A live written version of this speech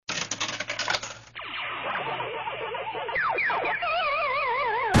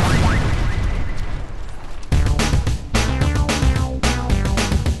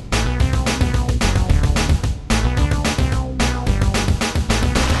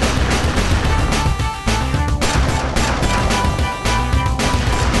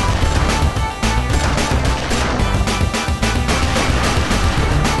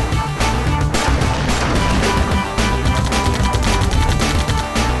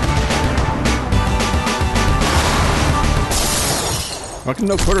Welcome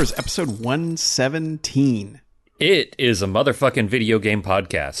to No Quarters, episode 117. It is a motherfucking video game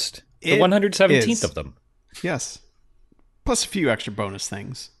podcast. The 117th of them. Yes. Plus a few extra bonus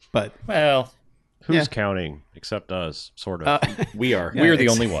things. But, well, who's counting except us, sort of? We are. Yeah, we're the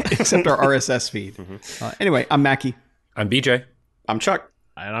only one. Except our RSS feed. Anyway, I'm Mackie. I'm BJ. I'm Chuck.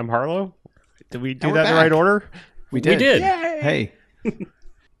 And I'm Harlow. Did we do that in the right order? We did. We did. Yay! Hey.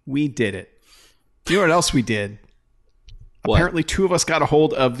 We did it. Do you know what else we did? What? Apparently, two of us got a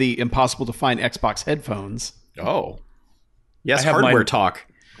hold of the impossible to find Xbox headphones. Oh. Yes, I have hardware mine talk.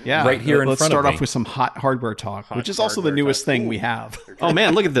 Yeah. right here in let's front of start me. off with some hot hardware talk, which is also the newest thing we have. Oh,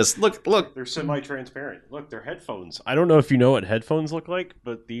 man, look at this. Look. They're semi-transparent. Look, they're headphones. I don't know if you know what headphones look like,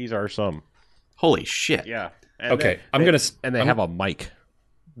 but these are some. Holy shit. Yeah. And Okay, they have a mic.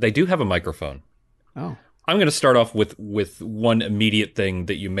 They do have a microphone. Oh. I'm going to start off with one immediate thing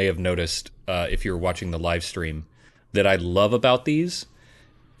that you may have noticed if you're watching the live stream that I love about these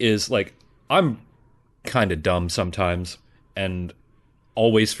is, like, I'm kind of dumb sometimes and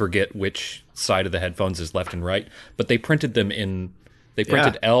always forget which side of the headphones is left and right, but they printed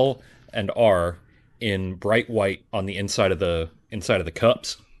L and R in bright white on the inside of the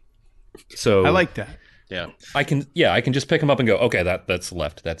cups. So I like that. Yeah. I can just pick them up and go, okay, that's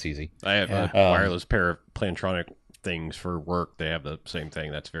left. That's easy. I have a wireless pair of Plantronic things for work. They have the same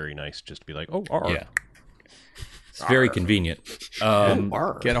thing. That's very nice just to be like, oh, R. Yeah. It's very convenient.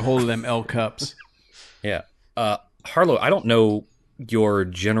 Get a hold of them L cups. Yeah. Harlow, I don't know your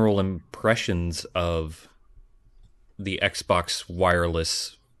general impressions of the Xbox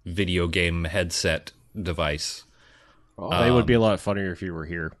wireless video game headset device. They would be a lot funnier if you were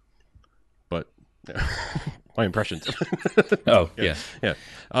here. But my impressions. Oh, yeah. Yeah.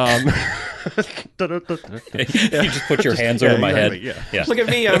 You just put your hands over my head. Yeah. Look at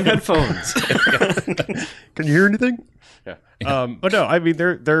me. I'm headphones. Can you hear anything? Yeah. But no, I mean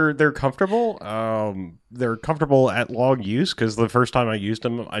they're comfortable. They're comfortable at long use because the first time I used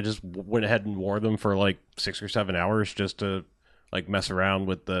them, I just went ahead and wore them for like 6 or 7 hours just to like mess around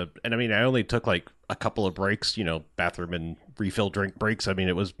with and I mean I only took like a couple of breaks, bathroom and refill drink breaks. I mean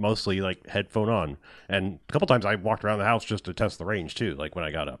it was mostly like headphone on, and a couple times I walked around the house just to test the range too, like when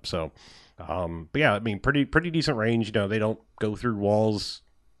I got up. So, but yeah, I mean pretty decent range. They don't go through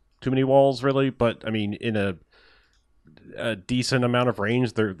too many walls really, but I mean in a decent amount of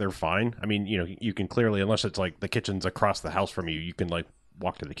range, they're fine. I mean, you can clearly, unless it's like the kitchen's across the house from you, you can like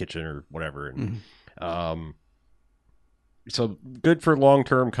walk to the kitchen or whatever. And, so good for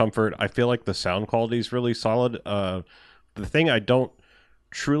long-term comfort. I feel like the sound quality is really solid. The thing I don't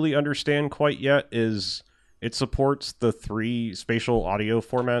truly understand quite yet is it supports the 3 spatial audio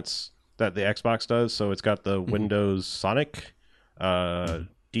formats that the Xbox does. So it's got the Windows Sonic,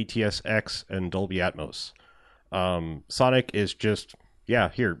 DTS-X, and Dolby Atmos. Sonic is just,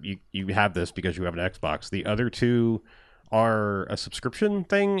 here, you have this because you have an Xbox. The other 2 are a subscription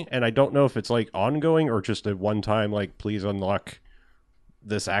thing, and I don't know if it's like ongoing or just a one-time, like, please unlock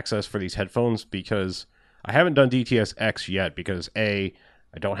this access for these headphones, because I haven't done DTS-X yet because I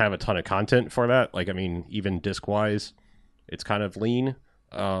don't have a ton of content for that. Like, I mean, even disc-wise, it's kind of lean.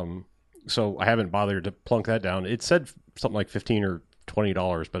 So I haven't bothered to plunk that down. It said something like $15 or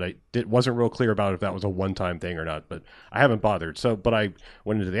 $20, but it wasn't real clear about if that was a one-time thing or not, but I haven't bothered. So, but I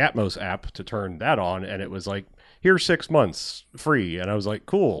went into the Atmos app to turn that on, and it was like, here's 6 months free. And I was like,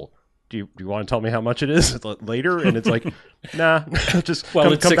 cool. Do you want to tell me how much it is later? And it's like, nah, just it's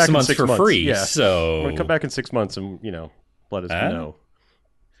come 6 back months in 6 for months. free. Yeah. So I'm gonna come back in 6 months and, let us know.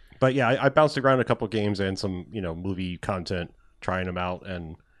 But yeah, I bounced around a couple games and some, movie content, trying them out.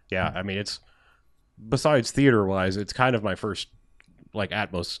 And yeah, I mean, it's, besides theater wise, it's kind of my first like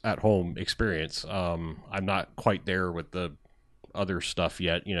Atmos at home experience. I'm not quite there with the other stuff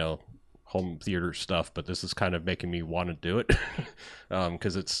yet, home theater stuff, but this is kind of making me want to do it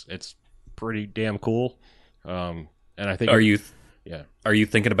because it's pretty damn cool. And I think are you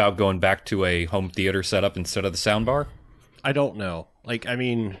thinking about going back to a home theater setup instead of the soundbar? I don't know. Like, I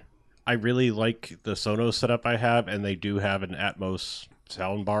mean, I really like the Sonos setup I have, and they do have an Atmos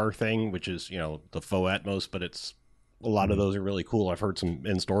soundbar thing, which is, the faux Atmos, but a lot of those are really cool. I've heard some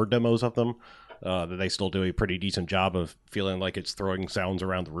in-store demos of them. That they still do a pretty decent job of feeling like it's throwing sounds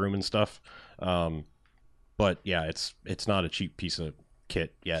around the room and stuff. But yeah, it's not a cheap piece of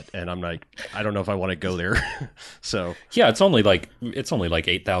kit yet, and I'm like, I don't know if I want to go there. So yeah, it's only like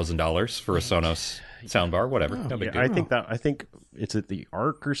 $8,000 for a Sonos soundbar, whatever. No big deal. I think it's at the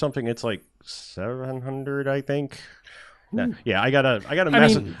Arc or something. It's like $700, I think. No, yeah, I got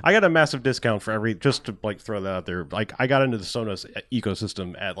a massive discount for every, just to like throw that out there. Like I got into the Sonos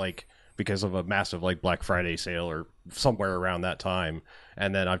ecosystem at like, because of a massive like Black Friday sale or somewhere around that time,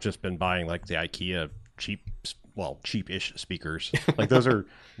 and then I've just been buying like the IKEA cheap-ish speakers. Like those are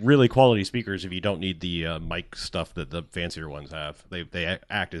really quality speakers if you don't need the mic stuff that the fancier ones have. They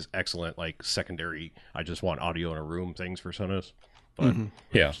act as excellent like secondary, I just want audio in a room things for Sonos. But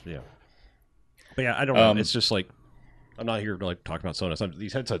Yeah. But yeah, I don't know. It's just like, I'm not here to like talk about Sonos.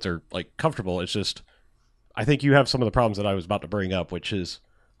 These headsets are like comfortable. It's just, I think you have some of the problems that I was about to bring up, which is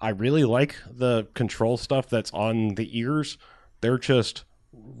I really like the control stuff that's on the ears. They're just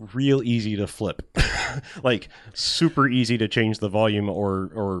real easy to flip. Like super easy to change the volume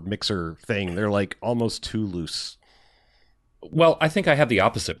or mixer thing. They're like almost too loose. Well, I think I have the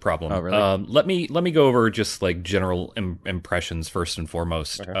opposite problem. Oh, really? Let me go over just like general impressions first and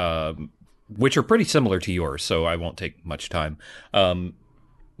foremost, which are pretty similar to yours, so I won't take much time.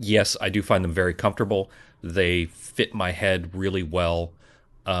 Yes, I do find them very comfortable. They fit my head really well.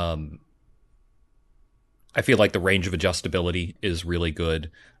 I feel like the range of adjustability is really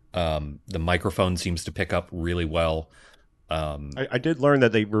good. The microphone seems to pick up really well. I did learn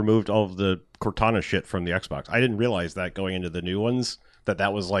that they removed all of the Cortana shit from the Xbox. I didn't realize that going into the new ones,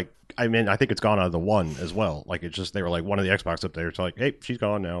 that was like, I mean, I think it's gone out of the one as well. Like it's just, they were like one of the Xbox up there. It's like, hey, she's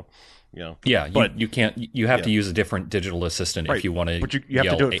gone now. You know? Yeah, but you can't. You have to use a different digital assistant if you want to. But you have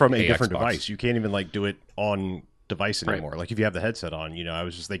to do it from a different Xbox. device. You can't even like do it on device anymore. Like if you have the headset on, you know, I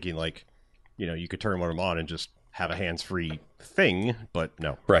was just thinking like, you know, you could turn one of them on and just have a hands-free thing, but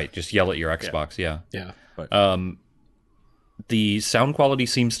no. Right, just yell at your Xbox. Yeah. Yeah. The sound quality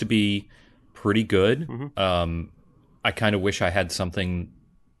seems to be pretty good. I kind of wish I had something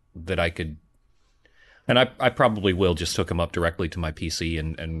that I could, and I probably will just hook them up directly to my PC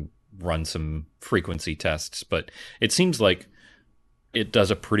and run some frequency tests, but it seems like it does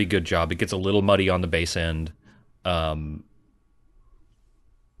a pretty good job. It gets a little muddy on the bass end.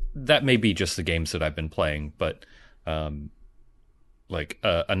 That may be just the games that I've been playing, but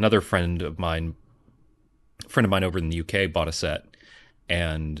another friend of mine over in the UK bought a set,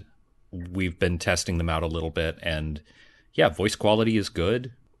 and we've been testing them out a little bit, and yeah, voice quality is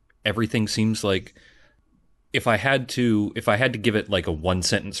good. Everything seems like, if I had to give it like a one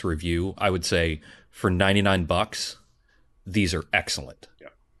sentence review, I would say for $99, these are excellent. Yeah,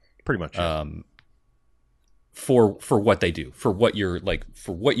 pretty much. Yeah. For what they do, for what you're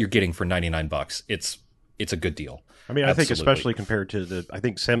getting for $99, it's a good deal. I mean, I think especially compared to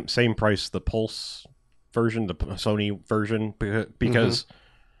the, same price, the Pulse version, the Sony version, because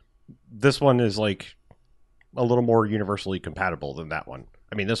this one is like a little more universally compatible than that one.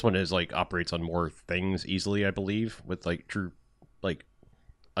 I mean, this one is like operates on more things easily, I believe, with like true like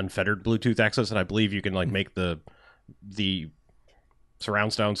unfettered Bluetooth access, and I believe you can like make the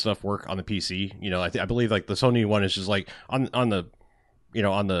surround sound stuff work on the PC. You know, I believe like the Sony one is just like on the, you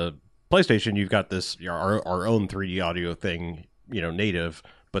know, on the PlayStation, you've got this our own 3D audio thing, you know, native,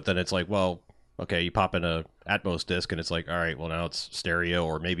 but then it's like, well, okay, you pop in a Atmos disc and it's like, all right, well now it's stereo,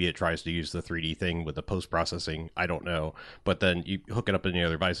 or maybe it tries to use the 3D thing with the post processing. I don't know, but then you hook it up in the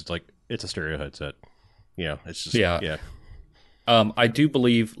other device, it's like it's a stereo headset. You know, it's just yeah. I do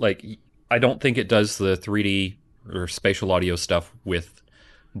believe, like, I don't think it does the 3D or spatial audio stuff with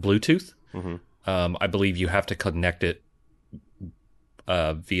Bluetooth. I believe you have to connect it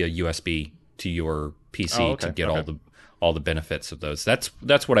via USB to your PC to get all the benefits of those. That's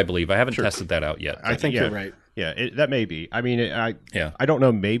what I believe. I haven't tested that out yet. I think you're right. Yeah, that may be. I mean, I don't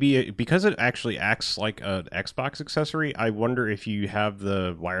know. Maybe because it actually acts like an Xbox accessory. I wonder if you have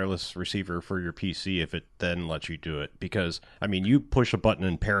the wireless receiver for your PC, if it then lets you do it. Because I mean, you push a button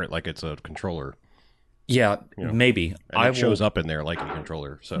and pair it like it's a controller. Yeah, you know, maybe. And it shows up in there like a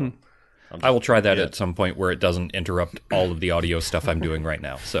controller. So I will try that at some point where it doesn't interrupt all of the audio stuff I'm doing right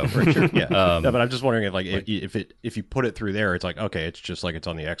now. So yeah, no, but I'm just wondering if if you put it through there, it's like, okay, it's just like it's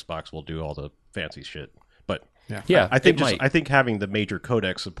on the Xbox. We'll do all the fancy shit. But yeah, I think having the major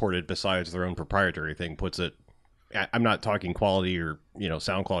codec supported besides their own proprietary thing puts it. I'm not talking quality or, you know,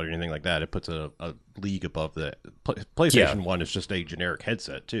 sound quality or anything like that. It puts a league above the PlayStation 1 is just a generic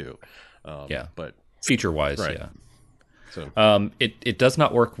headset too. But feature wise, right. Yeah. So it does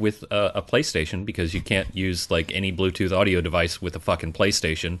not work with a PlayStation, because you can't use like any Bluetooth audio device with a fucking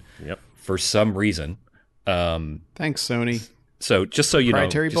PlayStation. Yep. For some reason. Thanks, Sony. So just so you know,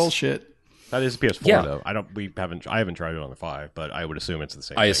 proprietary bullshit. That is PS4 though. I haven't tried it on the 5, but I would assume it's the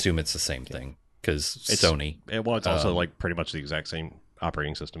same. I assume it's the same thing because Sony. Well, it's also like pretty much the exact same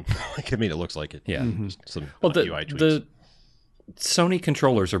operating system. Like, I mean, it looks like it. Yeah. Just some Well, UI tweaks. the Sony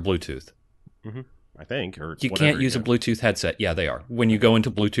controllers are Bluetooth. I think. Or You whatever, can't use a Bluetooth headset. Yeah, they are. When you go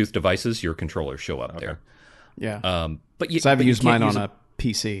into Bluetooth devices, your controllers show up there. Yeah. But So I've but used can't mine use on a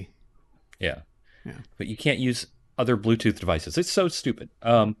PC. Yeah. Yeah. But you can't use other Bluetooth devices. It's so stupid.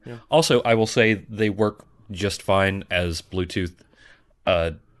 Also, I will say they work just fine as Bluetooth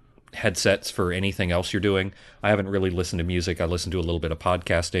headsets for anything else you're doing. I haven't really listened to music. I listened to a little bit of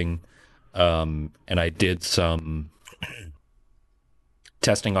podcasting, and I did some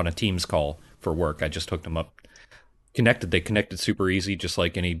testing on a Teams call for work. I just hooked them up. They connected super easy, just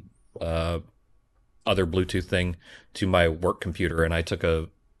like any other Bluetooth thing, to my work computer, and I took a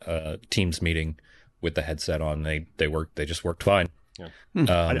Teams meeting with the headset on. They worked. They just worked fine. Yeah.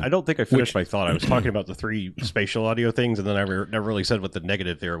 I don't think I finished my thought. I was talking about the 3 spatial audio things, and then I never really said what the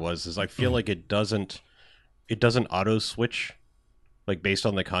negative there was. Is I feel like it doesn't auto switch like based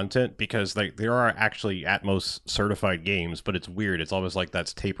on the content, because like there are actually Atmos certified games, but it's weird. It's almost like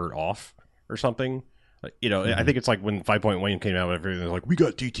that's tapered off or something. Like, I think it's like when 5.1 came out, everything was like, we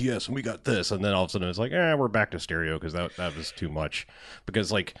got DTS and we got this, and then all of a sudden it's like, we're back to stereo because that was too much.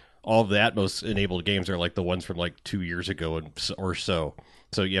 Because like all of the Atmos enabled games are like the ones from like 2 years ago or so.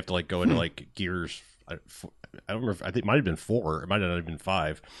 So you have to like go into like Gears. I don't remember. I think it might have been 4. It might not have been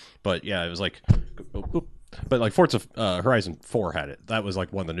 5. But yeah, it was like. But like Forza Horizon 4 had it. That was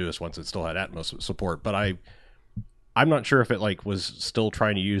like one of the newest ones that still had Atmos support. But I'm not sure if it like was still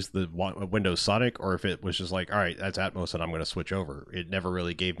trying to use the Windows Sonic, or if it was just like, all right, that's Atmos and I'm going to switch over. It never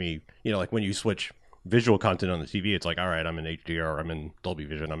really gave me, like when you switch visual content on the TV, it's like, all right, I'm in HDR, I'm in Dolby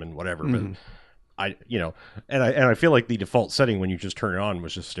Vision, I'm in whatever. But I feel like the default setting when you just turn it on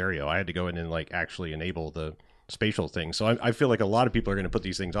was just stereo. I had to go in and like actually enable the spatial thing. So I feel like a lot of people are going to put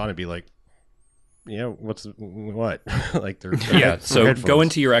these things on and be like, what? Like they're So headphones. Go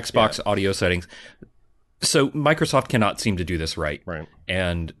into your Xbox audio settings. So Microsoft cannot seem to do this right.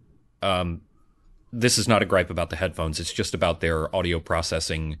 And this is not a gripe about the headphones. It's just about their audio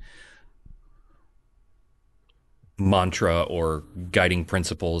processing mantra or guiding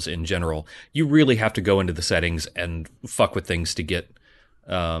principles in general. You really have to go into the settings and fuck with things to get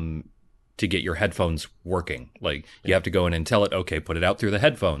your headphones working. Like you have to go in and tell it, okay, put it out through the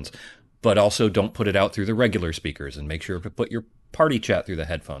headphones, but also don't put it out through the regular speakers, and make sure to put your party chat through the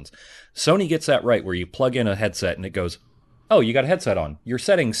headphones. Sony gets that right, where you plug in a headset and it goes, oh, you got a headset on. Your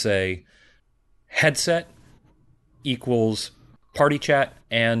settings say headset equals party chat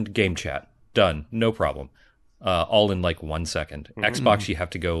and game chat. Done. No problem. All in like 1 second. Xbox, you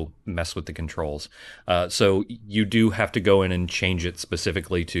have to go mess with the controls. So you do have to go in and change it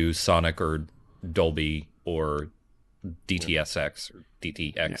specifically to Sonic or Dolby or DTSX or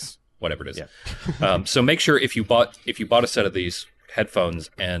DTX, whatever it is. So make sure if you bought a set of these headphones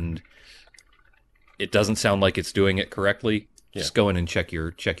and it doesn't sound like it's doing it correctly, just go in and check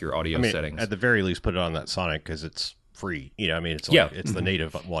your audio settings. At the very least, put it on that Sonic because it's free. It's like, it's the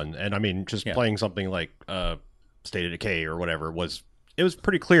native one. And just playing something like State of Decay or whatever it was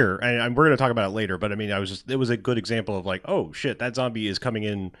pretty clear. And we're going to talk about it later, but it was a good example of like, oh shit, that zombie is coming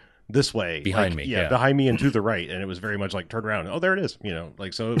in this way behind me. Behind me and to the right. And it was very much like turn around. Oh, there it is.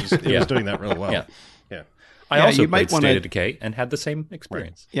 So it was doing that really well. I also played State of Decay and had the same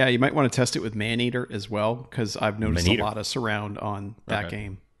experience. Yeah, you might want to test it with Maneater as well, because I've noticed a lot of surround on that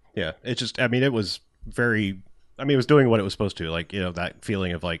game. Yeah, it just, it was very, it was doing what it was supposed to. Like, that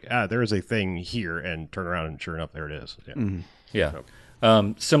feeling of like, there is a thing here, and turn around and sure enough, there it is.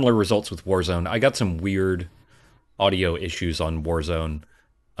 Similar results with Warzone. I got some weird audio issues on Warzone.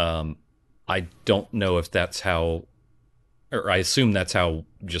 I don't know if that's how, or I assume that's how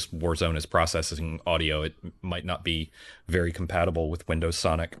just Warzone is processing audio. It might not be very compatible with Windows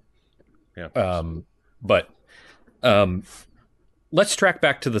Sonic. But let's track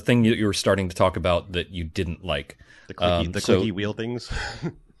back to the thing you were starting to talk about that you didn't like. The clicky wheel things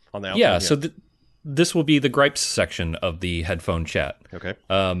on the outside. So this will be the gripes section of the headphone chat. Okay.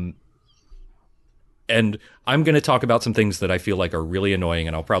 And I'm going to talk about some things that I feel like are really annoying,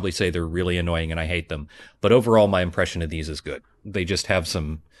 and I'll probably say they're really annoying and I hate them. But overall, my impression of these is good. They just have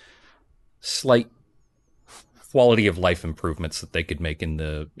some slight quality of life improvements that they could make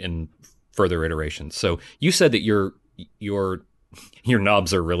in further iterations. So you said that your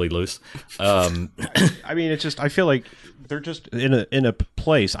knobs are really loose. It's just, I feel like they're just in a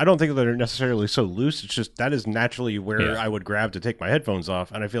place. I don't think that they're necessarily so loose. It's just that is naturally where I would grab to take my headphones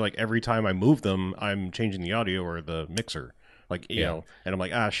off. And I feel like every time I move them, I'm changing the audio or the mixer. Like, and I'm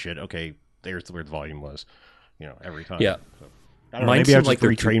like, shit, okay, there's where the volume was, every time. Yeah. So, I don't know, maybe I have to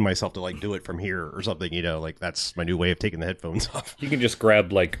retrain myself to like do it from here or something, like that's my new way of taking the headphones off. You can just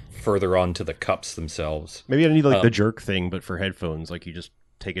grab like further onto the cups themselves. Maybe I need like the jerk thing, but for headphones, like you just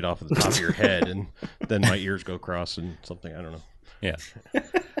take it off of the top of your head, and then my ears go cross and something. I don't know. Yeah.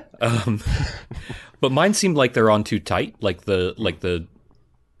 But mine seemed like they're on too tight. Like the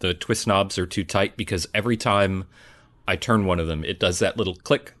twist knobs are too tight, because every time I turn one of them, it does that little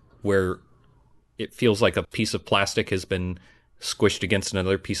click where it feels like a piece of plastic has been squished against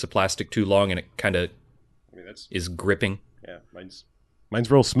another piece of plastic too long, and it kind of is gripping. Yeah,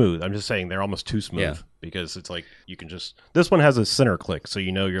 mine's real smooth. I'm just saying they're almost too smooth, because it's like you can just. This one has a center click, so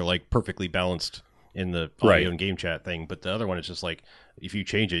you know you're like perfectly balanced in the audio and game chat thing. But the other one is just like, if you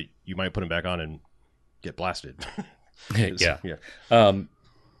change it, you might put them back on and get blasted. Yeah.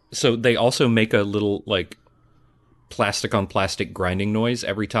 So they also make a little like plastic on plastic grinding noise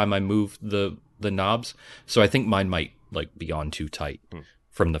every time I move the knobs. So I think mine might like be on too tight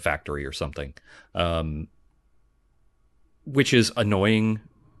from the factory or something, which is annoying,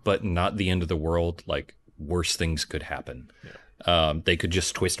 but not the end of the world. Like, worse things could happen. They could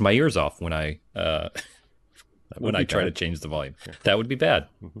just twist my ears off when I try to change the volume. Yeah. That would be bad.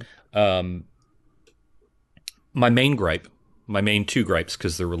 My main two gripes,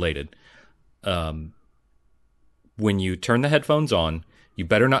 because they're related. When you turn the headphones on, you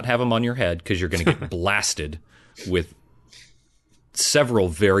better not have them on your head, because you're going to get blasted with several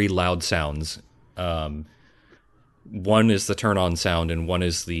very loud sounds. One is the turn-on sound, and one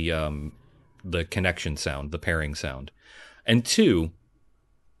is the connection sound, the pairing sound. And two,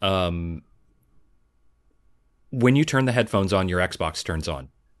 when you turn the headphones on, your Xbox turns on.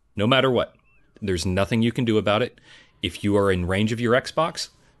 No matter what. There's nothing you can do about it. If you are in range of your Xbox,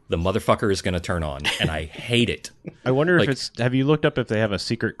 the motherfucker is going to turn on, and I hate it. I wonder if it's... Have you looked up if they have a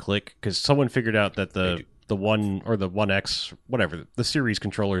secret click? Because someone figured out that the One or the One X, whatever, the series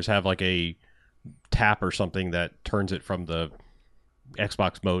controllers have like a tap or something that turns it from the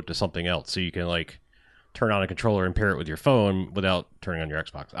Xbox mode to something else. So you can like turn on a controller and pair it with your phone without turning on your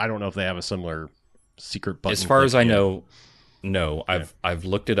Xbox. I don't know if they have a similar secret button. As far as I know, no. I've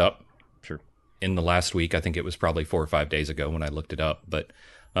looked it up. Sure. In the last week, I think it was probably 4 or 5 days ago when I looked it up, but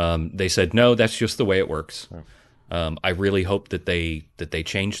they said no, that's just the way it works. Oh. I really hope that they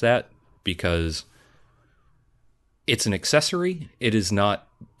change that, because it's an accessory. It is not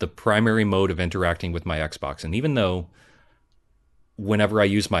the primary mode of interacting with my Xbox. And even though whenever I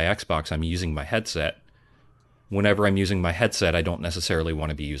use my Xbox, I'm using my headset, whenever I'm using my headset, I don't necessarily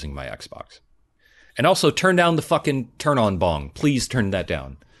want to be using my Xbox. And also, turn down the fucking turn-on bong. Please turn that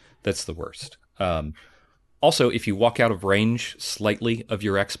down. That's the worst. Also, if you walk out of range slightly of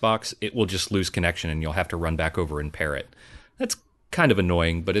your Xbox, it will just lose connection, and you'll have to run back over and pair it. That's kind of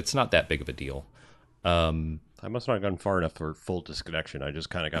annoying, but it's not that big of a deal. I must not have gone far enough for full disconnection. I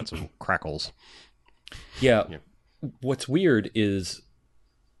just kind of got some crackles. Yeah. What's weird is,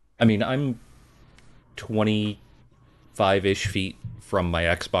 I mean, I'm 25-ish feet from my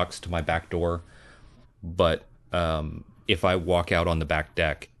Xbox to my back door, but if I walk out on the back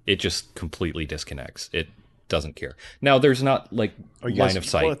deck, it just completely disconnects. It doesn't care. Now, there's not like line of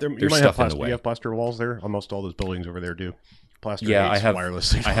sight. There's stuff in the way. You have plaster walls there? Almost all those buildings over there do. Plaster I have wireless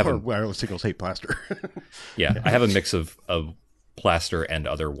signals. I have wireless signals hate plaster. Yeah, I have a mix of plaster and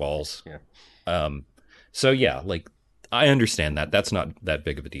other walls. Yeah. So yeah, like I understand that. That's not that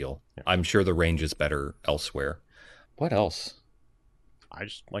big of a deal. Yeah. I'm sure the range is better elsewhere. What else? I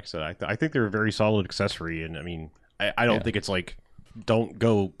just, like I said, I think they're a very solid accessory, and I mean, I don't think it's like, don't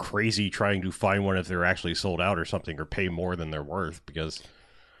go crazy trying to find one if they're actually sold out or something, or pay more than they're worth, because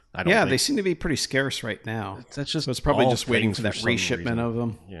I don't. Yeah, they seem to be pretty scarce right now. That's just, so it's probably just waiting for that reshipment of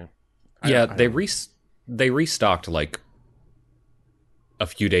them. Yeah, they restocked like a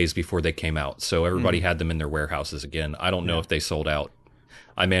few days before they came out, so everybody had them in their warehouses again. I don't know if they sold out.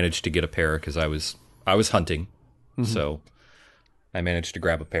 I managed to get a pair because I was hunting, so I managed to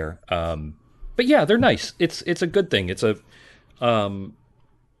grab a pair. But yeah, they're nice. It's a good thing. It's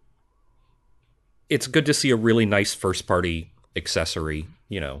good to see a really nice first party accessory.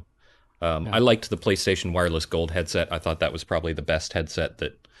 You know, I liked the PlayStation Wireless Gold headset. I thought that was probably the best headset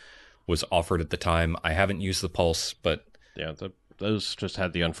that was offered at the time. I haven't used the Pulse, but yeah, those just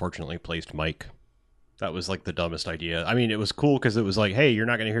had the unfortunately placed mic. That was like the dumbest idea. I mean, it was cool because it was like, hey, you're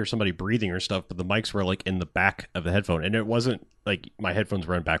not going to hear somebody breathing or stuff, but the mics were like in the back of the headphone. And it wasn't like my headphones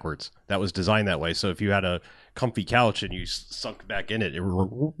run backwards. That was designed that way. So if you had a comfy couch and you sunk back in it,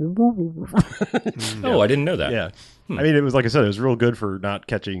 oh, I didn't know that. Yeah. I mean, it was, like I said, it was real good for not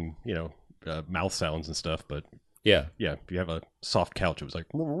catching, mouth sounds and stuff. But yeah, if you have a soft couch, it was like,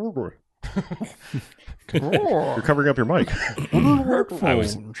 you're covering up your mic. I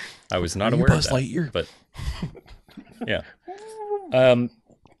was not aware of that. Lightyear? But yeah.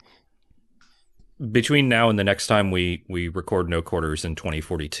 between now and the next time we record No Quarters in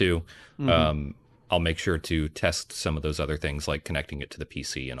 2042, I'll make sure to test some of those other things like connecting it to the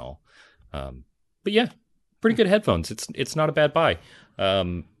PC and all. But yeah, pretty good headphones. It's not a bad buy.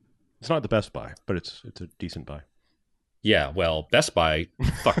 It's not the best buy, but it's a decent buy. Yeah, well, Best Buy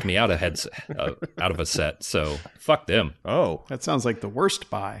fucked me out of out of a set, so fuck them. Oh, That sounds like the worst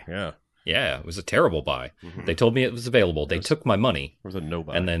buy. yeah. Yeah, it was a terrible buy. They told me it was available. They took my money, It was a no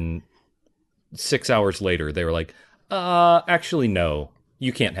buy. and then 6 hours later, they were like, actually, no,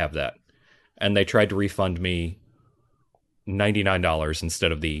 you can't have that. And they tried to refund me $99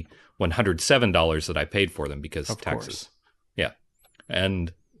 instead of the $107 that I paid for them because Of taxes. course. Yeah.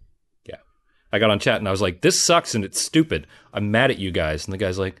 And yeah, I got on chat and I was like, this sucks and it's stupid. I'm mad at you guys. And the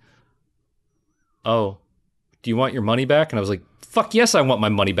guy's like, oh, do you want your money back? And I was like, fuck yes, I want my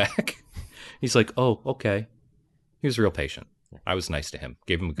money back. He's like, oh, okay. He was real patient. I was nice to him.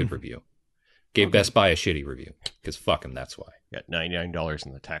 Gave him a good review. Gave Best Buy a shitty review because fuck him. That's why. Yeah, $99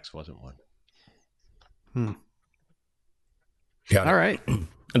 and the tax wasn't one. Got it. All right. And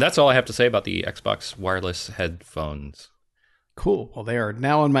that's all I have to say about the Xbox wireless headphones. Cool. Well, they are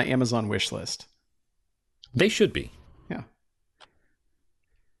now on my Amazon wish list. They should be. Yeah.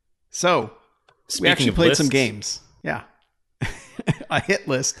 So, Speaking we actually of played lists, some games. Yeah. A hit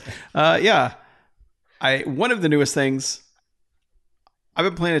list. Yeah. One of the newest things, I've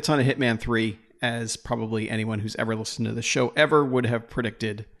been playing a ton of Hitman 3, as probably anyone who's ever listened to the show ever would have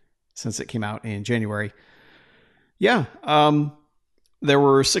predicted since it came out in January. Yeah. There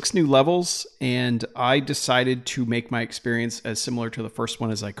were 6 new levels, and I decided to make my experience as similar to the first one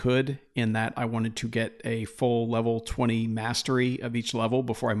as I could, in that I wanted to get a full level 20 mastery of each level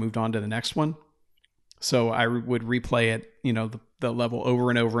before I moved on to the next one. So I would replay it, the level over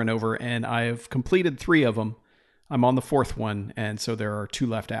and over and over, and I have completed 3 of them. I'm on the 4th one, and so there are 2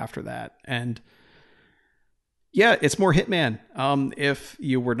 left after that. And yeah, it's more Hitman. If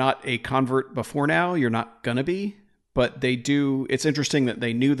you were not a convert before now, you're not gonna be. But it's interesting that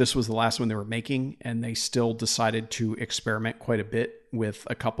they knew this was the last one they were making, and they still decided to experiment quite a bit with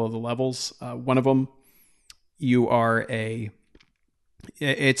a couple of the levels. One of them,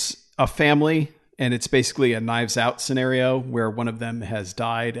 it's a family, and it's basically a Knives Out scenario where one of them has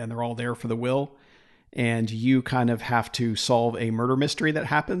died and they're all there for the will. And you kind of have to solve a murder mystery that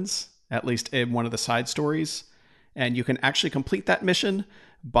happens, at least in one of the side stories. And you can actually complete that mission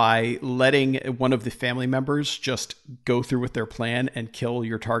by letting one of the family members just go through with their plan and kill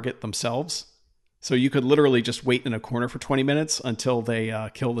your target themselves. So you could literally just wait in a corner for 20 minutes until they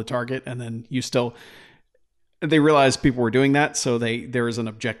kill the target, and then they realized people were doing that, so there is an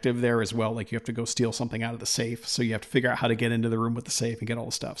objective there as well. Like, you have to go steal something out of the safe, so you have to figure out how to get into the room with the safe and get all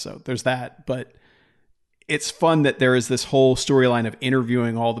the stuff. So there's that, but it's fun that there is this whole storyline of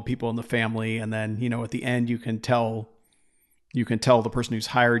interviewing all the people in the family, and then, at the end you can tell the person who's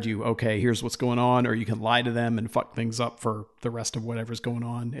hired you, okay, here's what's going on, or you can lie to them and fuck things up for the rest of whatever's going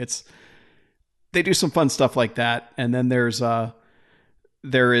on. They do some fun stuff like that. And then there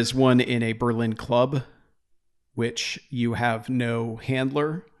is one in a Berlin club, which you have no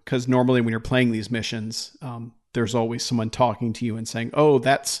handler, because normally when you're playing these missions, there's always someone talking to you and saying, oh,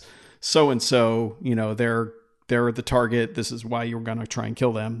 that's so-and-so, they're the target. This is why you're going to try and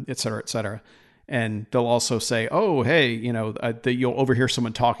kill them, et cetera, et cetera. And they'll also say, oh, hey, you'll overhear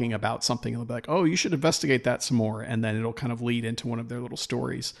someone talking about something. And they'll be like, oh, you should investigate that some more. And then it'll kind of lead into one of their little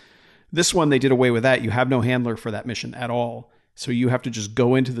stories. This one, they did away with that. You have no handler for that mission at all. So you have to just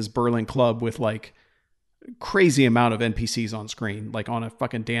go into this Berlin club with like crazy amount of NPCs on screen, like on a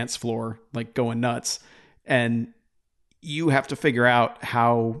fucking dance floor, like going nuts. And you have to figure out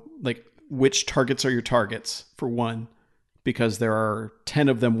which targets are your targets, for one, because there are 10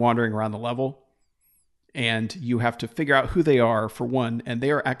 of them wandering around the level. And you have to figure out who they are, for one, and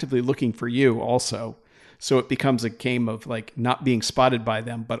they are actively looking for you also. So it becomes a game of like not being spotted by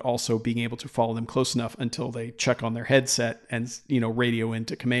them, but also being able to follow them close enough until they check on their headset and, radio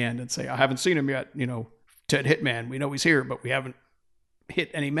into command and say, I haven't seen him yet. Ted Hitman, we know he's here, but we haven't hit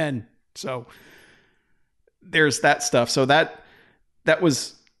any men. So there's that stuff. So that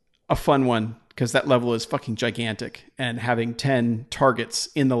was a fun one, because that level is fucking gigantic, and having 10 targets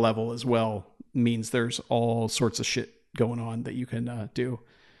in the level as well means there's all sorts of shit going on that you can do.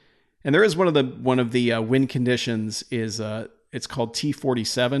 And there is one of the win conditions is it's called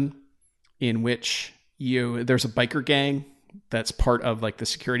T-47, in which there's a biker gang that's part of like the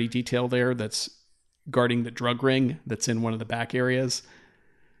security detail there that's guarding the drug ring that's in one of the back areas.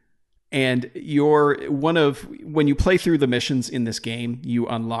 And when you play through the missions in this game, you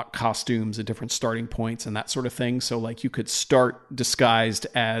unlock costumes at different starting points and that sort of thing. So like you could start disguised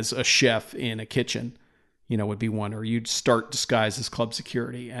as a chef in a kitchen, would be one, or you'd start disguised as club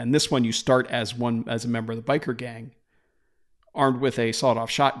security. And this one, you start as a member of the biker gang, armed with a sawed-off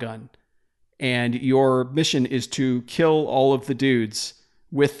shotgun. And your mission is to kill all of the dudes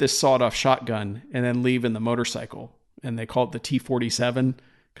with this sawed-off shotgun and then leave in the motorcycle. And they call it the T-47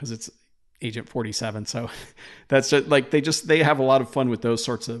 because it's Agent 47. So that's just like, they have a lot of fun with those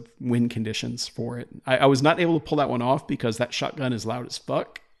sorts of win conditions for it. I was not able to pull that one off because that shotgun is loud as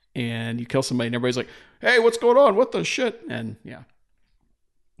fuck. And you kill somebody and everybody's like, hey, what's going on? What the shit? And yeah,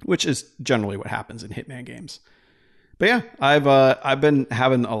 which is generally what happens in Hitman games. But yeah, I've been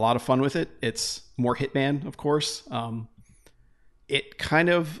having a lot of fun with it. It's more Hitman, of course. It kind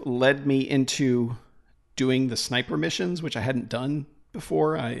of led me into doing the sniper missions, which I hadn't done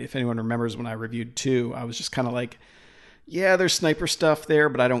before. If anyone remembers when I reviewed 2, I was just kind of like, yeah, there's sniper stuff there,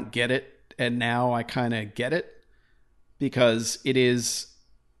 but I don't get it. And now I kind of get it because it is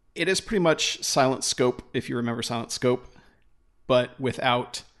pretty much Silent Scope, if you remember Silent Scope, but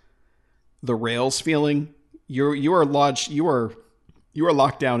without the rails feeling. You are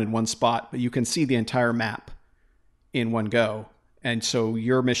locked down in one spot, but you can see the entire map in one go. And so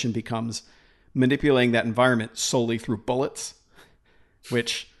your mission becomes manipulating that environment solely through bullets,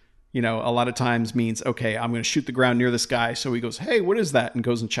 which, a lot of times means, okay, I'm going to shoot the ground near this guy. So he goes, hey, what is that? And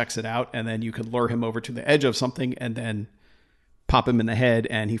goes and checks it out. And then you could lure him over to the edge of something and then pop him in the head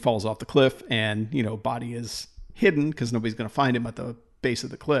and he falls off the cliff and, body is hidden because nobody's going to find him at the base of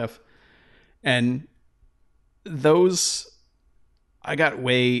the cliff. And those, I got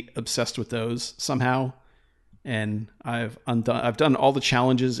way obsessed with those somehow. And I've done all the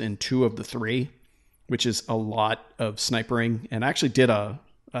challenges in 2 of the 3, which is a lot of snipering. And I actually did a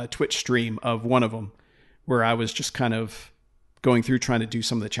Twitch stream of one of them where I was just kind of going through trying to do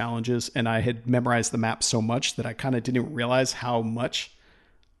some of the challenges. And I had memorized the map so much that I kind of didn't realize how much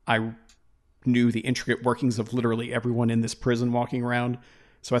I knew the intricate workings of literally everyone in this prison walking around.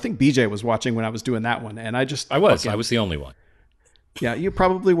 So I think BJ was watching when I was doing that one. And I was the only one. Yeah, you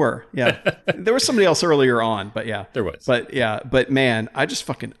probably were. Yeah. There was somebody else earlier on, but yeah. There was. But man, I just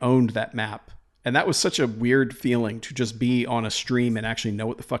fucking owned that map. And that was such a weird feeling to just be on a stream and actually know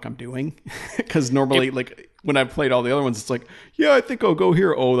what the fuck I'm doing. Because normally, when I've played all the other ones, it's like, yeah, I think I'll go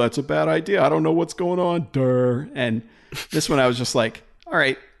here. Oh, that's a bad idea. I don't know what's going on. Durr. And this one, I was just like, all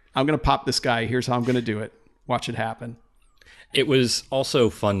right, I'm going to pop this guy. Here's how I'm going to do it. Watch it happen. It was also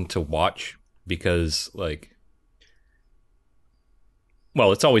fun to watch because,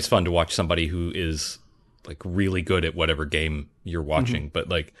 it's always fun to watch somebody who is, really good at whatever game you're watching.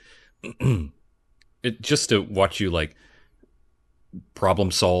 Mm-hmm. But, just to watch you,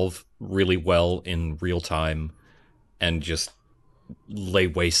 problem solve really well in real time and just lay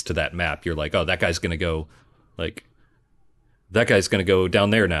waste to that map. You're like, oh, that guy's going to go down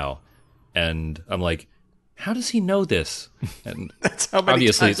there now. And I'm like, how does he know this? And that's how many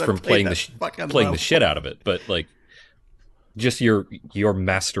obviously times it's from playing the shit out of it. But just your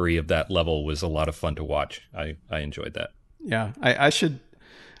mastery of that level was a lot of fun to watch. I enjoyed that. Yeah, I should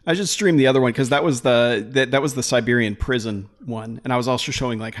stream the other one because that was the Siberian prison one, and I was also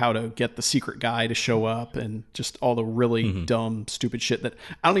showing how to get the secret guy to show up and just all the really dumb, stupid shit that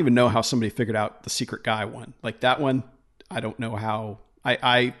I don't even know how somebody figured out the secret guy one. That one, I don't know how.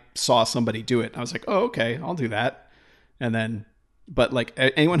 I saw somebody do it. I was like, oh, okay, I'll do that. And then, but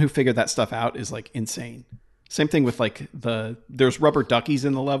anyone who figured that stuff out is insane. Same thing with there's rubber duckies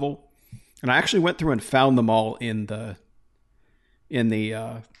in the level. And I actually went through and found them all in the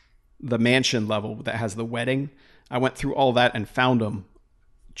mansion level that has the wedding. I went through all that and found them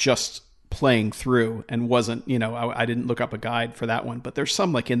just playing through and wasn't, I didn't look up a guide for that one, but there's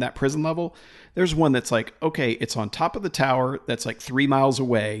some in that prison level. There's one that's okay, it's on top of the tower that's 3 miles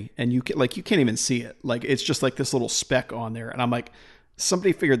away and you can't even see it. It's just this little speck on there. And I'm like,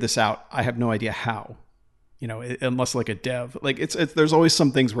 somebody figured this out. I have no idea how, unless a dev, it's there's always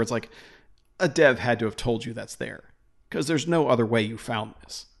some things where it's a dev had to have told you that's there because there's no other way you found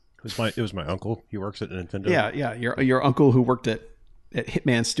this. It was my uncle. He works at Nintendo. Yeah. Your uncle who worked at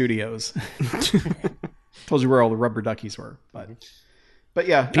Hitman Studios told you where all the rubber duckies were, but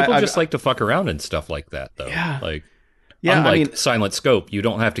yeah, people just like to fuck around and stuff like that, though. Yeah, unlike Silent Scope, you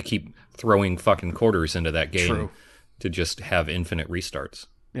don't have to keep throwing fucking quarters into that game to just have infinite restarts.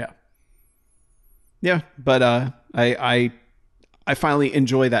 Yeah, but I finally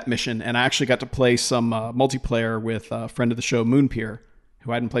enjoy that mission, and I actually got to play some multiplayer with a friend of the show, Moonpier,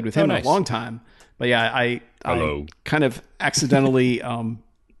 who I hadn't played with him in a long time. But yeah, I kind of accidentally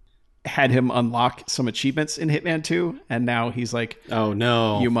had him unlock some achievements in Hitman 2, and now he's like, Oh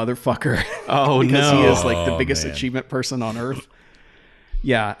no. you motherfucker. Oh because no. he is like the biggest man. achievement person on earth.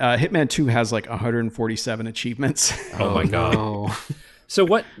 Yeah, Hitman 2 has like 147 achievements. Oh my god. No. So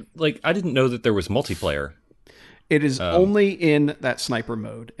what? Like, I didn't know that there was multiplayer. It is only in that sniper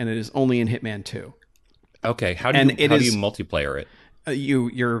mode, and it is only in Hitman 2. Okay, how do And you it is- multiplayer it?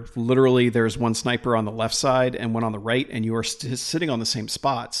 You're literally, there's one sniper on the left side and one on the right, and you are sitting on the same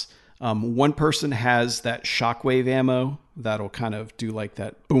spots. One person has that shockwave ammo that'll kind of do like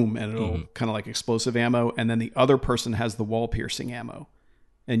that boom, and it'll kind of like explosive ammo, and then the other person has the wall piercing ammo,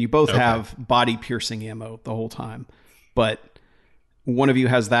 and you both have body piercing ammo the whole time, but one of you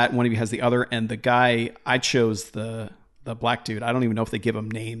has that, one of you has the other, and the guy I chose the black dude. I don't even know if they give him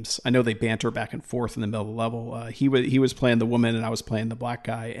names. I know they banter back and forth in the middle of the level. He was playing the woman and I was playing the black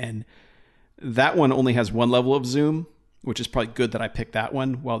guy, and that one only has one level of zoom, which is probably good that I picked that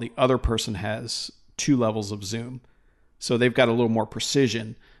one, while the other person has 2 levels of zoom. So they've got a little more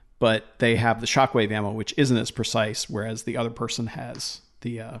precision, but they have the shockwave ammo, which isn't as precise, whereas the other person has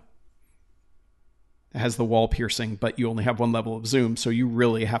the wall piercing, but you only have 1 level of zoom. So you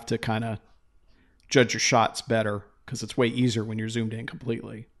really have to kind of judge your shots better, because it's way easier when you're zoomed in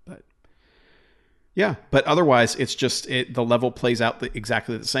completely. But yeah, but otherwise it's just the level plays out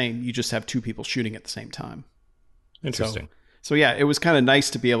exactly the same. You just have 2 people shooting at the same time. Interesting. So yeah, it was kind of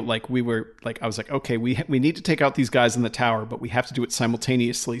nice to be able, like, I was like, okay, we need to take out these guys in the tower, but we have to do it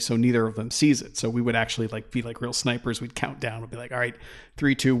simultaneously so neither of them sees it. So we would actually like be like real snipers. We'd count down. We'd be like, all right,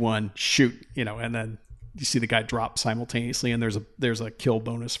 3, 2, 1, shoot, and then you see the guy drop simultaneously, and there's a kill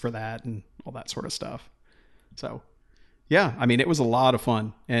bonus for that and all that sort of stuff. So yeah, I mean, it was a lot of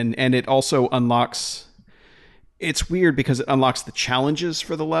fun, and it also unlocks. It's weird because it unlocks the challenges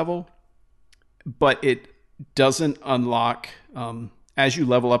for the level, but it doesn't unlock as you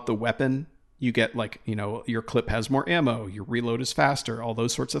level up the weapon. You get like, your clip has more ammo, your reload is faster, all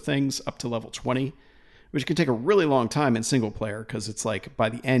those sorts of things up to level 20, which can take a really long time in single player because it's like by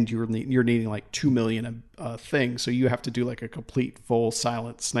the end you're needing like 2 million things, so you have to do like a complete full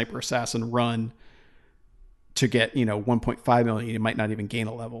silent sniper assassin run to get 1.5 million. You might not even gain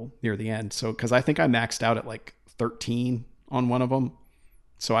a level near the end. So because I think I maxed out at like 13 on one of them,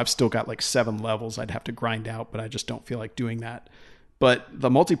 so I've still got like 7 levels I'd have to grind out, but I just don't feel like doing that. But the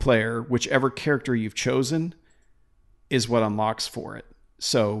multiplayer, whichever character you've chosen is what unlocks for it.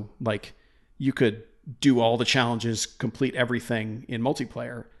 So like you could do all the challenges, complete everything in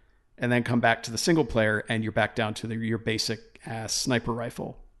multiplayer, and then come back to the single player and you're back down to your basic ass sniper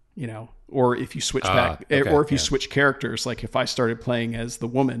rifle, or if you switch back, or if you switch characters, like if I started playing as the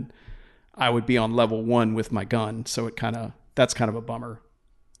woman, I would be on level 1 with my gun. So that's kind of a bummer.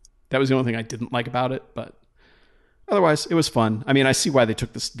 That was the only thing I didn't like about it, but otherwise it was fun. I mean, I see why they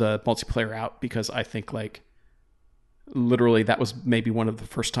took the multiplayer out, because I think like literally that was maybe one of the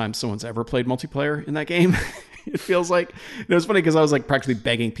first times someone's ever played multiplayer in that game. It feels like. It was funny because I was like practically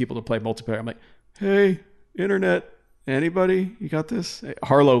begging people to play multiplayer. I'm like, hey, internet, anybody, you got this?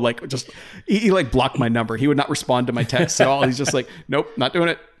 Harlow like just he like blocked my number. He would not respond to my texts at all. He's just like, nope, not doing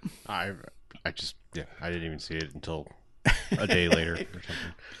it. I didn't even see it until a day later or something.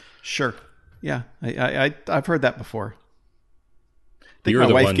 Sure. Yeah, I've heard that before. I think You're my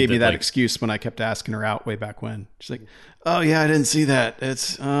the wife one gave me that, that like- excuse when I kept asking her out way back when. She's like, oh yeah, I didn't see that.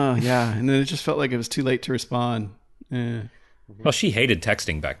 It's, oh yeah. And then it just felt like it was too late to respond. Well, she hated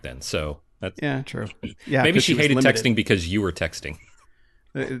texting back then, so that's, Yeah, true. Yeah, maybe 'cause she was hated limited. texting because you were texting.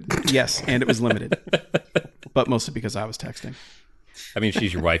 Yes, and it was limited. But mostly because I was texting. I mean,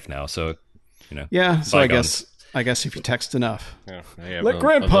 she's your wife now, so Yeah, so Bygones. I guess if you text enough. Yeah, I have Like a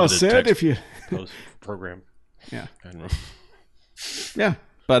Grandpa unlimited said, text if you... post program. Yeah. I don't know. Yeah,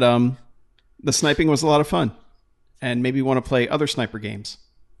 but the sniping was a lot of fun. And maybe want to play other sniper games.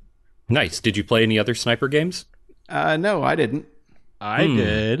 Nice. Did you play any other sniper games? No, I didn't. I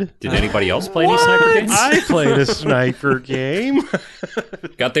did. Did anybody else play any sniper games? I played a sniper game.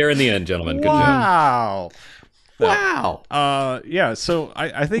 Got there in the end, gentlemen. Good job. Wow. Wow. Yeah. So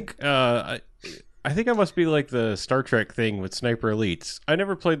I think I must be like the Star Trek thing with Sniper Elites. I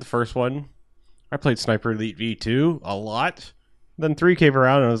never played the first one. I played Sniper Elite V2 a lot. Then 3 came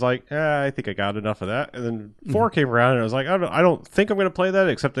around and I was like, I think I got enough of that. And then 4 came around and I was like, I don't think I'm going to play that,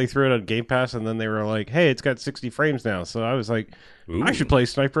 except they threw it on Game Pass and then they were like, hey, it's got 60 frames now. So I was like, Ooh. I should play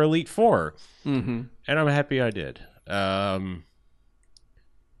Sniper Elite 4. Mm-hmm. And I'm happy I did. I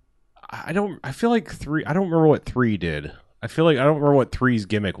feel like 3, I don't remember what 3 did. I don't remember what 3's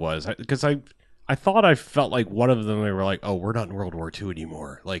gimmick was. Because I thought I felt like one of them, they were like, oh, we're not in World War II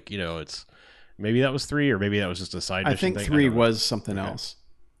anymore. Like, it's... Maybe that was 3, or maybe that was just a side mission I think thing. 3 don't know. was something else.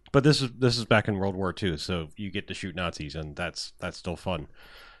 But this is back in World War II, so you get to shoot Nazis, and that's still fun.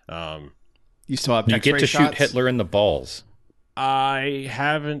 You still have You X-ray get to shots? shoot Hitler in the balls. I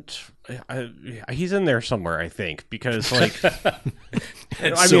haven't. He's in there somewhere, I think, because like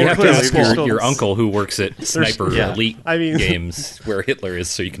I So you have to clearly ask there's your still- uncle who works at Sniper yeah. Elite I mean- games where Hitler is,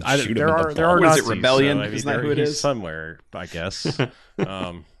 so you can shoot him in the balls. There are What is it, Nazis, Rebellion? So, I mean, Isn't that who it he's is? somewhere, I guess.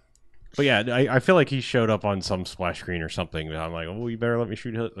 But yeah, I feel like he showed up on some splash screen or something. And I'm like, oh, you better let me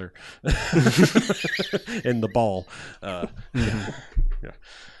shoot Hitler in the ball. Yeah,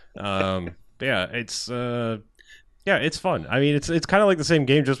 it's fun. I mean, it's kind of like the same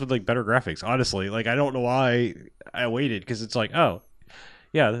game, just with like better graphics. Honestly, like I don't know why I waited, because it's like, oh,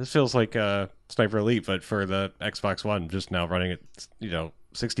 yeah, this feels like Sniper Elite, but for the Xbox One, just now running at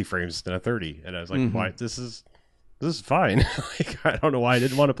 60 frames instead of 30, and I was like, why this is fine. Like, I don't know why I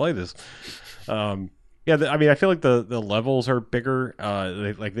didn't want to play this. I mean, I feel like the levels are bigger.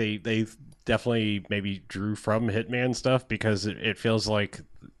 They definitely maybe drew from Hitman stuff, because it feels like,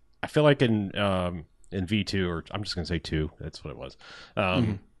 I feel like in V2, or I'm just gonna say 2. That's what it was.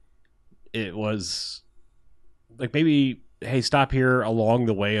 It was like, maybe, hey, stop here along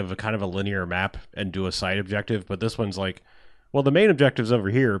the way of a kind of a linear map and do a side objective. But this one's like, well, the main objective's over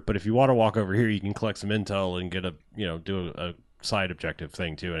here, but if you want to walk over here, you can collect some intel and get do a side objective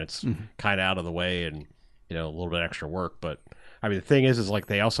thing too. And it's kind of out of the way, and a little bit extra work. But I mean, the thing is like,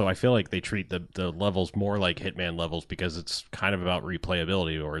 they also, I feel like they treat the levels more like Hitman levels, because it's kind of about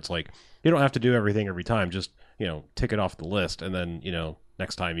replayability, or it's like, you don't have to do everything every time. Just, tick it off the list, and then,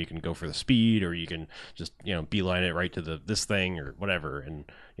 next time you can go for the speed, or you can just, beeline it right to this thing or whatever, and,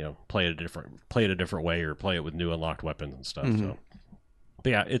 play it a different way, or play it with new unlocked weapons and stuff. So, but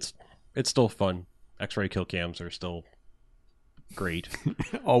yeah, it's still fun. X-ray kill cams are still great.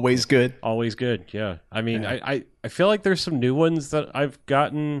 Always good. Always good. Yeah. I mean, I feel like there's some new ones that I've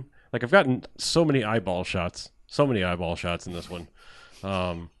gotten. Like, I've gotten so many eyeball shots in this one.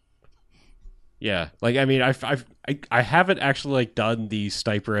 Yeah, like, I mean, I haven't actually like done the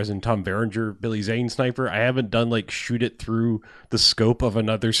sniper as in Tom Berenger, Billy Zane sniper. I haven't done like shoot it through the scope of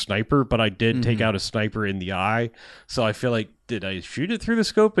another sniper, but I did take out a sniper in the eye. So I feel like, did I shoot it through the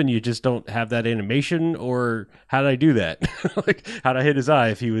scope and you just don't have that animation, or how did I do that? Like, how did I hit his eye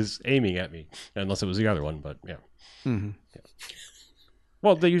if he was aiming at me? Unless it was the other one, but yeah. Yeah.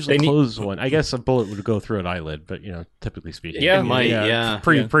 Well, they usually close one. I guess a bullet would go through an eyelid, but typically speaking, Yeah, It might, yeah.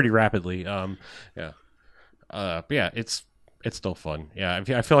 pretty rapidly. But yeah, it's still fun. Yeah,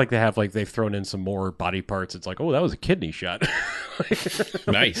 I feel like they've thrown in some more body parts. It's like, oh, that was a kidney shot.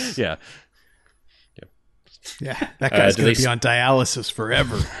 Nice. Yeah. Yeah, that guy's do going they to be on dialysis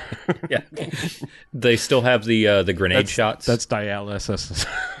forever. Yeah. They still have the grenade shots. That's dialysis.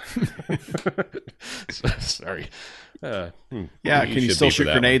 Sorry. Yeah, You can you should still be for shoot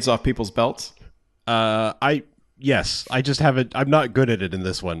that grenades off people's belts? Yes, I just haven't. I'm not good at it in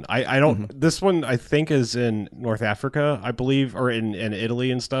this one. I don't. This one I think is in North Africa, I believe, or in Italy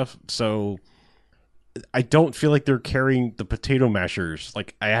and stuff. So I don't feel like they're carrying the potato mashers.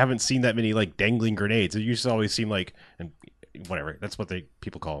 Like, I haven't seen that many like dangling grenades. It used to always seem like, and whatever. That's what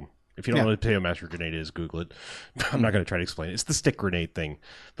people call them. If you don't know what a potato masher grenade is, Google it. I'm not going to try to explain it. It's the stick grenade thing,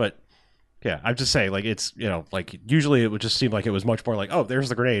 but. Yeah, I'm just saying, like, it's, like, usually it would just seem like it was much more like, oh, there's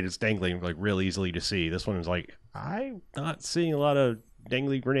the grenade, it's dangling, like, real easily to see. This one was like, I'm not seeing a lot of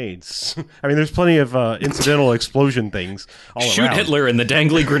dangly grenades. I mean, there's plenty of incidental explosion things all Shoot around. Hitler in the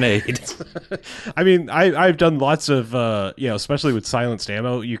dangly grenade. I mean, I've done lots of, especially with silenced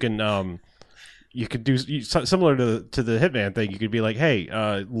ammo, you can do, similar to the Hitman thing, you could be like, hey,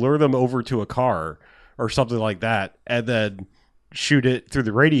 lure them over to a car or something like that, and then shoot it through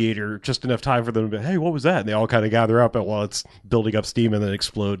the radiator just enough time for them to be, hey, what was that? And they all kind of gather up while it's building up steam, and then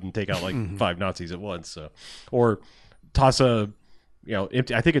explode and take out like 5 Nazis at once. So, or toss a,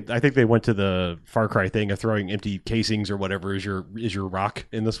 empty. I think they went to the Far Cry thing of throwing empty casings or whatever is your rock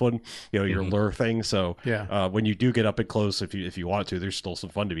in this one. Your lure thing. So Yeah. when you do get up and close, if you want to, there's still some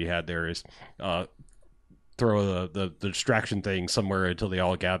fun to be had. There is. Throw the distraction thing somewhere until they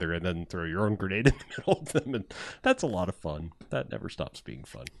all gather, and then throw your own grenade in the middle of them, and that's a lot of fun. That never stops being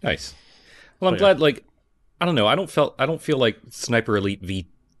fun. Nice. Well, I'm glad. Like, I don't know. I don't feel like Sniper Elite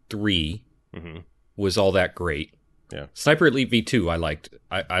V3 was all that great. Yeah. Sniper Elite V2 I liked.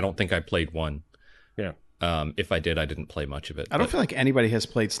 I don't think I played 1. Yeah. If I did, I didn't play much of it. I don't feel like anybody has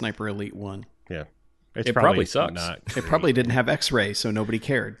played Sniper Elite 1. Yeah. It probably sucks. It probably didn't have X-ray, so nobody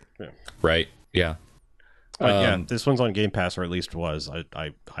cared. Yeah. Right. Yeah. Yeah, this one's on Game Pass, or at least was.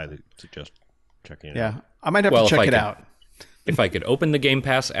 I highly suggest checking it out. Yeah, I might have to check it out. If I could open the Game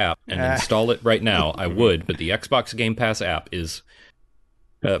Pass app and install it right now, I would. But the Xbox Game Pass app is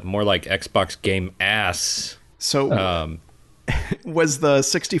More like Xbox Game Ass. So was the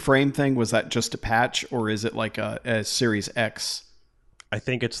 60 frame thing, was that just a patch, or is it like a Series X? I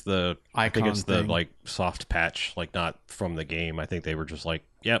think it's the Icon thing. like soft patch, like not from the game. I think they were just like,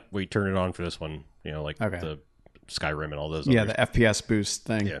 yep, we turned it on for this one. You know, like the Skyrim and all those. Yeah, others. the FPS boost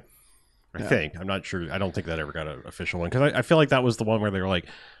thing. Yeah. I think. I'm not sure. I don't think that ever got an official one. Because I feel like that was the one where they were like,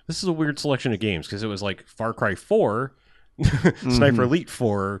 this is a weird selection of games. Because it was like Far Cry 4, Sniper Elite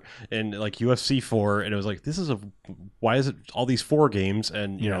 4, and like UFC 4. And it was like, why is it all these 4 games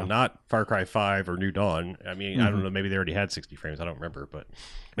and, you know, not Far Cry 5 or New Dawn? I mean, I don't know. Maybe they already had 60 frames. I don't remember. But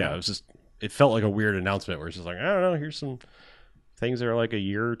yeah, it was just, it felt like a weird announcement where it's just like, I don't know. Here's some things that are like a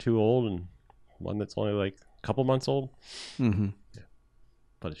year or two old and one that's only like a couple months old. Mm-hmm. Yeah.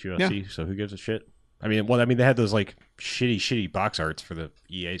 But it's UFC, so who gives a shit? I mean, they had those like shitty box arts for the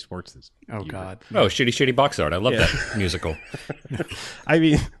EA Sports. God. Oh, shitty box art. I love that musical. I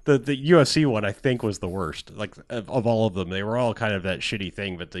mean, the UFC one I think was the worst. Like of all of them, they were all kind of that shitty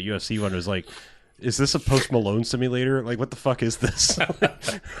thing. But the UFC one was like, is this a Post Malone simulator? Like, what the fuck is this?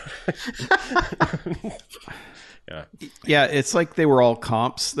 Yeah, it's like they were all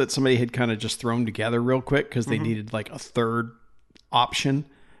comps that somebody had kind of just thrown together real quick because they needed like a third option,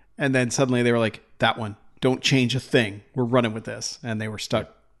 and then suddenly they were like, that one, don't change a thing, we're running with this, and they were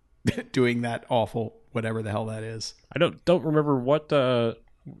stuck doing that awful whatever the hell that is. I don't remember what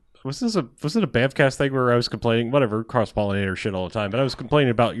was it a Bamcast thing where I was complaining, whatever, cross-pollinator shit all the time, but I was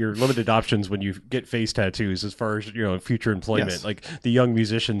complaining about your limited options when you get face tattoos as far as, you know, future employment, like the young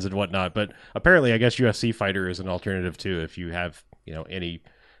musicians and whatnot. But apparently I guess UFC fighter is an alternative too if you have, you know, any,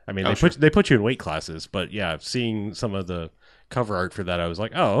 I mean, they put you in weight classes, but yeah, seeing some of the cover art for that, I was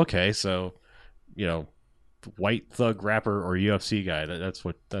like, oh, okay, so, you know, white thug rapper or UFC guy, that's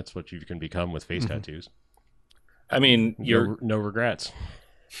what you can become with face tattoos. I mean, no regrets.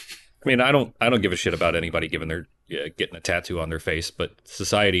 I mean, I don't give a shit about anybody getting a tattoo on their face, but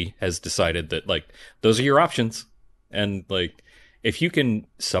society has decided that like those are your options, and like if you can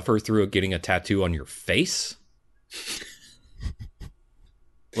suffer through getting a tattoo on your face,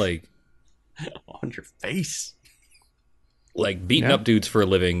 like on your face, like beating up dudes for a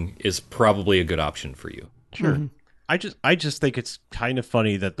living is probably a good option for you. Sure. I just think it's kind of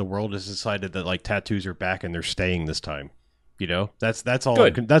funny that the world has decided that like tattoos are back and they're staying this time. You know, that's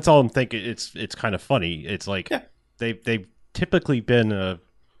all. That's all I'm thinking. It's kind of funny. It's like they've typically been a,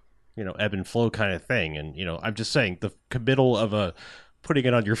 you know, ebb and flow kind of thing. And you know, I'm just saying the committal of putting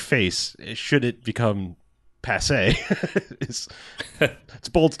it on your face, should it become passe, it's a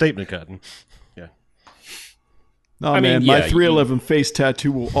bold statement, Cotton. Yeah. No, man, my 311 face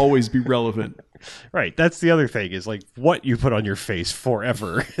tattoo will always be relevant. Right. That's the other thing is like what you put on your face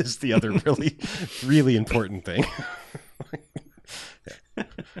forever is the other really, really important thing.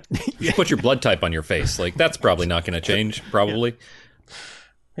 Just put your blood type on your face. Like that's probably not going to change. Probably.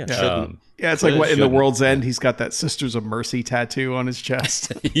 Yeah. It's like what in the World's End, he's got that Sisters of Mercy tattoo on his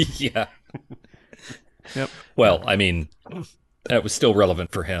chest. Yeah. Yep. Well, I mean, that was still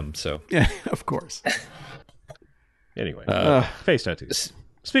relevant for him. So yeah, of course. Anyway, face tattoos.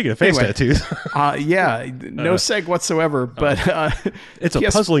 Speaking of face tattoos, no seg whatsoever. But it's a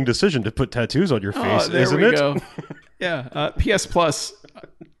puzzling decision to put tattoos on your face, isn't it? Go. Yeah, PS Plus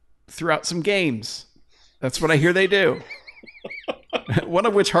threw out some games. That's what I hear they do. One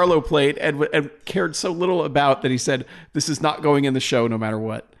of which Harlow played and cared so little about that he said, "This is not going in the show, no matter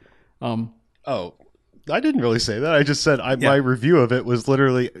what." I didn't really say that. I just said my review of it was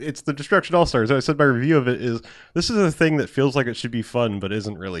literally, it's the Destruction All-Stars. I said my review of it is, this is a thing that feels like it should be fun, but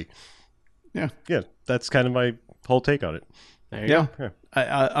isn't really. Yeah. Yeah, that's kind of my whole take on it. Yeah.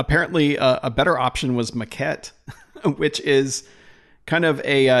 Apparently, a better option was Maquette, which is kind of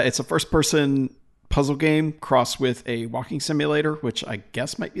it's a first-person puzzle game crossed with a walking simulator, which I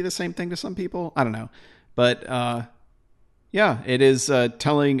guess might be the same thing to some people. I don't know. But... yeah, it is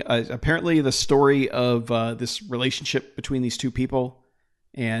telling apparently the story of this relationship between these two people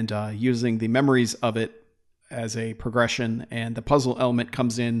and using the memories of it as a progression. And the puzzle element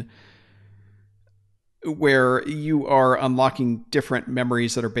comes in where you are unlocking different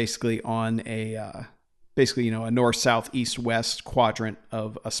memories that are basically on a north, south, east, west quadrant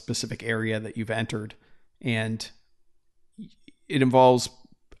of a specific area that you've entered. And it involves...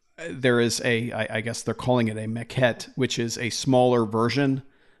 there is I guess they're calling it a maquette, which is a smaller version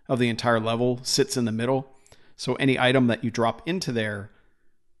of the entire level, sits in the middle. So any item that you drop into there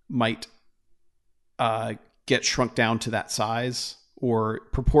might get shrunk down to that size, or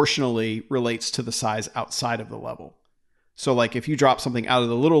proportionally relates to the size outside of the level. So like if you drop something out of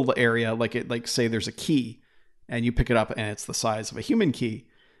the little area, like say there's a key and you pick it up and it's the size of a human key,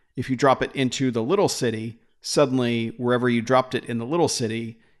 If you drop it into the little city, suddenly wherever you dropped it in the little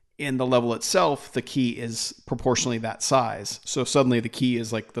city, in the level itself, the key is proportionally that size. So suddenly the key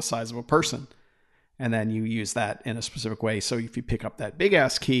is like the size of a person. And then you use that in a specific way. So if you pick up that big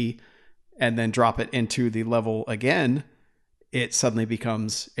ass key and then drop it into the level again, it suddenly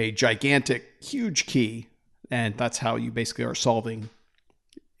becomes a gigantic, huge key. And that's how you basically are solving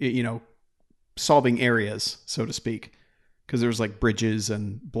areas, so to speak. Because there's like bridges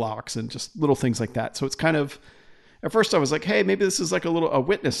and blocks and just little things like that. So it's kind of, at first I was like, hey, maybe this is like a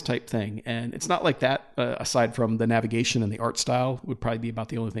witness type thing. And it's not like that, aside from the navigation and the art style would probably be about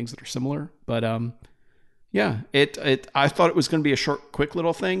the only things that are similar. But yeah, I thought it was going to be a short, quick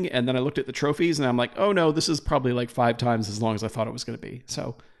little thing. And then I looked at the trophies and I'm like, oh no, this is probably like 5 times as long as I thought it was going to be.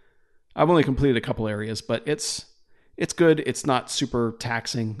 So I've only completed a couple areas, but it's good. It's not super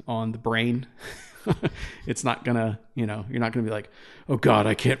taxing on the brain. It's not gonna, you're not gonna be like, oh God,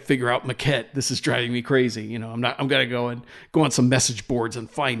 I can't figure out Maquette. This is driving me crazy. I'm gonna go on some message boards and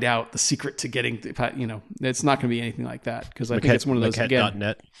find out the secret to getting, it's not gonna be anything like that. Because I think it's one of those,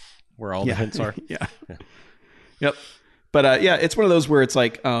 Maquette.net, where all the hints are. Yeah. Yep. But it's one of those where it's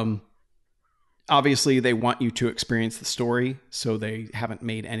like, obviously they want you to experience the story. So they haven't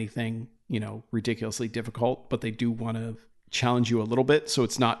made anything, ridiculously difficult, but they do want to challenge you a little bit. So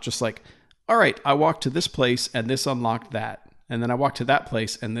it's not just like, all right, I walked to this place and this unlocked that. And then I walked to that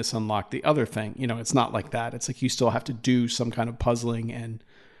place and this unlocked the other thing. It's not like that. It's like you still have to do some kind of puzzling and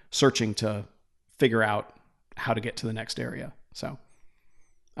searching to figure out how to get to the next area. So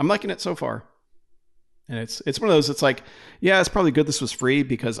I'm liking it so far. And it's one of those, it's like, yeah, it's probably good this was free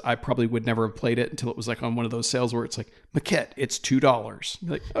because I probably would never have played it until it was like on one of those sales where it's like, Maquette, it's $2.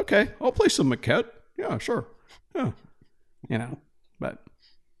 You're like, okay, I'll play some Maquette. Yeah, sure. Yeah. But...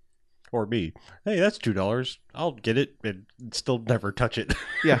 Or me. Hey, that's $2. I'll get it and still never touch it.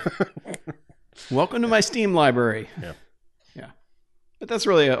 Yeah. Welcome to my Steam library. Yeah. Yeah. But that's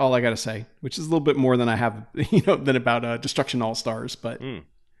really all I got to say, which is a little bit more than I have, than about Destruction All-Stars. But,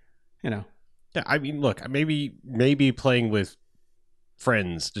 Yeah, I mean, look, maybe playing with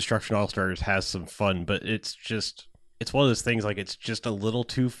friends, Destruction All-Stars has some fun, but it's one of those things, like, it's just a little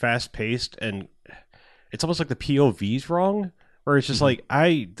too fast-paced, and it's almost like the POV's wrong. Where it's just like,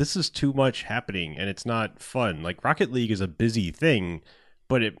 this is too much happening and it's not fun. Like Rocket League is a busy thing,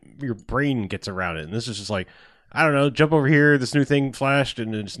 but your brain gets around it. And this is just like, I don't know, jump over here, this new thing flashed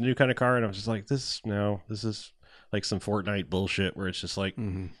and it's a new kind of car. And I was just like, this is like some Fortnite bullshit where it's just like,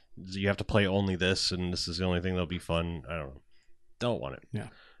 you have to play only this and this is the only thing that'll be fun. I don't know. Don't want it. Yeah.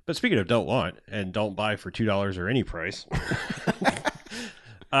 But speaking of don't want and don't buy for $2 or any price.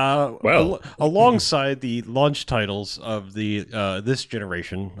 Alongside the launch titles of the this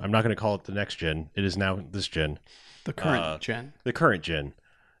generation, I'm not going to call it the next gen. It is now this gen. The current gen. The current gen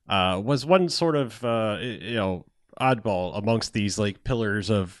was one sort of oddball amongst these like pillars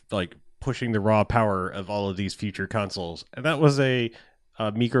of like pushing the raw power of all of these future consoles, and that was a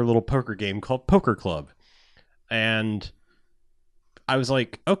meager little poker game called Poker Club. And I was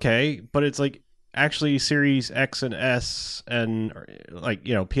like, okay, but it's like actually Series X and S and like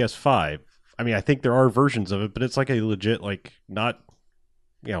PS5. I mean, I think there are versions of it, but it's like a legit like not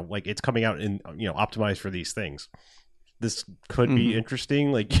like it's coming out in optimized for these things. This could be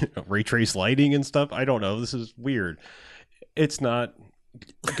interesting, like ray trace lighting and stuff. I don't know. This is weird. It's not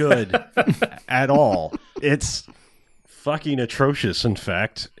good at all. It's fucking atrocious. In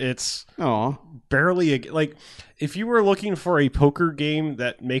fact, it's barely like if you were looking for a poker game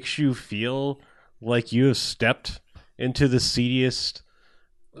that makes you feel like you have stepped into the seediest.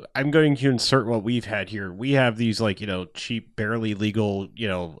 I'm going to insert what we've had here. We have these like, cheap, barely legal,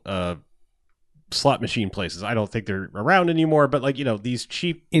 slot machine places. I don't think they're around anymore, but like, these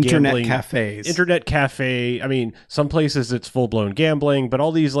cheap internet cafes. cafes. Internet cafe. I mean, some places it's full-blown gambling, but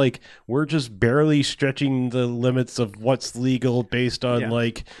all these like, we're just barely stretching the limits of what's legal based on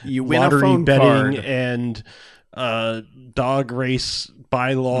like you win lottery a phone betting card. and dog race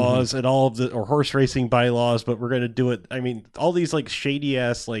bylaws and all of the or horse racing bylaws, but we're going to do it. I mean, all these like shady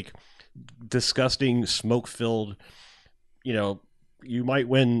ass, like disgusting smoke filled, you might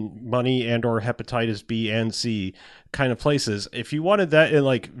win money and or hepatitis B and C kind of places. If you wanted that in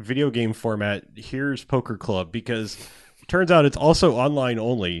like video game format, here's Poker Club, because it turns out it's also online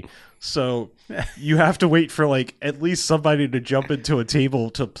only. So you have to wait for like at least somebody to jump into a table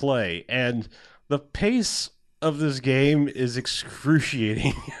to play. And the pace of this game is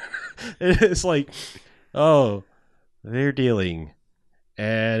excruciating. It's like, oh, they're dealing,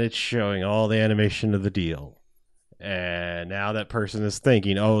 and it's showing all the animation of the deal. And now that person is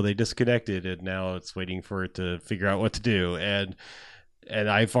thinking, oh, they disconnected, and now it's waiting for it to figure out what to do. And and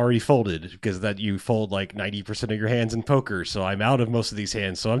I've already folded because that you fold like 90% of your hands in poker. So I'm out of most of these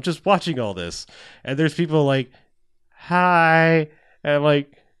hands. So I'm just watching all this, and there's people like, hi. And I'm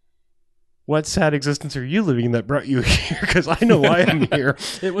like, what sad existence are you living that brought you here? Because I know why I'm here.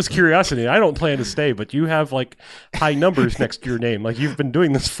 It was curiosity. I don't plan to stay, but you have like high numbers next to your name. Like you've been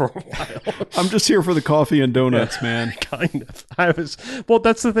doing this for a while. I'm just here for the coffee and donuts, man. Kind of. Well,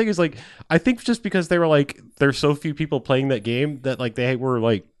 that's the thing is like, I think just because they were like, there's so few people playing that game that like they were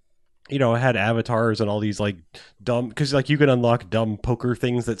like, you know, had avatars and all these like dumb, because like you can unlock dumb poker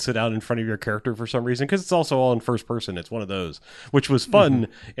things that sit out in front of your character for some reason, because it's also all in first person. It's one of those, which was fun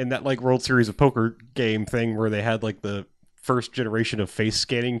in that like World Series of Poker game thing where they had like the first generation of face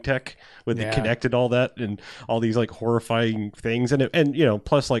scanning tech with the Kinect and all that, and all these like horrifying things, and you know,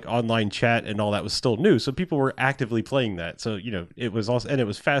 plus like online chat and all that was still new, so people were actively playing that. So you know, it was also, and it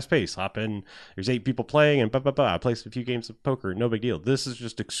was fast paced. Hop in, there's 8 people playing, and I played a few games of poker, no big deal. This is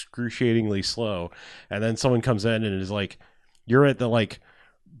just excruciatingly slow, and then someone comes in and is like, you're at the like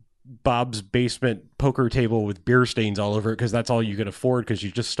Bob's basement poker table with beer stains all over it because that's all you can afford because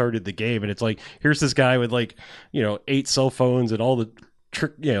you just started the game, and it's like, here's this guy with like, you know, 8 cell phones and all the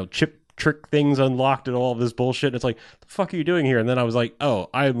chip trick things unlocked and all of this bullshit, and it's like, the fuck are you doing here? And then I was like, oh,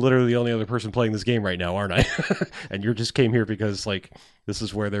 I'm literally the only other person playing this game right now, aren't I? And you just came here because like this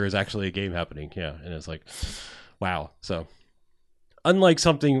is where there is actually a game happening. Yeah. And it's like, wow. So unlike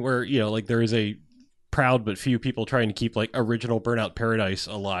something where, you know, like there is a proud but few people trying to keep like original Burnout Paradise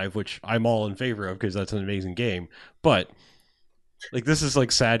alive, which I'm all in favor of because that's an amazing game, but like this is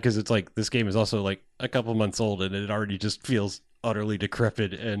like sad because it's like this game is also like a couple months old and it already just feels utterly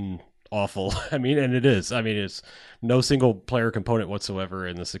decrepit and awful. I mean, and it is. I mean, it's no single player component whatsoever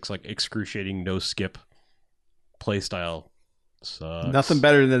in this like excruciating no skip play style. Sucks. Nothing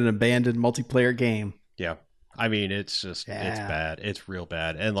better than an abandoned multiplayer game. Yeah, I mean, it's just it's bad. It's real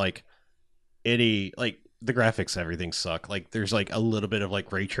bad, and like any like the graphics, everything suck. Like there's like a little bit of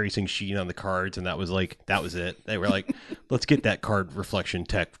like ray tracing sheen on the cards, and that was it. They were like, let's get that card reflection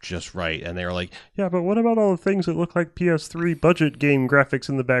tech just right, and they were like, yeah, but what about all the things that look like PS3 budget game graphics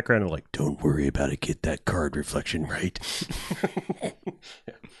in the background? And like, don't worry about it, get that card reflection right.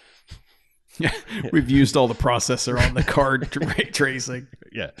 Yeah, we've used all the processor on the card ray tracing.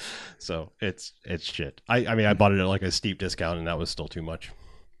 Yeah, so it's shit. I mean, I bought it at like a steep discount, and that was still too much.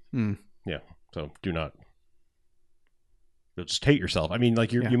 Yeah, so do not. You'll just hate yourself. I mean,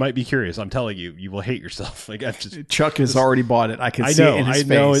 like you might be curious. I'm telling you, you will hate yourself. Like Chuck has already bought it. I can see it in his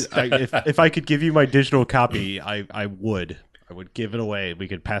face. If I could give you my digital copy, I would. I would give it away. We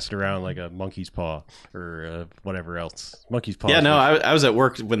could pass it around like a monkey's paw or whatever else. Monkey's paw. Yeah, no, I was at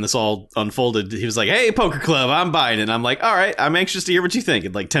work when this all unfolded. He was like, hey, Poker Club, I'm buying it. And I'm like, all right, I'm anxious to hear what you think.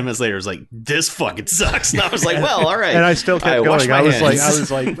 And like 10 minutes later, it was like, this fucking sucks. And I was like, well, all right. And I still kept going. I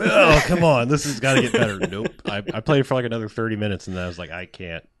was like, oh, come on. This has got to get better. Nope. I played for like another 30 minutes and then I was like, I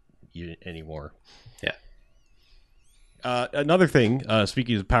can't eat it anymore. Yeah. Another thing,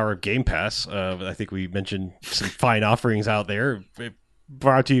 speaking of the power of Game Pass, I think we mentioned some fine offerings out there.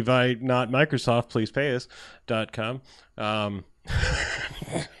 Brought to you by not Microsoft, please pay us.com.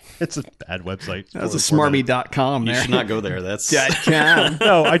 It's a bad website. That's a smarmy.com there. You should not go there. That's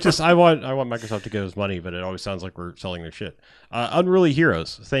no, I want Microsoft to give us money, but it always sounds like we're selling their shit. Unruly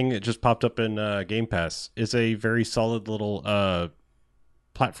Heroes thing that just popped up in Game Pass is a very solid little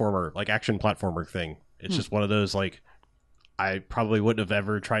platformer, like action platformer thing. It's just one of those like, I probably wouldn't have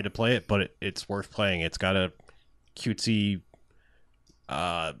ever tried to play it, but it's worth playing. It's got a cutesy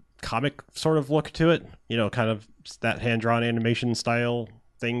comic sort of look to it, you know, kind of that hand-drawn animation style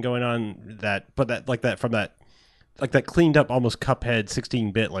thing going on, from that cleaned up almost Cuphead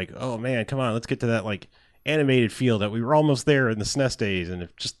 16-bit, like, oh man, come on, let's get to that like animated feel that we were almost there in the SNES days, and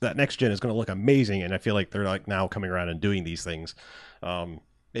if just that next gen is going to look amazing, and I feel like they're like now coming around and doing these things.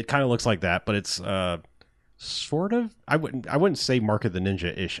 It kind of looks like that, but it's sort of, I wouldn't say Mark of the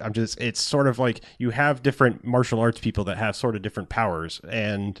Ninja-ish. It's sort of like you have different martial arts people that have sort of different powers,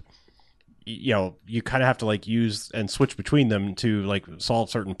 and you know, you kind of have to like use and switch between them to like solve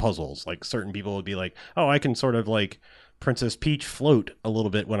certain puzzles. Like certain people would be like, oh, I can sort of like Princess Peach float a little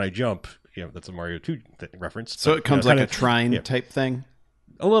bit when I jump. You know, that's a Mario 2 reference. So it comes like a trine type thing?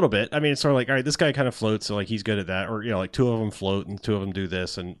 A little bit. I mean, it's sort of like, all right, this guy kind of floats, so like he's good at that. Or, you know, like 2 of them float and 2 of them do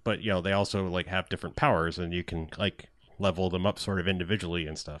this, but you know, they also like have different powers, and you can like level them up sort of individually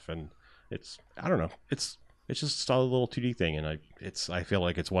and stuff. And it's, I don't know, it's just a solid little 2D thing, and I feel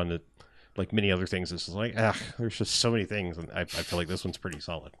like it's one that, like many other things, it's like, there's just so many things, and I feel like this one's pretty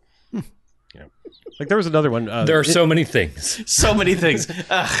solid. Like there was another one. There are so many things. So many things.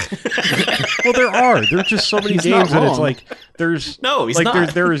 Ugh. Well, there are. There's just so many He's games not that it's wrong. like there's No, he's like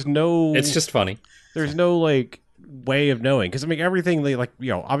not. there is no. It's just funny. There's no like way of knowing because I mean everything they like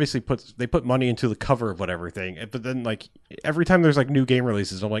obviously put money into the cover of whatever thing, but then like every time there's like new game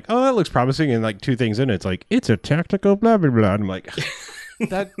releases, I'm like, oh, that looks promising, and like 2 things in it, it's like it's a tactical blah blah blah. And I'm like.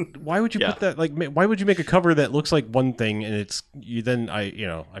 That why would you Yeah. put that like why would you make a cover that looks like one thing and it's you then I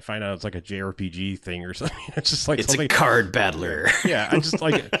find out it's like a JRPG thing or something. It's just like It's something a card battler. yeah I just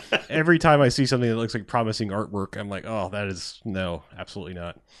like every time I see something that looks like promising artwork I'm like, oh, that is no, absolutely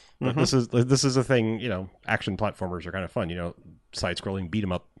not. But this is a thing, action platformers are kind of fun, side scrolling beat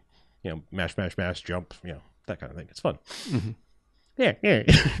 'em up, mash jump, that kind of thing. It's fun. Yeah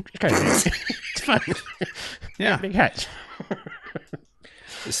kind of thing. It's fun. Yeah. Big hat.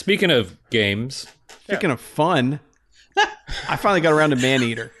 Speaking of games, Speaking of fun, I finally got around to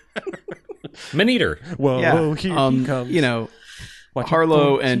Maneater. Maneater. Whoa, Yeah. here he comes. Watch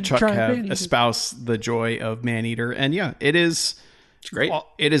Harlow it, and Chuck try have Maneater. espoused the joy of Maneater, and yeah, it is. It's great.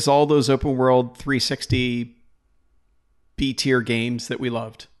 It is all those open world 360 B tier games that we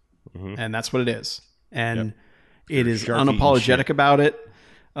loved, and that's what it is. And it is Sharky and unapologetic shit. about it.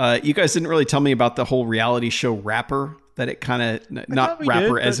 You guys didn't really tell me about the whole reality show rapper that it kind of not we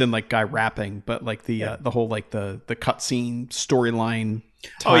rapper did, as but- in like guy rapping, but like the whole like the cutscene storyline.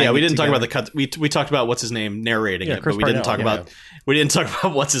 Oh yeah, tying we it didn't talk about together. the cut. We talked about what's his name narrating Yeah, it, Chris but we didn't Parnell, talk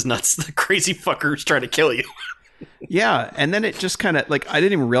about what's his nuts. The crazy fucker who's trying to kill you. Yeah, and then it just kind of like I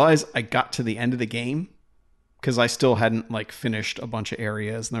didn't even realize I got to the end of the game because I still hadn't like finished a bunch of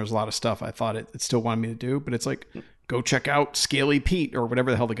areas and there was a lot of stuff I thought it still wanted me to do, but it's like go check out Scaly Pete or whatever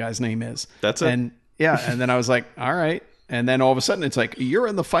the hell the guy's name is. That's it. And yeah, and then I was like, all right, and then all of a sudden it's like you're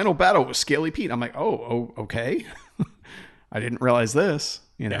in the final battle with Scaly Pete. I'm like, oh okay, I didn't realize this.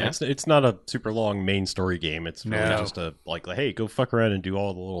 It's not a super long main story game. It's really No. just a like, hey, go fuck around and do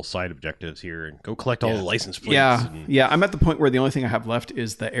all the little side objectives here and go collect all the license plates. Yeah, and- yeah. I'm at the point where the only thing I have left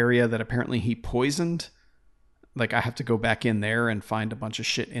is the area that apparently he poisoned. Like I have to go back in there and find a bunch of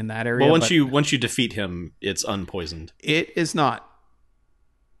shit in that area. Well, but once you defeat him, it's unpoisoned. it is not.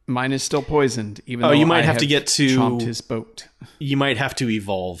 Mine is still poisoned. Even Oh, though you might I have to get to- chomped his boat. You might have to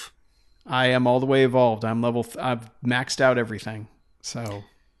evolve. I am all the way evolved. I'm level. I've maxed out everything. So,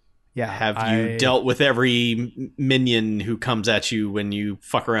 yeah. Have you dealt with every minion who comes at you when you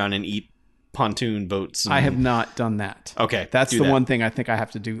fuck around and eat pontoon boats? I have not done that. Okay, That's do the that. one thing I think I have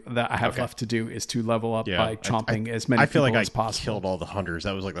to do. That I have left to do is to level up Yeah, by chomping as many I feel people like as I possible. killed all the hunters.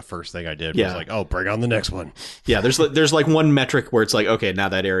 That was like the first thing I did. Yeah. Was like, oh, bring on the next one. Yeah, there's like one metric where it's like, okay, now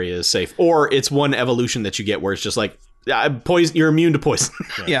that area is safe, or it's one evolution that you get where it's just like, poison. You're immune to poison.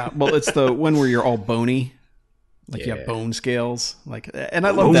 Yeah, well, it's the one where you're all bony, like you have bone scales, like, and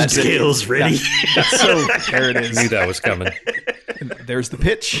I love that. Scales ready. That's so there it I is. knew that was coming. There's the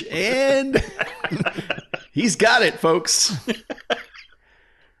pitch, and he's got it, folks.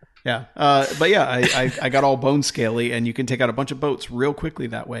 Yeah, but yeah, I got all bone scaly, and you can take out a bunch of boats real quickly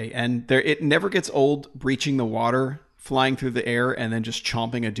that way, and it never gets old breaching the water, flying through the air, and then just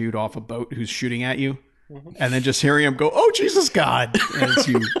chomping a dude off a boat who's shooting at you, and then just hearing him go, "Oh Jesus God!" as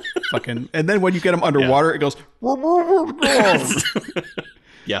you fucking, and then when you get him underwater, it goes.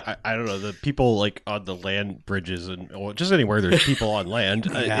 Yeah, I don't know, the people like on the land bridges and or just anywhere there's people on land.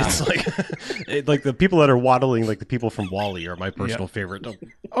 It's like like the people that are waddling, like the people from Wall-E are my personal favorite.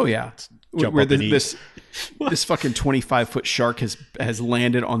 Oh yeah, Jump where up and eat. this fucking 25-foot shark has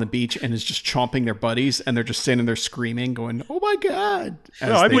landed on the beach and is just chomping their buddies, and they're just standing there screaming, going, "Oh my God!"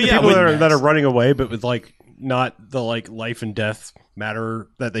 No, I as mean they- people that are running away, but with like not the like life and death matter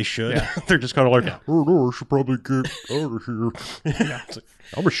that they should. They're just kind of like, oh no, I should probably get out of here. It's like,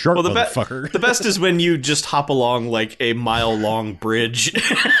 I'm a shark, motherfucker. The best is when you just hop along like a mile-long bridge,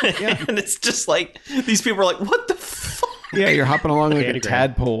 and it's just like these people are like, "What the fuck?" Yeah, you're hopping along like a Anagram.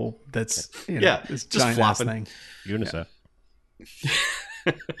 tadpole. That's Yeah, this just giant ass flopping. thing. UNICEF.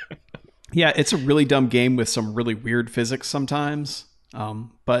 Yeah, it's a really dumb game with some really weird physics sometimes.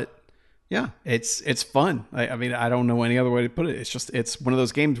 But yeah, it's fun. I mean, I don't know any other way to put it. It's one of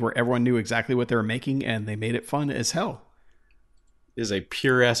those games where everyone knew exactly what they were making and they made it fun as hell. Is a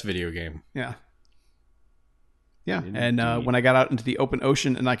pure ass video game. Yeah. Yeah. And when I got out into the open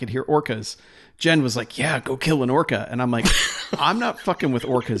ocean and I could hear orcas, Jen was like, "Yeah, go kill an orca." And I'm like, "I'm not fucking with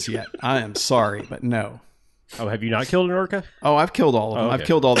orcas yet. I am sorry, but no." Oh, have you not killed an orca? Oh, I've killed all of them. Oh, okay. I've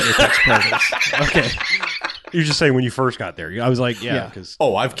killed all the apex predators. Okay. You're just saying when you first got there. I was like, yeah, Yeah. because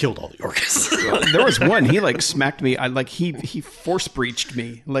Oh, I've killed all the orcas. There was one. He like smacked me. He force breached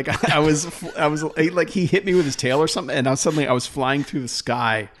me. Like I was like he hit me with his tail or something, and I was flying through the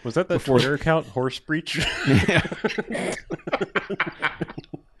sky. was that the Twitter account horse breach?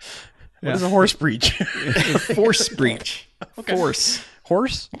 What is a horse breach? Force breach. Force.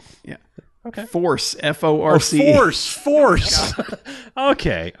 Horse? Yeah. Okay. Force. FORC. Force.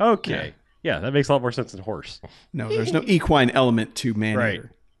 Okay. Yeah, that makes a lot more sense than horse. No, there's no equine element to man Right.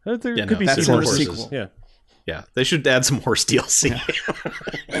 eater. There Yeah, could no, be that's some in the horses. sequel. Yeah. Yeah, they should add some horse DLC.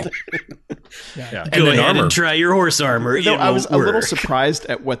 Yeah. Go then ahead armor. and try your horse armor. No, It I was won't a little work. surprised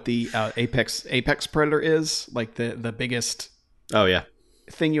at what the apex predator is, like the biggest Oh yeah,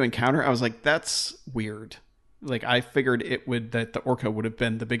 thing you encounter. I was like, that's weird. Like I figured that the orca would have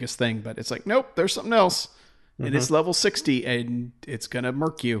been the biggest thing, but it's like, nope, there's something else. And it's level 60 and it's gonna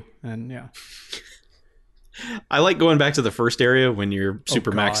murk you. And yeah. I like going back to the first area when you're super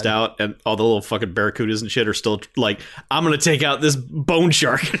God. maxed out and all the little fucking barracudas and shit are still like, I'm gonna take out this bone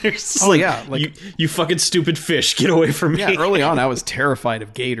shark. It's just Oh, yeah, like- you fucking stupid fish, get away from me. Yeah, early on I was terrified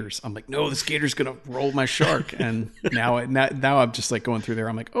of gators. I'm like, no, this gator's gonna roll my shark. And now I'm just like going through there.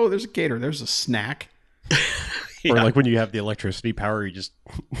 I'm like, oh, there's a gator. There's a snack. Or like when you have the electricity power, you just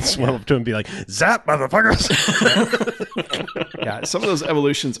swim up to him and be like, "Zap, motherfuckers!" Yeah, some of those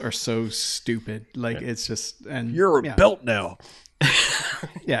evolutions are so stupid. Like it's just and You're a yeah. belt now.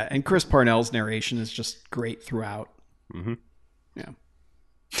 Yeah, and Chris Parnell's narration is just great throughout. Mhm. Yeah.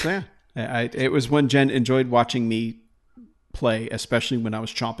 So yeah, it was when Jen enjoyed watching me play, especially when I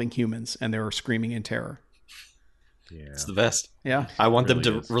was chomping humans and they were screaming in terror. Yeah. It's the best. Yeah. I want them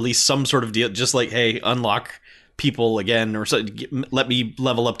really to is. release some sort of deal, just like, hey, unlock people again, or so, let me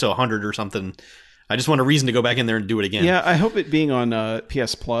level up to 100 or something. I just want a reason to go back in there and do it again. Yeah, I hope it being on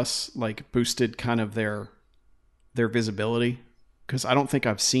PS Plus like boosted kind of their visibility, because I don't think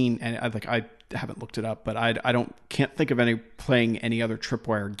I've seen any. I haven't looked it up, but I can't think of playing any other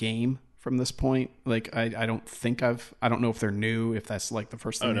Tripwire game from this point. Like I don't know if they're new, if that's like the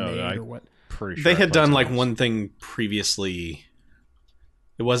first thing Oh, they no, made I- or what. Pretty sure They I had played done like some. one thing previously.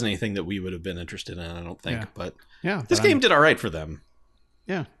 It wasn't anything that we would have been interested in, I don't think. Yeah. But Yeah, this but game did all right for them.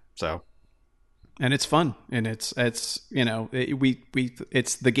 yeah. So And it's fun, and it's you know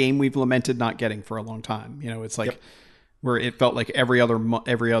it's the game we've lamented not getting for a long time. You know, it's like where it felt like every other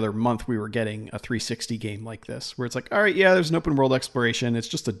month we were getting a 360 game like this, where it's like, all right, yeah, there's an open world exploration. It's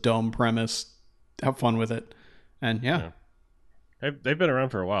just a dumb premise. Have fun with it, and yeah. They've been around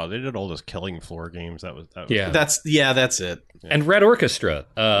for a while. They did all those Killing Floor games. That was Yeah. that's it. And Red Orchestra,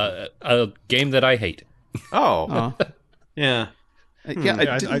 a game that I hate. Oh, yeah.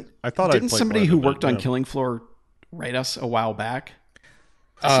 Yeah, I thought didn't I played somebody one of who them, worked but, on yeah. Killing Floor write us a while back?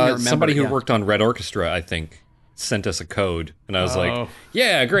 I seem to remember, Somebody who yeah. worked on Red Orchestra, I think, sent us a code, and I was Oh. like,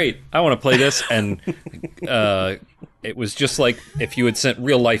 "Yeah, great, I want to play this." And it was just like if you had sent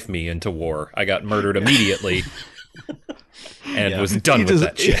real life me into war. I got murdered immediately, and was done with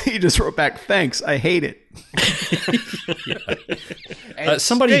that shit. He just wrote back, "Thanks, I hate it."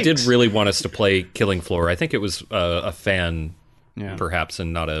 Somebody did stinks. really want us to play Killing Floor. I think it was a fan, Yeah. perhaps,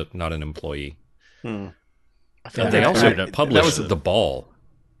 and not an employee. I feel like They I also tried to- published that was The Ball.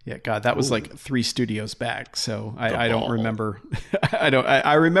 Yeah, God, that was like 3 studios back. So I don't ball. remember.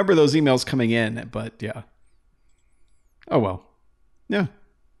 I remember those emails coming in, but yeah. Oh well, yeah.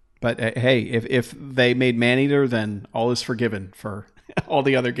 But hey, if they made Maneater, then all is forgiven for all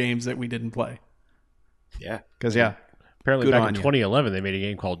the other games that we didn't play. Yeah. Because yeah, Apparently, Good back on in you. 2011, they made a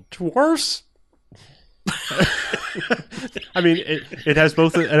game called Dwarfs. I mean, it has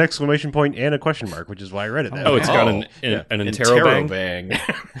both an exclamation point and a question mark, which is why I read it. That Oh, way. it's got an interrobang.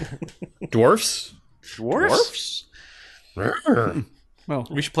 Interrobang. Dwarfs? Dwarfs? well,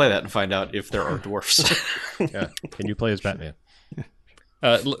 We should play that and find out if there are dwarfs. Yeah. Can you play as Batman?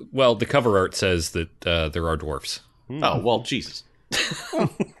 Well, the cover art says that there are dwarfs. Oh, well, Jesus.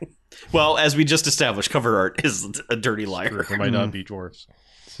 Well, as we just established, cover art is a dirty liar. There might not be dwarfs.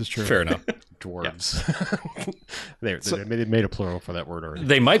 this is true. Fair enough. Dwarves. They made a plural for that word already.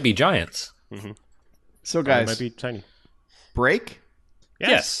 They might be giants. So They guys, might be tiny. break.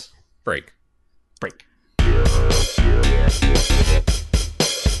 Yes. Break. Break.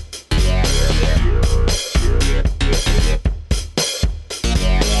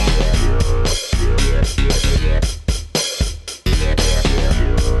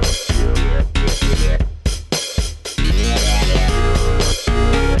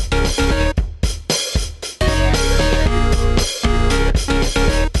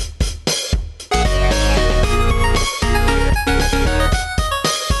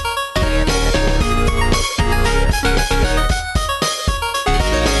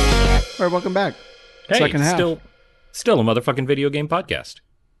 All right, welcome back. Hey, Second half. still a motherfucking video game podcast.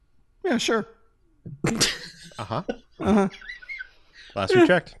 Yeah, sure. Last we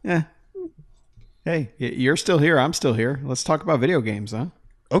checked. Yeah. Hey, you're still here. I'm still here. Let's talk about video games, huh?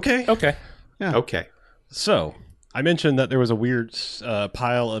 Okay. Yeah. Okay. So I mentioned that there was a weird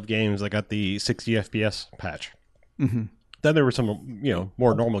pile of games that got the 60 FPS patch. Mm-hmm. Then there were some,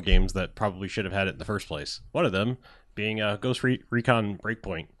 more normal games that probably should have had it in the first place. One of them being Ghost Recon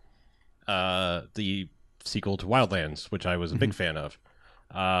Breakpoint, the sequel to Wildlands, which I was a big fan of.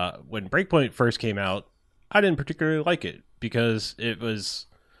 When Breakpoint first came out, I didn't particularly like it because it was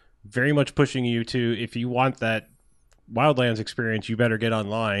very much pushing you to, if you want that Wildlands experience, you better get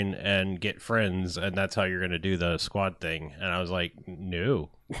online and get friends, and that's how you're going to do the squad thing. And I was like,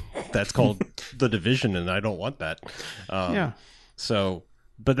 no, that's called The Division, and I don't want that. Yeah. So,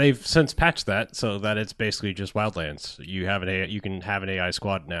 but they've since patched that so that it's basically just Wildlands. You can have an AI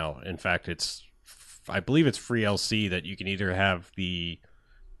squad now. In fact, I believe it's free LC that you can either have the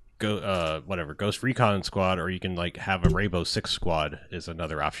Ghost Recon squad, or you can like have a Rainbow Six squad is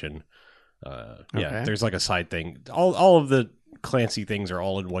another option. Okay. There's like a side thing. All of the Clancy things are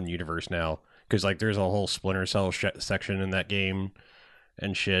all in one universe now, because like there's a whole Splinter Cell section in that game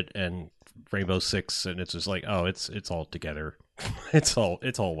and shit, and Rainbow Six, and it's just like, oh, it's all together. it's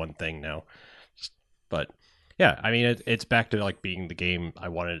all one thing now. But yeah, I mean it's back to like being the game I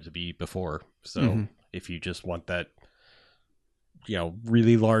wanted it to be before. So if you just want that,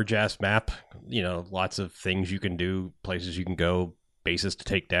 really large ass map, lots of things you can do, places you can go, bases to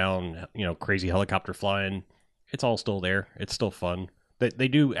take down, crazy helicopter flying, it's all still there. It's still fun. They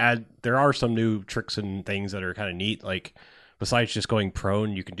do add, there are some new tricks and things that are kind of neat. Like besides just going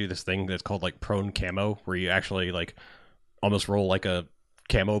prone, you can do this thing that's called like prone camo, where you actually like almost roll like a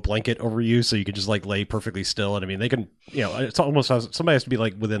camo blanket over you, so you can just like lay perfectly still. And I mean, they can, it's almost, somebody has to be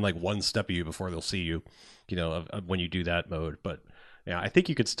like within like one step of you before they'll see you, when you do that mode. But yeah, I think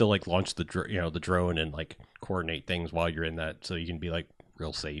you could still like launch the drone and like coordinate things while you're in that, so you can be like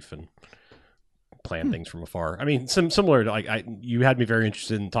real safe and plan things from afar. I mean, similar to like you had me very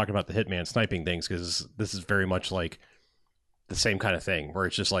interested in talking about the Hitman sniping things, because this is very much like the same kind of thing, where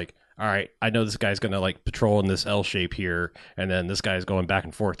it's just like, all right, I know this guy's gonna like patrol in this L shape here, and then this guy's going back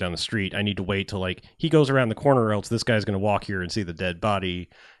and forth down the street. I need to wait till like he goes around the corner, or else this guy's gonna walk here and see the dead body,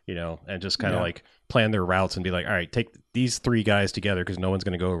 and just kind of like plan their routes and be like, all right, take these three guys together because no one's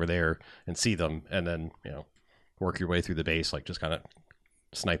gonna go over there and see them, and then work your way through the base, like just kind of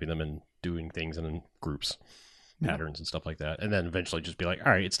sniping them and doing things in groups, patterns and stuff like that, and then eventually just be like,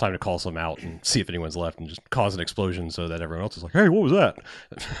 all right, it's time to call some out and see if anyone's left, and just cause an explosion so that everyone else is like, hey, what was that?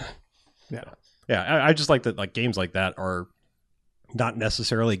 I just like that, like games like that are not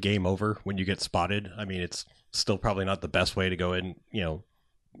necessarily game over when you get spotted. I mean, it's still probably not the best way to go in,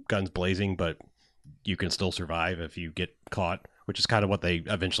 guns blazing, but you can still survive if you get caught, which is kind of what they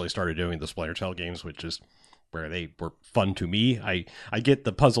eventually started doing, the Splinter Cell games, which is where they were fun to me. I get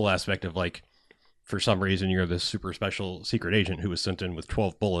the puzzle aspect of like, for some reason you're this super special secret agent who was sent in with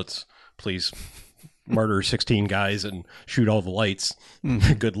 12 bullets. Please murder 16 guys and shoot all the lights.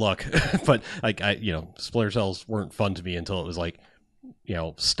 Good luck. But like Splinter Cells weren't fun to me until it was like,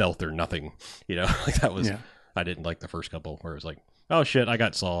 stealth or nothing. Like that was, I didn't like the first couple where it was like, oh shit, I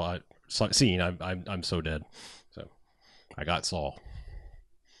got Saul. I'm so dead. So I got Saul.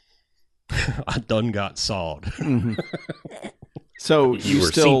 I done got sawed. So you were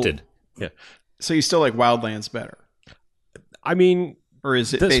still seated. Yeah. So you still like Wildlands better, I mean, or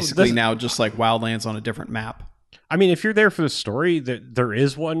is it basically now just like Wildlands on a different map? I mean, if you're there for the story, there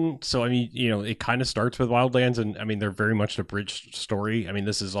is one. So I mean, it kind of starts with Wildlands, and I mean, they're very much a bridge story. I mean,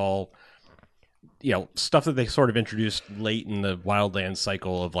 this is all stuff that they sort of introduced late in the Wildlands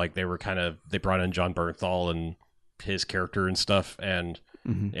cycle of like they brought in John Bernthal and his character and stuff, and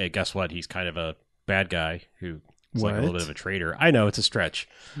guess what? He's kind of a bad guy who's like a little bit of a traitor. I know it's a stretch.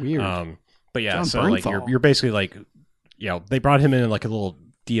 Weird. But yeah, John so Bernthal. like you're basically like, they brought him in like a little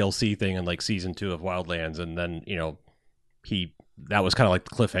DLC thing in like season 2 of Wildlands, and then that was kind of like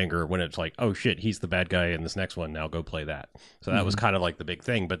the cliffhanger when it's like, oh shit, he's the bad guy in this next one, now go play that. So that was kind of like the big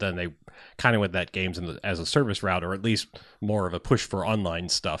thing. But then they kind of went that games as a service route, or at least more of a push for online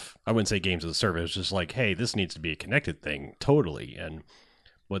stuff. I wouldn't say games as a service, it's just like, hey, this needs to be a connected thing totally. And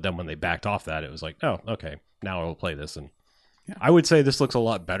then when they backed off that, it was like, oh, okay, now I will play this. And I would say this looks a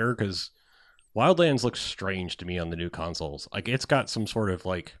lot better, because Wildlands looks strange to me on the new consoles. Like it's got some sort of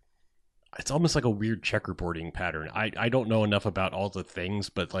like, it's almost like a weird checkerboarding pattern. I don't know enough about all the things,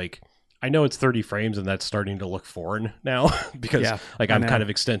 but like I know it's 30 frames, and that's starting to look foreign now because I'm kind of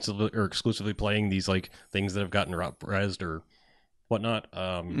extensively or exclusively playing these like things that have gotten resed or whatnot.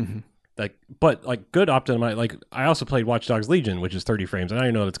 but good optimize. Like I also played Watch Dogs Legion, which is 30 frames, and I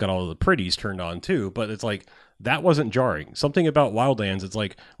know it's got all of the pretties turned on too. But it's like that wasn't jarring. Something about Wildlands, it's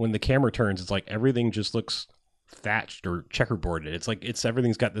like when the camera turns, it's like everything just looks thatched or checkerboarded. It's like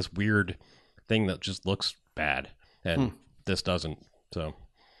everything's got this weird thing that just looks bad, and this doesn't. So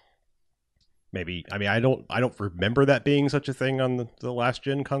maybe I don't remember that being such a thing on the last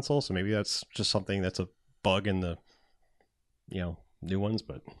gen console. So maybe that's just something that's a bug in the new ones,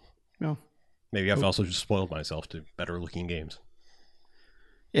 but. No. Maybe I've also just spoiled myself to better looking games.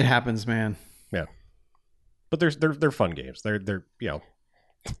 It happens, man. Yeah. But they're fun games. They're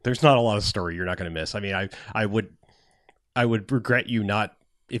there's not a lot of story you're not going to miss. I mean, I would regret you not,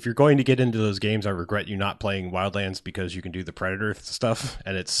 if you're going to get into those games, I regret you not playing Wildlands because you can do the Predator stuff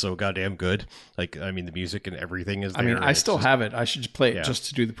and it's so goddamn good. Like, I mean, the music and everything is there. I mean, I still have it. I should play it just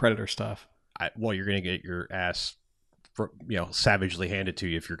to do the Predator stuff. Well, you're going to get your ass savagely handed to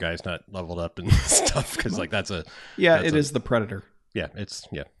you if your guy's not leveled up and stuff, because like that's a it is the Predator. Yeah, it's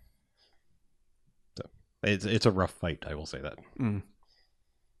so it's a rough fight, I will say that.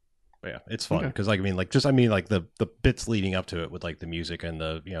 But yeah, it's fun because the bits leading up to it with like the music and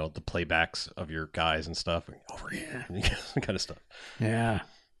the the playbacks of your guys and stuff over here kind of stuff. Yeah,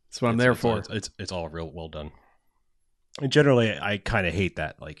 that's what I'm there for. It's all real well done. And generally, I kind of hate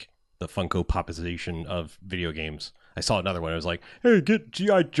that, like the Funko Popization of video games. I saw another one. I was like, "Hey, get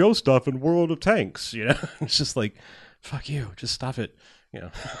G.I. Joe stuff in World of Tanks." It's just like, "Fuck you, just stop it."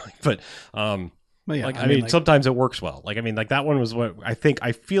 But sometimes it works well. Like, I mean, like that one was what I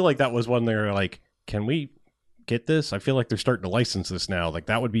feel like that was one they were like, "Can we get this?" I feel like they're starting to license this now. Like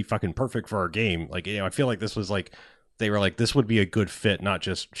that would be fucking perfect for our game. Like, I feel like this was like they were like, this would be a good fit, not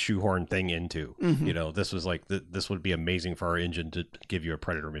just shoehorn thing into. This was like this would be amazing for our engine to give you a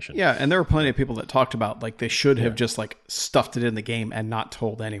Predator mission. Yeah, and there were plenty of people that talked about like they should have just like stuffed it in the game and not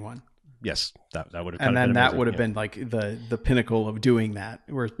told anyone. Yes, that would have. And then that would have been like the pinnacle of doing that.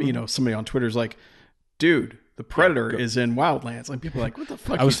 Where somebody on Twitter's like, "Dude, the Predator is in Wildlands." Like people are like, "What the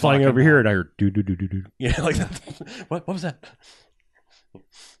fuck?" I was flying over here and I heard do. Yeah, like that. What was that?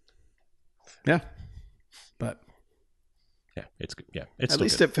 Yeah, but. Yeah, it's good. Yeah, it's at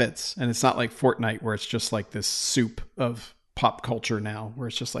least good. It fits, and it's not like Fortnite where it's just like this soup of pop culture now, where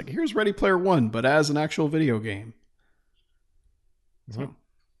it's just like here's Ready Player One, but as an actual video game. So,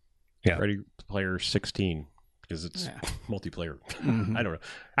 yeah, Ready Player 16 because it's multiplayer. I don't know.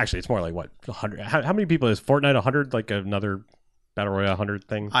 Actually, it's more like what 100. How many people is Fortnite? 100, like another Battle Royale 100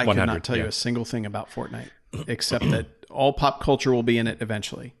 thing. I cannot tell you a single thing about Fortnite except that all pop culture will be in it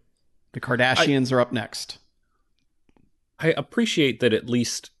eventually. The Kardashians are up next. I appreciate that at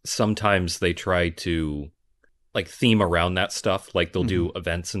least sometimes they try to like theme around that stuff. Like they'll do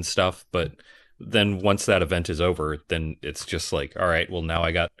events and stuff, but then once that event is over, then it's just like, all right, well now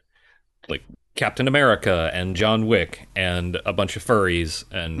I got like Captain America and John Wick and a bunch of furries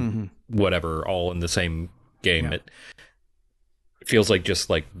and whatever, all in the same game. Yeah. It feels like just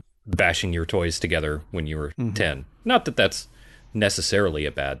like bashing your toys together when you were 10. Not that that's necessarily